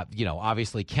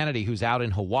 Obviously Kennedy, who's out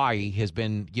in Hawaii, has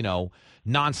been,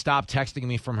 nonstop texting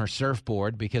me from her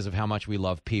surfboard because of how much we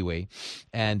love Pee-wee.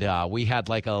 And we had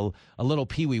like a little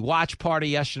Pee-wee watch party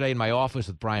yesterday in my office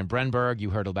with Brian Brenberg.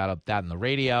 You heard about that on the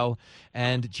radio.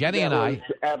 And Jenny and I...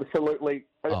 Absolutely.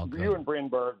 You and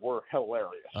Brenberg were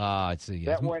hilarious. I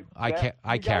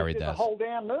carried that. The whole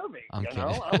damn movie. I'm kidding.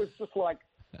 I was just like,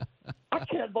 I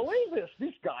can't believe this.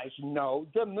 These guys know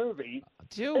the movie.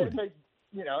 Dude.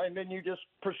 And then you just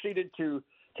proceeded to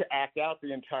act out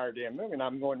the entire damn movie. And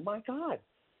I'm going, my God,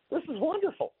 this is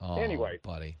wonderful. Oh, anyway.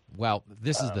 Buddy. Well,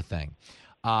 this is the thing.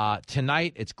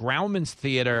 Tonight, it's Grauman's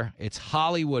Theater. It's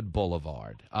Hollywood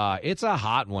Boulevard. It's a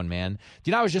hot one, man.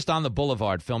 I was just on the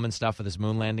Boulevard filming stuff for this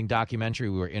moon landing documentary.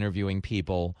 We were interviewing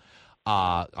people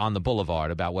on the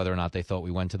Boulevard about whether or not they thought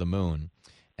we went to the moon.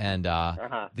 And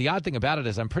the odd thing about it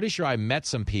is I'm pretty sure I met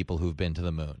some people who've been to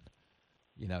the moon.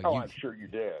 I'm sure you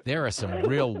did. There are some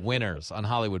real winners on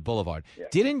Hollywood Boulevard. Yeah.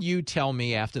 Didn't you tell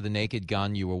me after the Naked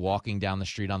Gun you were walking down the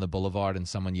street on the Boulevard and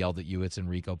someone yelled at you, it's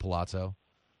Enrico Palazzo?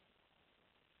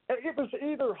 It was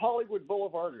either Hollywood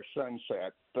Boulevard or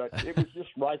Sunset, but it was just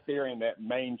right there in that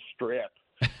main strip.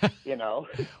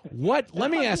 What?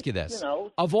 Let me ask you this.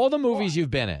 Of all the movies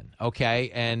you've been in, okay,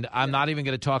 and I'm not even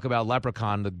going to talk about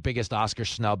Leprechaun, the biggest Oscar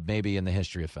snub maybe in the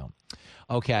history of film,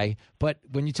 okay, but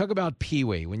when you talk about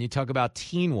Pee-wee, when you talk about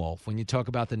Teen Wolf, when you talk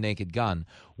about The Naked Gun,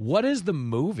 what is the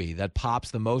movie that pops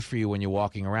the most for you when you're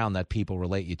walking around that people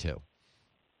relate you to?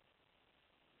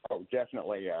 Oh,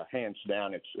 definitely, hands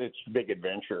down, it's Big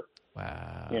Adventure.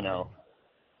 Wow.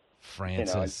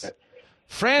 Francis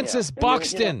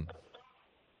Buxton.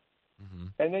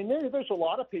 And then there's a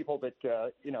lot of people that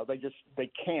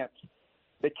they can't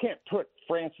put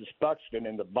Francis Buxton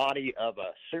in the body of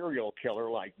a serial killer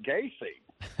like Gacy.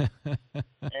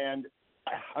 And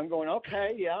I'm going,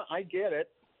 okay, yeah, I get it.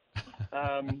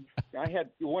 I had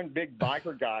one big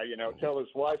biker guy, tell his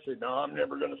wife, said, "No, I'm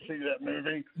never going to see that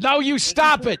movie." No, you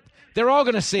stop it. They're all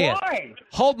going to see it. Why?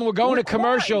 Holton, we're going to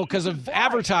commercial because of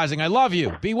advertising. I love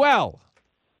you. Be well.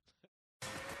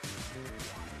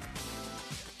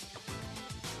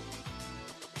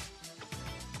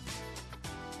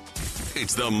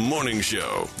 It's the morning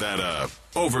show that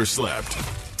overslept.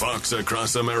 Fox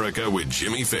Across America with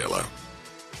Jimmy Fallon.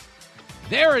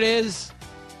 There it is.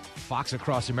 Fox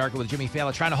Across America with Jimmy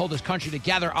Fallon, trying to hold this country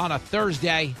together on a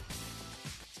Thursday.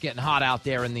 It's getting hot out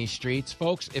there in these streets.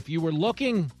 Folks, if you were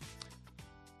looking,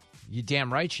 you're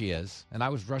damn right she is. And I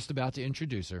was just about to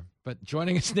introduce her. But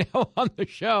joining us now on the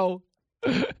show,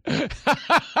 we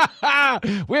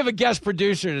have a guest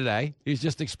producer today. He's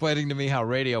just explaining to me how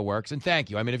radio works. And thank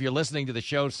you. I mean, if you're listening to the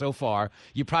show so far,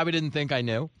 you probably didn't think I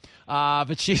knew.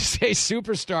 But she's a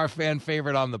superstar fan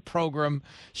favorite on the program.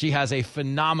 She has a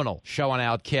phenomenal show on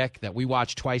Outkick that we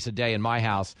watch twice a day in my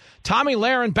house. Tomi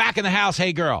Lahren back in the house.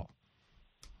 Hey, girl.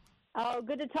 Oh,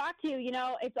 good to talk to you. You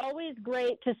know, it's always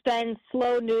great to spend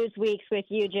slow news weeks with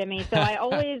you, Jimmy. So I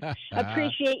always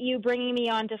appreciate you bringing me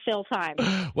on to fill time.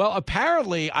 Well,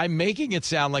 apparently I'm making it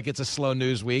sound like it's a slow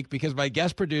news week because my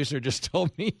guest producer just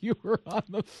told me you were on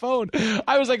the phone.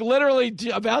 I was like literally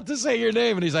about to say your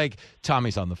name, and he's like,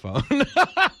 Tommy's on the phone.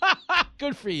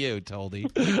 Good for you, Toldy.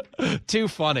 Too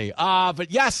funny. But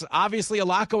yes, obviously a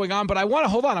lot going on. But I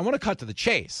want to cut to the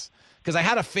chase. Because I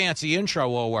had a fancy intro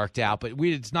all worked out, but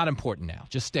it's not important now.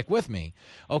 Just stick with me.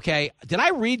 Okay, did I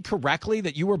read correctly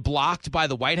that you were blocked by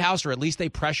the White House, or at least they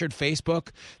pressured Facebook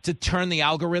to turn the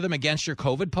algorithm against your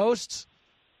COVID posts?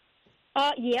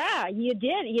 Yeah, you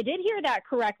did. You did hear that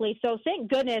correctly. So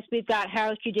thank goodness we've got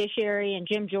House Judiciary and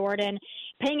Jim Jordan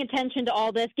paying attention to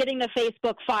all this, getting the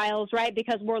Facebook files, right?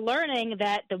 Because we're learning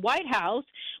that the White House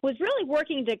was really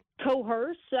working to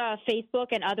coerce Facebook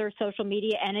and other social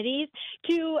media entities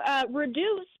to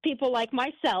reduce people like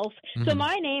myself. Mm-hmm. So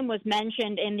my name was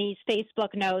mentioned in these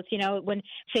Facebook notes, you know, when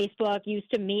Facebook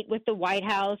used to meet with the White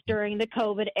House during the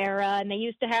COVID era, and they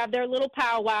used to have their little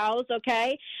powwows,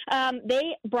 okay?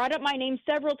 They brought up my name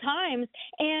several times,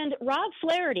 and Rob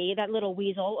Flaherty, that little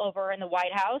weasel over in the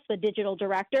White House, the digital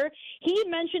director, he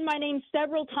mentioned my name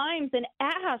several times and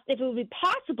asked if it would be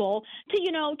possible to,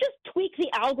 you know, just tweak the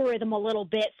algorithm a little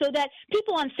bit so that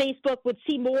people on Facebook would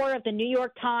see more of the New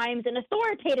York Times and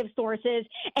authoritative sources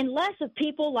and less of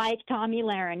people like Tomi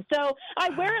Lahren. So I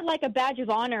wear it like a badge of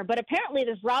honor, but apparently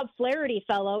this Rob Flaherty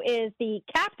fellow is the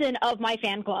captain of my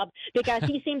fan club because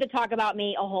he seemed to talk about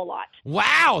me a whole lot.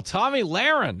 Wow, Tomi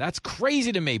Lahren. That's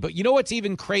crazy to me. But you know what's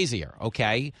even crazier,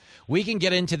 okay? We can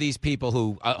get into these people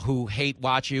who hate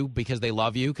watch you because they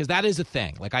love you, because that is a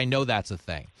thing. Like, I know that's a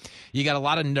thing. You got a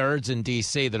lot of nerds in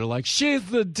D.C. that are like, she's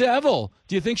the devil.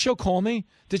 Do you think she'll call me?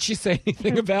 Did she say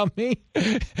anything about me?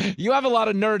 You have a lot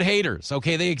of nerd haters,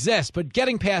 okay? They exist. But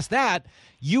getting past that,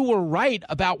 you were right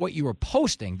about what you were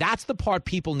posting. That's the part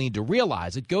people need to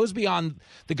realize. It goes beyond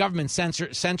the government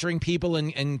censoring people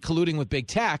and colluding with big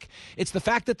tech. It's the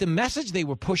fact that the message they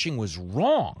were pushing was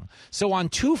wrong. So on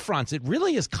two fronts, it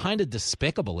really is kind of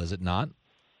despicable, is it not?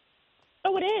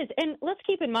 Oh, it is. And let's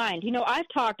keep in mind, you know, I've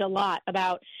talked a lot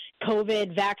about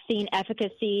COVID vaccine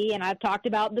efficacy, and I've talked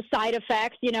about the side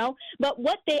effects, you know, but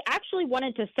what they actually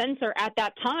wanted to censor at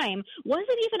that time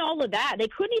wasn't even all of that. They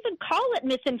couldn't even call it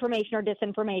misinformation or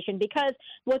disinformation, because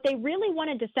what they really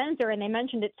wanted to censor, and they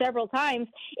mentioned it several times,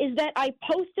 is that I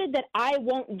posted that I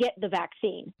won't get the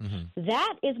vaccine. Mm-hmm.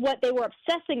 That is what they were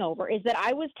obsessing over, is that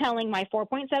I was telling my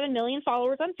 4.7 million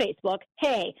followers on Facebook,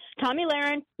 hey, Tomi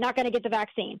Lahren, not going to get the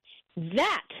vaccine.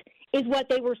 That is what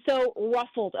they were so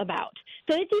ruffled about.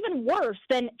 So it's even worse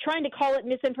than trying to call it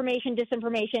misinformation,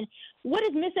 disinformation. What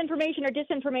is misinformation or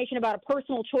disinformation about a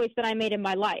personal choice that I made in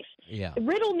my life? Yeah.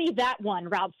 Riddle me that one,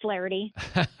 Rob Flaherty.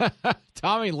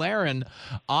 Tomi Lahren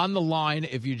on the line,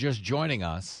 if you're just joining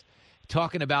us,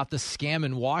 talking about the scam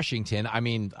in Washington. I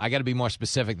mean, I got to be more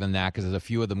specific than that because there's a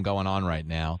few of them going on right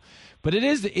now. But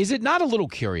is it not a little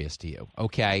curious to you,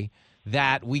 okay,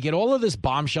 that we get all of this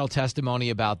bombshell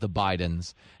testimony about the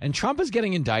Bidens, and Trump is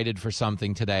getting indicted for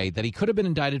something today that he could have been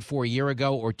indicted for a year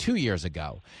ago or 2 years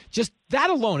ago? Just that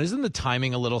alone, isn't the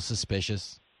timing a little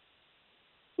suspicious?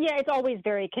 Yeah, it's always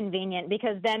very convenient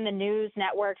because then the news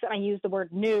networks, and I use the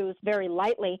word news very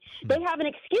lightly, they have an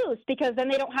excuse because then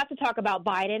they don't have to talk about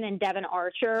Biden and Devin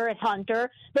Archer and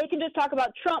Hunter. They can just talk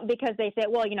about Trump because they say,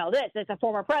 well, you know, it's a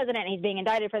former president and he's being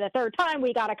indicted for the third time.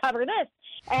 We got to cover this.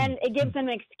 And it gives them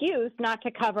an excuse not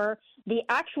to cover the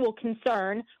actual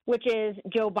concern, which is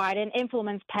Joe Biden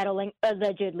influence peddling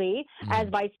allegedly as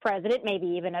vice president, maybe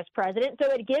even as president.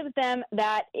 So it gives them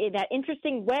that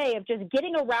interesting way of just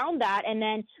getting around that and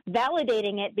then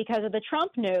validating it because of the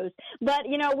Trump news. But,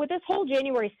 you know, with this whole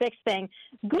January 6th thing,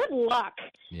 good luck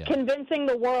convincing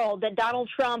the world that Donald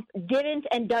Trump didn't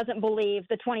and doesn't believe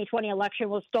the 2020 election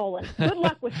was stolen. Good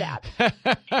luck with that.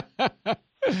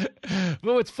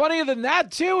 But what's funnier than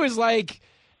that, too, is like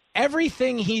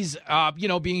everything he's,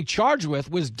 being charged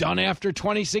with was done after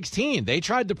 2016. They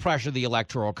tried to pressure the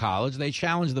Electoral College. They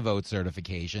challenged the vote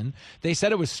certification. They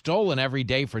said it was stolen every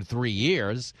day for 3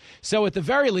 years. So at the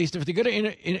very least, if they're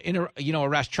going to,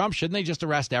 arrest Trump, shouldn't they just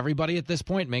arrest everybody at this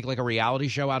point, make like a reality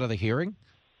show out of the hearing?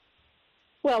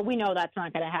 Well, we know that's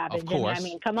not going to happen. Of course. I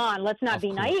mean, come on, let's not be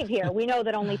naive here. We know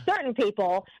that only certain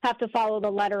people have to follow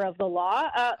the letter of the law.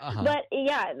 But,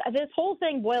 yeah, this whole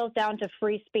thing boils down to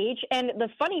free speech. And the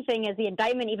funny thing is the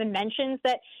indictment even mentions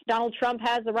that Donald Trump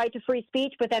has the right to free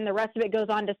speech, but then the rest of it goes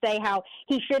on to say how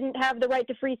he shouldn't have the right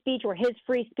to free speech or his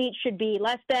free speech should be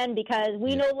less than because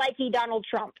we know likey Donald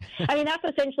Trump. I mean, that's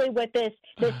essentially what this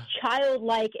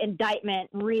childlike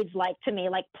indictment reads like to me,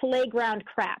 like playground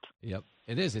crap. Yep.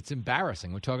 It is. It's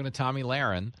embarrassing. We're talking to Tomi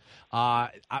Lahren,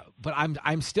 but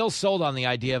I'm still sold on the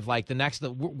idea of like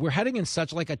we're heading in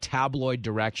such like a tabloid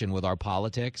direction with our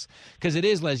politics, because it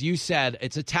is, as you said,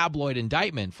 it's a tabloid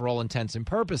indictment for all intents and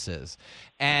purposes.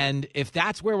 And if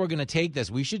that's where we're going to take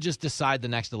this, we should just decide the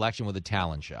next election with a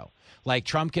talent show. Like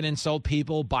Trump can insult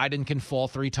people, Biden can fall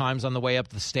 3 times on the way up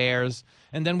the stairs,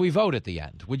 and then we vote at the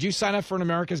end. Would you sign up for an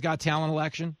America's Got Talent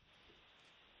election?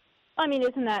 I mean,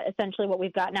 isn't that essentially what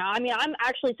we've got now? I mean, I'm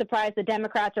actually surprised the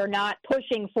Democrats are not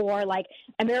pushing for, like,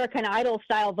 American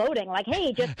Idol-style voting. Like,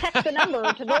 hey, just text the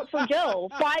number to vote for Joe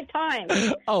 5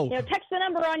 times. Oh. You know, text the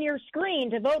number on your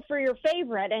screen to vote for your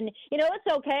favorite. And, you know,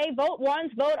 it's okay. Vote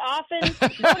once, vote often,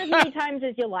 vote as many times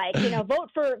as you like. You know,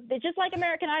 vote for – just like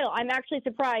American Idol. I'm actually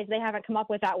surprised they haven't come up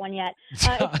with that one yet.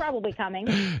 It's probably coming.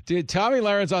 Dude, Tomi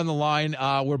Lahren's on the line.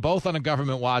 We're both on a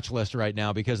government watch list right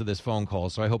now because of this phone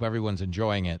call, so I hope everyone's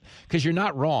enjoying it. Because you're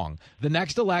not wrong. The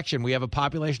next election, we have a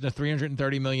population of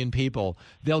 330 million people.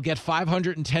 They'll get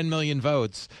 510 million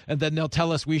votes, and then they'll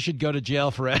tell us we should go to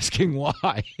jail for asking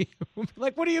why.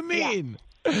 Like, what do you mean?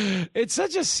 Yeah. It's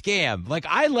such a scam. Like,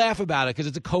 I laugh about it because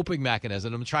it's a coping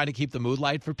mechanism. I'm trying to keep the mood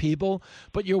light for people.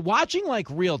 But you're watching, like,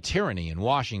 real tyranny in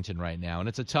Washington right now, and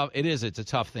it's a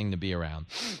tough thing to be around.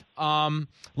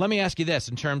 Let me ask you this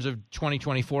in terms of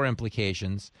 2024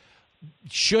 implications.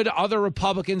 Should other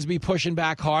Republicans be pushing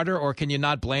back harder, or can you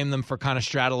not blame them for kind of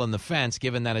straddling the fence,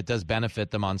 given that it does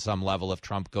benefit them on some level if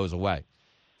Trump goes away?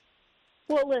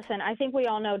 Well, listen, I think we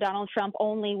all know Donald Trump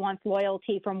only wants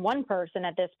loyalty from one person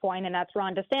at this point, and that's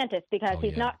Ron DeSantis, because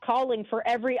he's not calling for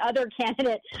every other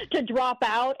candidate to drop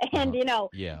out and,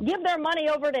 give their money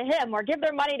over to him or give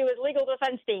their money to his legal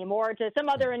defense team or to some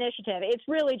other initiative. It's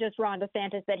really just Ron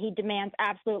DeSantis that he demands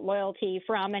absolute loyalty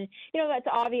from, and, that's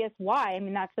obvious why. I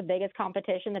mean, that's the biggest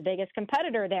competition, the biggest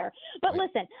competitor there. But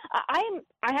listen, I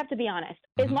have to be honest.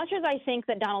 As much as I think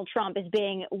that Donald Trump is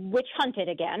being witch hunted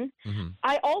again,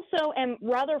 I also am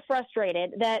rather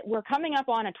frustrated that we're coming up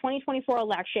on a 2024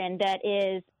 election that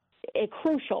is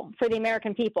crucial for the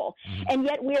American people. And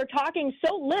yet we are talking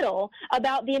so little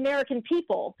about the American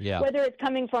people, whether it's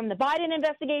coming from the Biden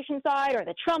investigation side or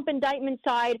the Trump indictment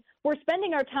side. We're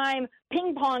spending our time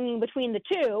ping-ponging between the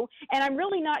two, and I'm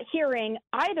really not hearing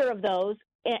either of those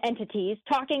entities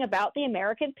talking about the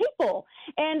American people.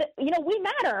 And, we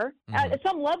matter at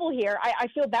some level here. I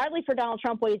feel badly for Donald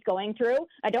Trump, what he's going through.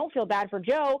 I don't feel bad for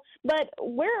Joe, but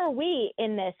where are we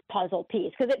in this puzzle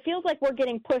piece? Because it feels like we're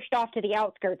getting pushed off to the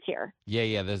outskirts here.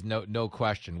 Yeah, there's no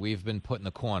question. We've been put in the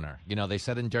corner. They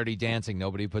said in Dirty Dancing,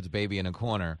 nobody puts baby in a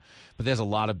corner, but there's a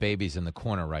lot of babies in the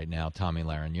corner right now, Tomi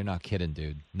Lahren. You're not kidding,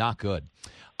 dude. Not good.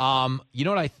 You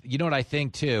know what I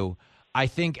think, too? I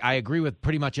think I agree with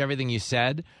pretty much everything you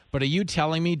said, but are you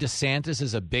telling me DeSantis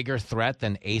is a bigger threat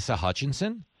than Asa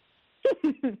Hutchinson?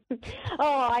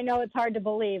 Oh, I know it's hard to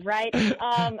believe, right? That's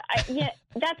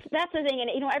the thing. And,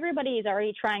 everybody is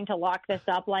already trying to lock this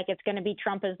up like it's going to be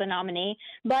Trump as the nominee.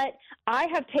 But I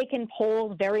have taken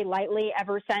polls very lightly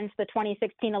ever since the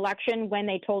 2016 election, when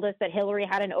they told us that Hillary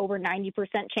had an over 90%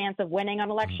 chance of winning on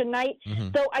election night.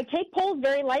 So I take polls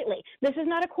very lightly. This is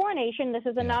not a coronation. This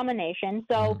is a nomination.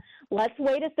 So let's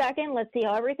wait a second. Let's see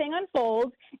how everything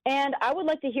unfolds. And I would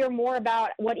like to hear more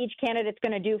about what each candidate's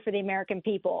going to do for the American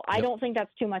people. I don't think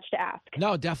that's too much to ask.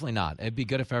 No, definitely not. It'd be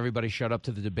good if everybody showed up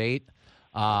to the debate.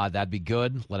 That'd be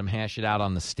good. Let them hash it out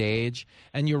on the stage.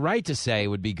 And you're right to say it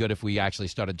would be good if we actually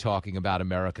started talking about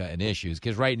America and issues,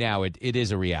 because right now it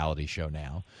is a reality show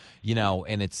now,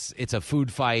 and it's a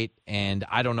food fight, and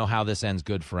I don't know how this ends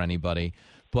good for anybody.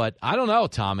 But I don't know,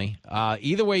 Tommy.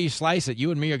 Either way you slice it,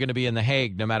 you and me are going to be in The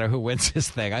Hague no matter who wins this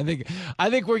thing. I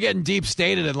think we're getting deep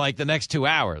stated in like the next 2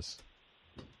 hours.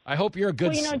 I hope you're a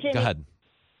good. Well, Jimmy, go ahead.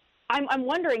 I'm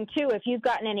wondering, too, if you've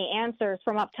gotten any answers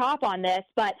from up top on this,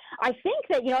 but I think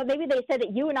that, maybe they said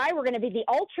that you and I were going to be the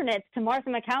alternates to Martha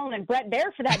McCallum and Bret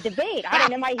Baier for that debate.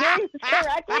 Am I hearing this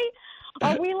correctly?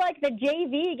 Are we like the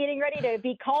JV getting ready to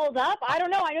be called up? I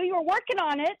don't know. I know you were working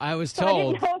on it. I was told. I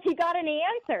didn't know if you got any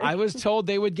answers. I was told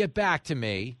they would get back to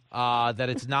me, that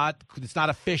it's not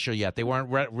official yet. They weren't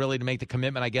really to make the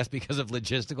commitment, I guess, because of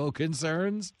logistical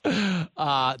concerns.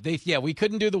 We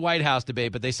couldn't do the White House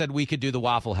debate, but they said we could do the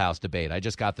Waffle House debate. I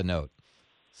just got the note.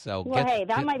 So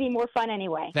that might be more fun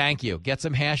anyway. Thank you. Get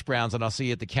some hash browns, and I'll see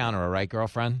you at the counter, all right,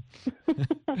 girlfriend?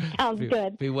 Sounds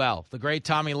good. Be well. The great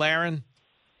Tomi Lahren.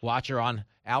 Watch her on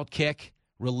Outkick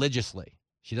religiously.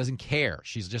 She doesn't care.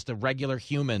 She's just a regular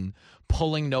human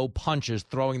pulling no punches,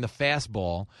 throwing the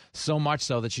fastball, so much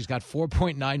so that she's got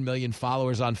 4.9 million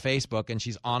followers on Facebook, and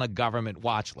she's on a government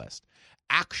watch list.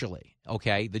 Actually,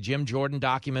 the Jim Jordan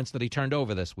documents that he turned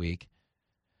over this week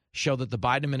show that the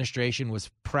Biden administration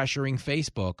was pressuring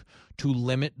Facebook to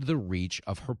limit the reach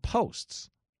of her posts.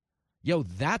 Yo,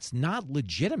 that's not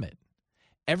legitimate.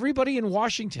 Everybody in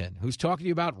Washington who's talking to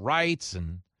you about rights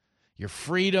and your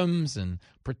freedoms and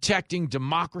protecting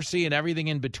democracy and everything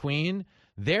in between,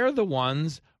 they're the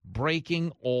ones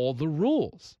breaking all the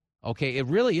rules. Okay, it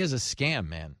really is a scam,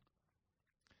 man.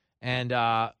 And,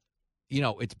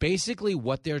 it's basically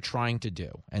what they're trying to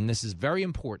do. And this is very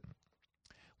important.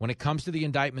 When it comes to the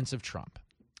indictments of Trump,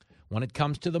 when it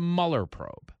comes to the Mueller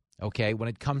probe, okay, when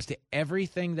it comes to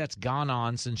everything that's gone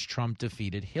on since Trump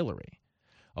defeated Hillary,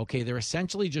 okay, they're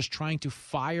essentially just trying to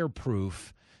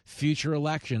fireproof future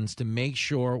elections to make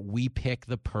sure we pick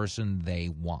the person they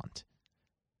want.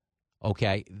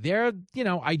 Okay,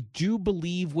 I do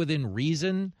believe within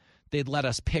reason they'd let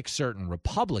us pick certain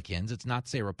Republicans. It's not to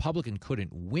say a Republican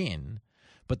couldn't win,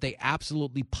 but they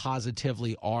absolutely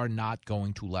positively are not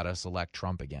going to let us elect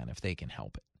Trump again if they can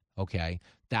help it. Okay,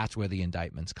 that's where the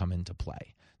indictments come into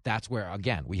play. That's where,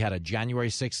 again, we had a January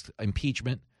 6th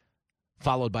impeachment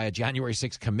followed by a January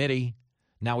 6th committee.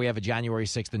 Now we have a January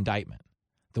 6th indictment.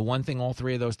 The one thing all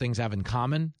three of those things have in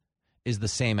common is the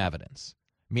same evidence,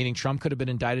 meaning Trump could have been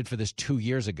indicted for this 2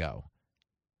 years ago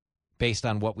based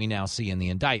on what we now see in the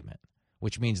indictment,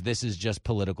 which means this is just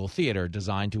political theater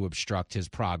designed to obstruct his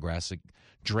progress,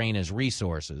 drain his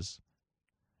resources,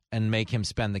 and make him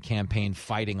spend the campaign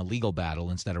fighting a legal battle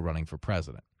instead of running for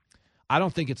president. I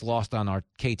don't think it's lost on our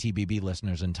KTBB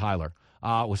listeners in Tyler.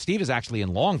 Steve is actually in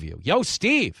Longview. Yo,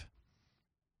 Steve.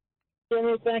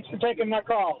 Jimmy, thanks for taking my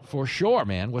call. For sure,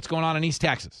 man. What's going on in East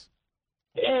Texas?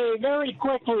 Hey, very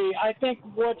quickly, I think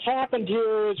what's happened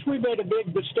here is we made a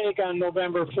big mistake on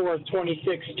November 4th,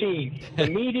 2016. The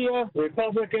media,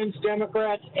 Republicans,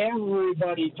 Democrats,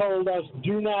 everybody told us,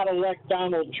 do not elect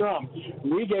Donald Trump.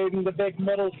 We gave them the big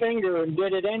middle finger and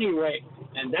did it anyway.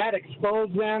 And that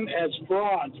exposed them as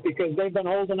frauds because they've been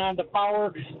holding on to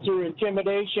power through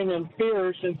intimidation and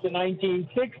fear since the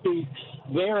 1960s.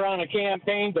 They're on a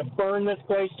campaign to burn this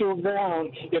place to the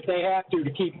ground if they have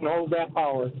to keep and hold that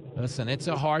power. Listen, it's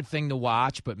a hard thing to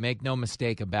watch, but make no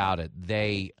mistake about it.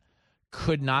 They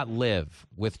could not live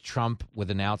with Trump, with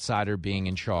an outsider being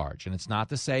in charge. And it's not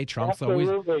to say Trump's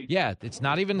Absolutely. it's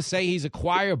not even to say he's a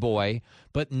choir boy,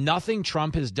 but nothing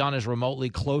Trump has done is remotely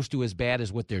close to as bad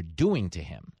as what they're doing to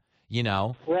him,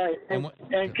 Right. And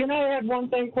can I add one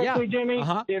thing quickly, Jimmy?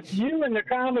 Uh-huh. If you and the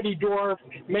Comedy Dwarf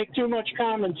make too much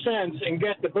common sense and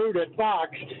get the boot at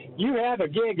Fox, you have a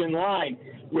gig in line.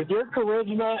 With your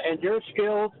charisma and your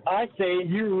skills, I say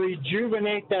you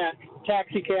rejuvenate that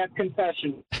taxi cab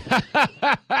confession.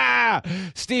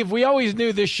 Steve, we always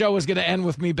knew this show was going to end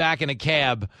with me back in a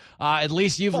cab. At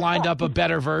least you've lined up a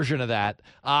better version of that.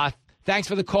 Thanks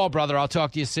for the call, brother. I'll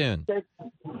talk to you soon.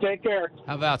 Take care.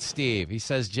 How about Steve? He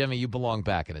says, Jimmy, you belong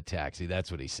back in a taxi.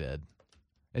 That's what he said.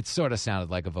 It sort of sounded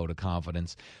like a vote of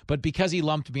confidence. But because he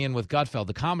lumped me in with Gutfeld,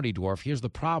 the Comedy Dwarf, here's the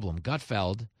problem.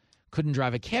 Gutfeld couldn't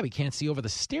drive a cab. He can't see over the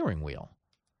steering wheel.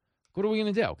 What are we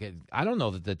going to do? I don't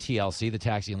know that the TLC, the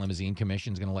Taxi and Limousine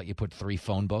Commission, is going to let you put 3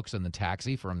 phone books in the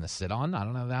taxi for him to sit on. I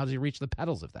don't know how does he reach the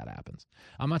pedals if that happens.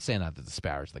 I'm not saying that to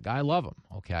disparage the guy. I love him,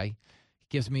 okay? He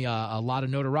gives me a lot of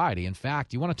notoriety. In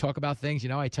fact, you want to talk about things,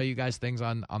 I tell you guys things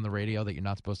on the radio that you're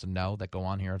not supposed to know that go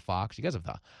on here at Fox. You guys have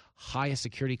the highest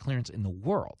security clearance in the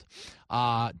world.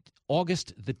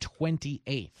 August the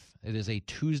 28th. It is a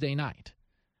Tuesday night.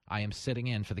 I am sitting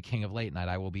in for the King of Late Night.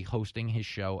 I will be hosting his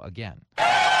show again.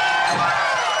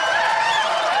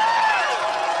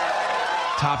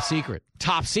 Top secret.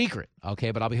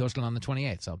 Okay, but I'll be hosting on the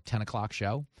 28th. So 10 o'clock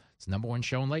show. It's the #1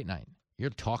 show in late night. You're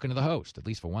talking to the host, at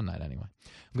least for one night anyway.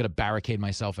 I'm going to barricade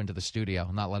myself into the studio.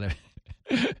 I'm not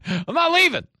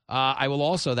leaving. I will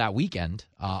also that weekend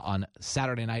on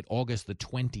Saturday night, August the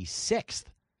 26th,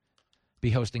 be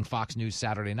hosting Fox News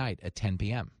Saturday night at 10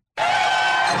 p.m.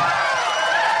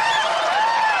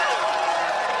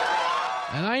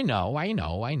 And I know.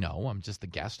 I'm just the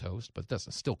guest host, but this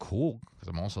is still cool because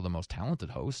I'm also the most talented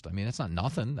host. I mean, it's not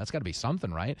nothing. That's got to be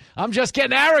something, right? I'm just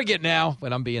getting arrogant now,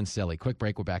 but I'm being silly. Quick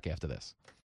break. We're back after this.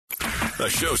 A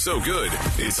show so good,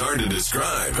 it's hard to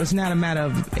describe. It's not a matter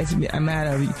of, it's a matter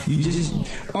of you just,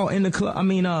 in the club,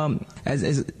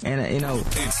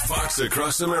 It's Fox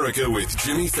Across America with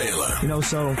Jimmy Fallon.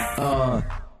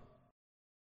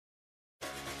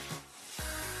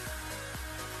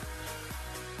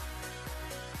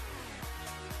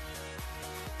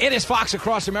 It is Fox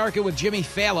Across America with Jimmy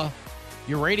Fallon,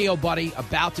 your radio buddy,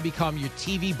 about to become your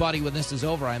TV buddy when this is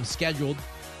over. I am scheduled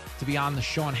to be on the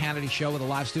Sean Hannity Show with a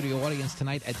live studio audience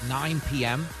tonight at 9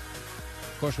 p.m.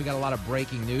 course, we got a lot of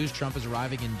breaking news. Trump is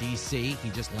arriving in D.C. He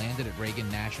just landed at Reagan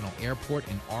National Airport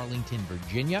in Arlington,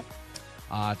 Virginia.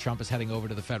 Trump is heading over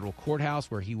to the federal courthouse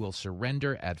where he will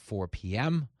surrender at 4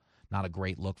 p.m. Not a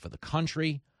great look for the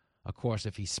country. Of course,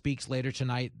 if he speaks later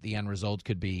tonight, the end result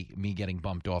could be me getting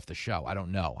bumped off the show. I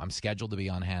don't know. I'm scheduled to be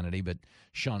on Hannity, but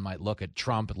Sean might look at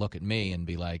Trump and look at me and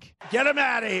be like, get him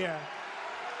out of here.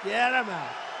 Get him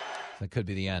out. That could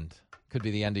be the end. Could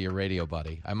be the end of your radio,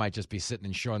 buddy. I might just be sitting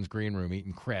in Sean's green room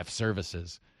eating craft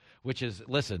services, which is,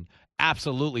 listen,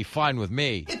 absolutely fine with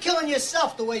me. You're killing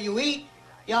yourself the way you eat.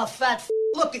 You fat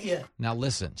look at you. Now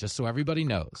listen, just so everybody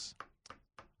knows,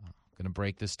 I'm going to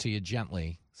break this to you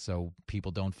gently so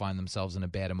people don't find themselves in a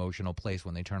bad emotional place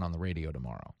when they turn on the radio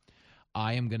tomorrow.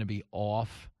 I am going to be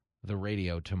off the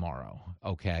radio tomorrow,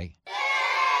 okay?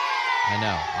 I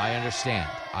know.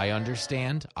 I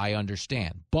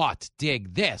understand. But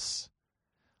dig this.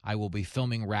 I will be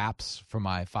filming wraps for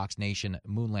my Fox Nation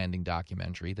moon landing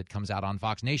documentary that comes out on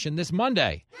Fox Nation this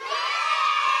Monday.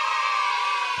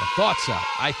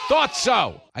 I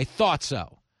thought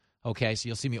so. Okay, so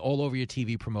you'll see me all over your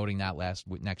TV promoting that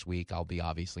next week. I'll be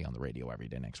obviously on the radio every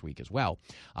day next week as well.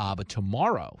 But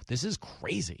tomorrow, this is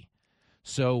crazy.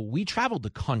 So we traveled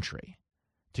the country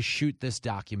to shoot this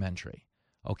documentary.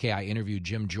 Okay, I interviewed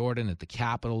Jim Jordan at the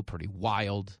Capitol, pretty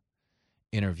wild.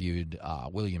 Interviewed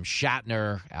William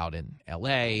Shatner out in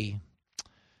L.A.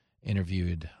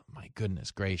 Interviewed, my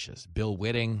goodness gracious, Bill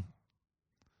Whitting,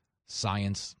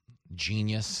 science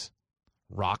genius,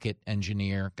 rocket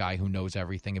engineer, guy who knows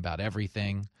everything about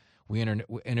everything. We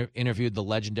interviewed the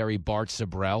legendary Bart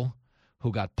Sibrel,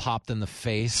 who got popped in the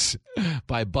face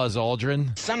by Buzz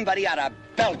Aldrin. Somebody ought to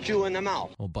belt you in the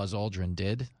mouth. Well, Buzz Aldrin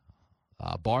did.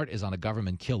 Bart is on a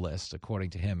government kill list, according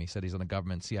to him. He said he's on a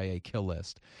government CIA kill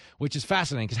list, which is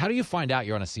fascinating because how do you find out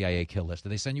you're on a CIA kill list? Do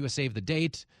they send you a save the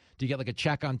date? Do you get like a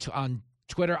check on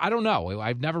Twitter? I don't know.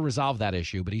 I've never resolved that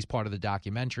issue, but he's part of the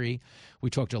documentary. We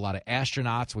talked to a lot of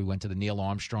astronauts. We went to the Neil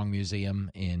Armstrong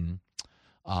Museum in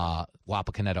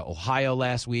Wapakoneta, Ohio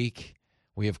last week.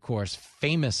 We, of course,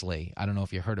 famously, I don't know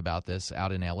if you heard about this,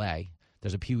 out in L.A.,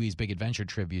 there's a Pee-wee's Big Adventure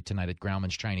tribute tonight at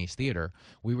Grauman's Chinese Theater.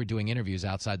 We were doing interviews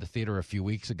outside the theater a few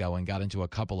weeks ago and got into a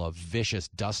couple of vicious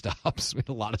dust-ups with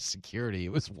a lot of security.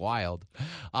 It was wild.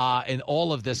 And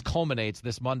all of this culminates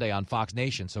this Monday on Fox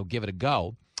Nation, so give it a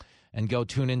go. And go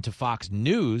tune into Fox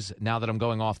News now that I'm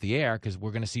going off the air because we're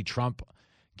going to see Trump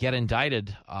get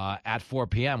indicted at 4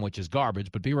 p.m., which is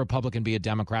garbage. But be a Republican, be a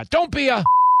Democrat. Don't be a...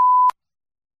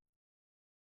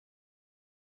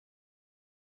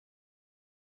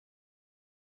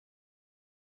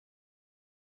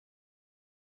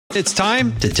 It's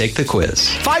time to take the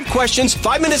quiz. 5 questions,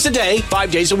 5 minutes a day,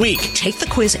 5 days a week. Take the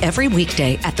quiz every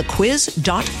weekday at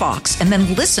thequiz.fox and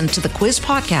then listen to the quiz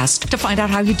podcast to find out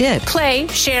how you did. Play,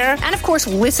 share, and of course,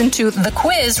 listen to the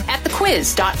quiz at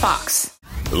thequiz.fox.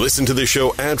 Listen to the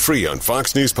show ad-free on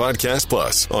Fox News Podcast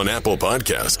Plus, on Apple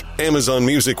Podcast, Amazon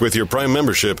Music with your Prime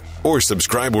membership, or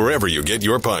subscribe wherever you get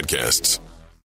your podcasts.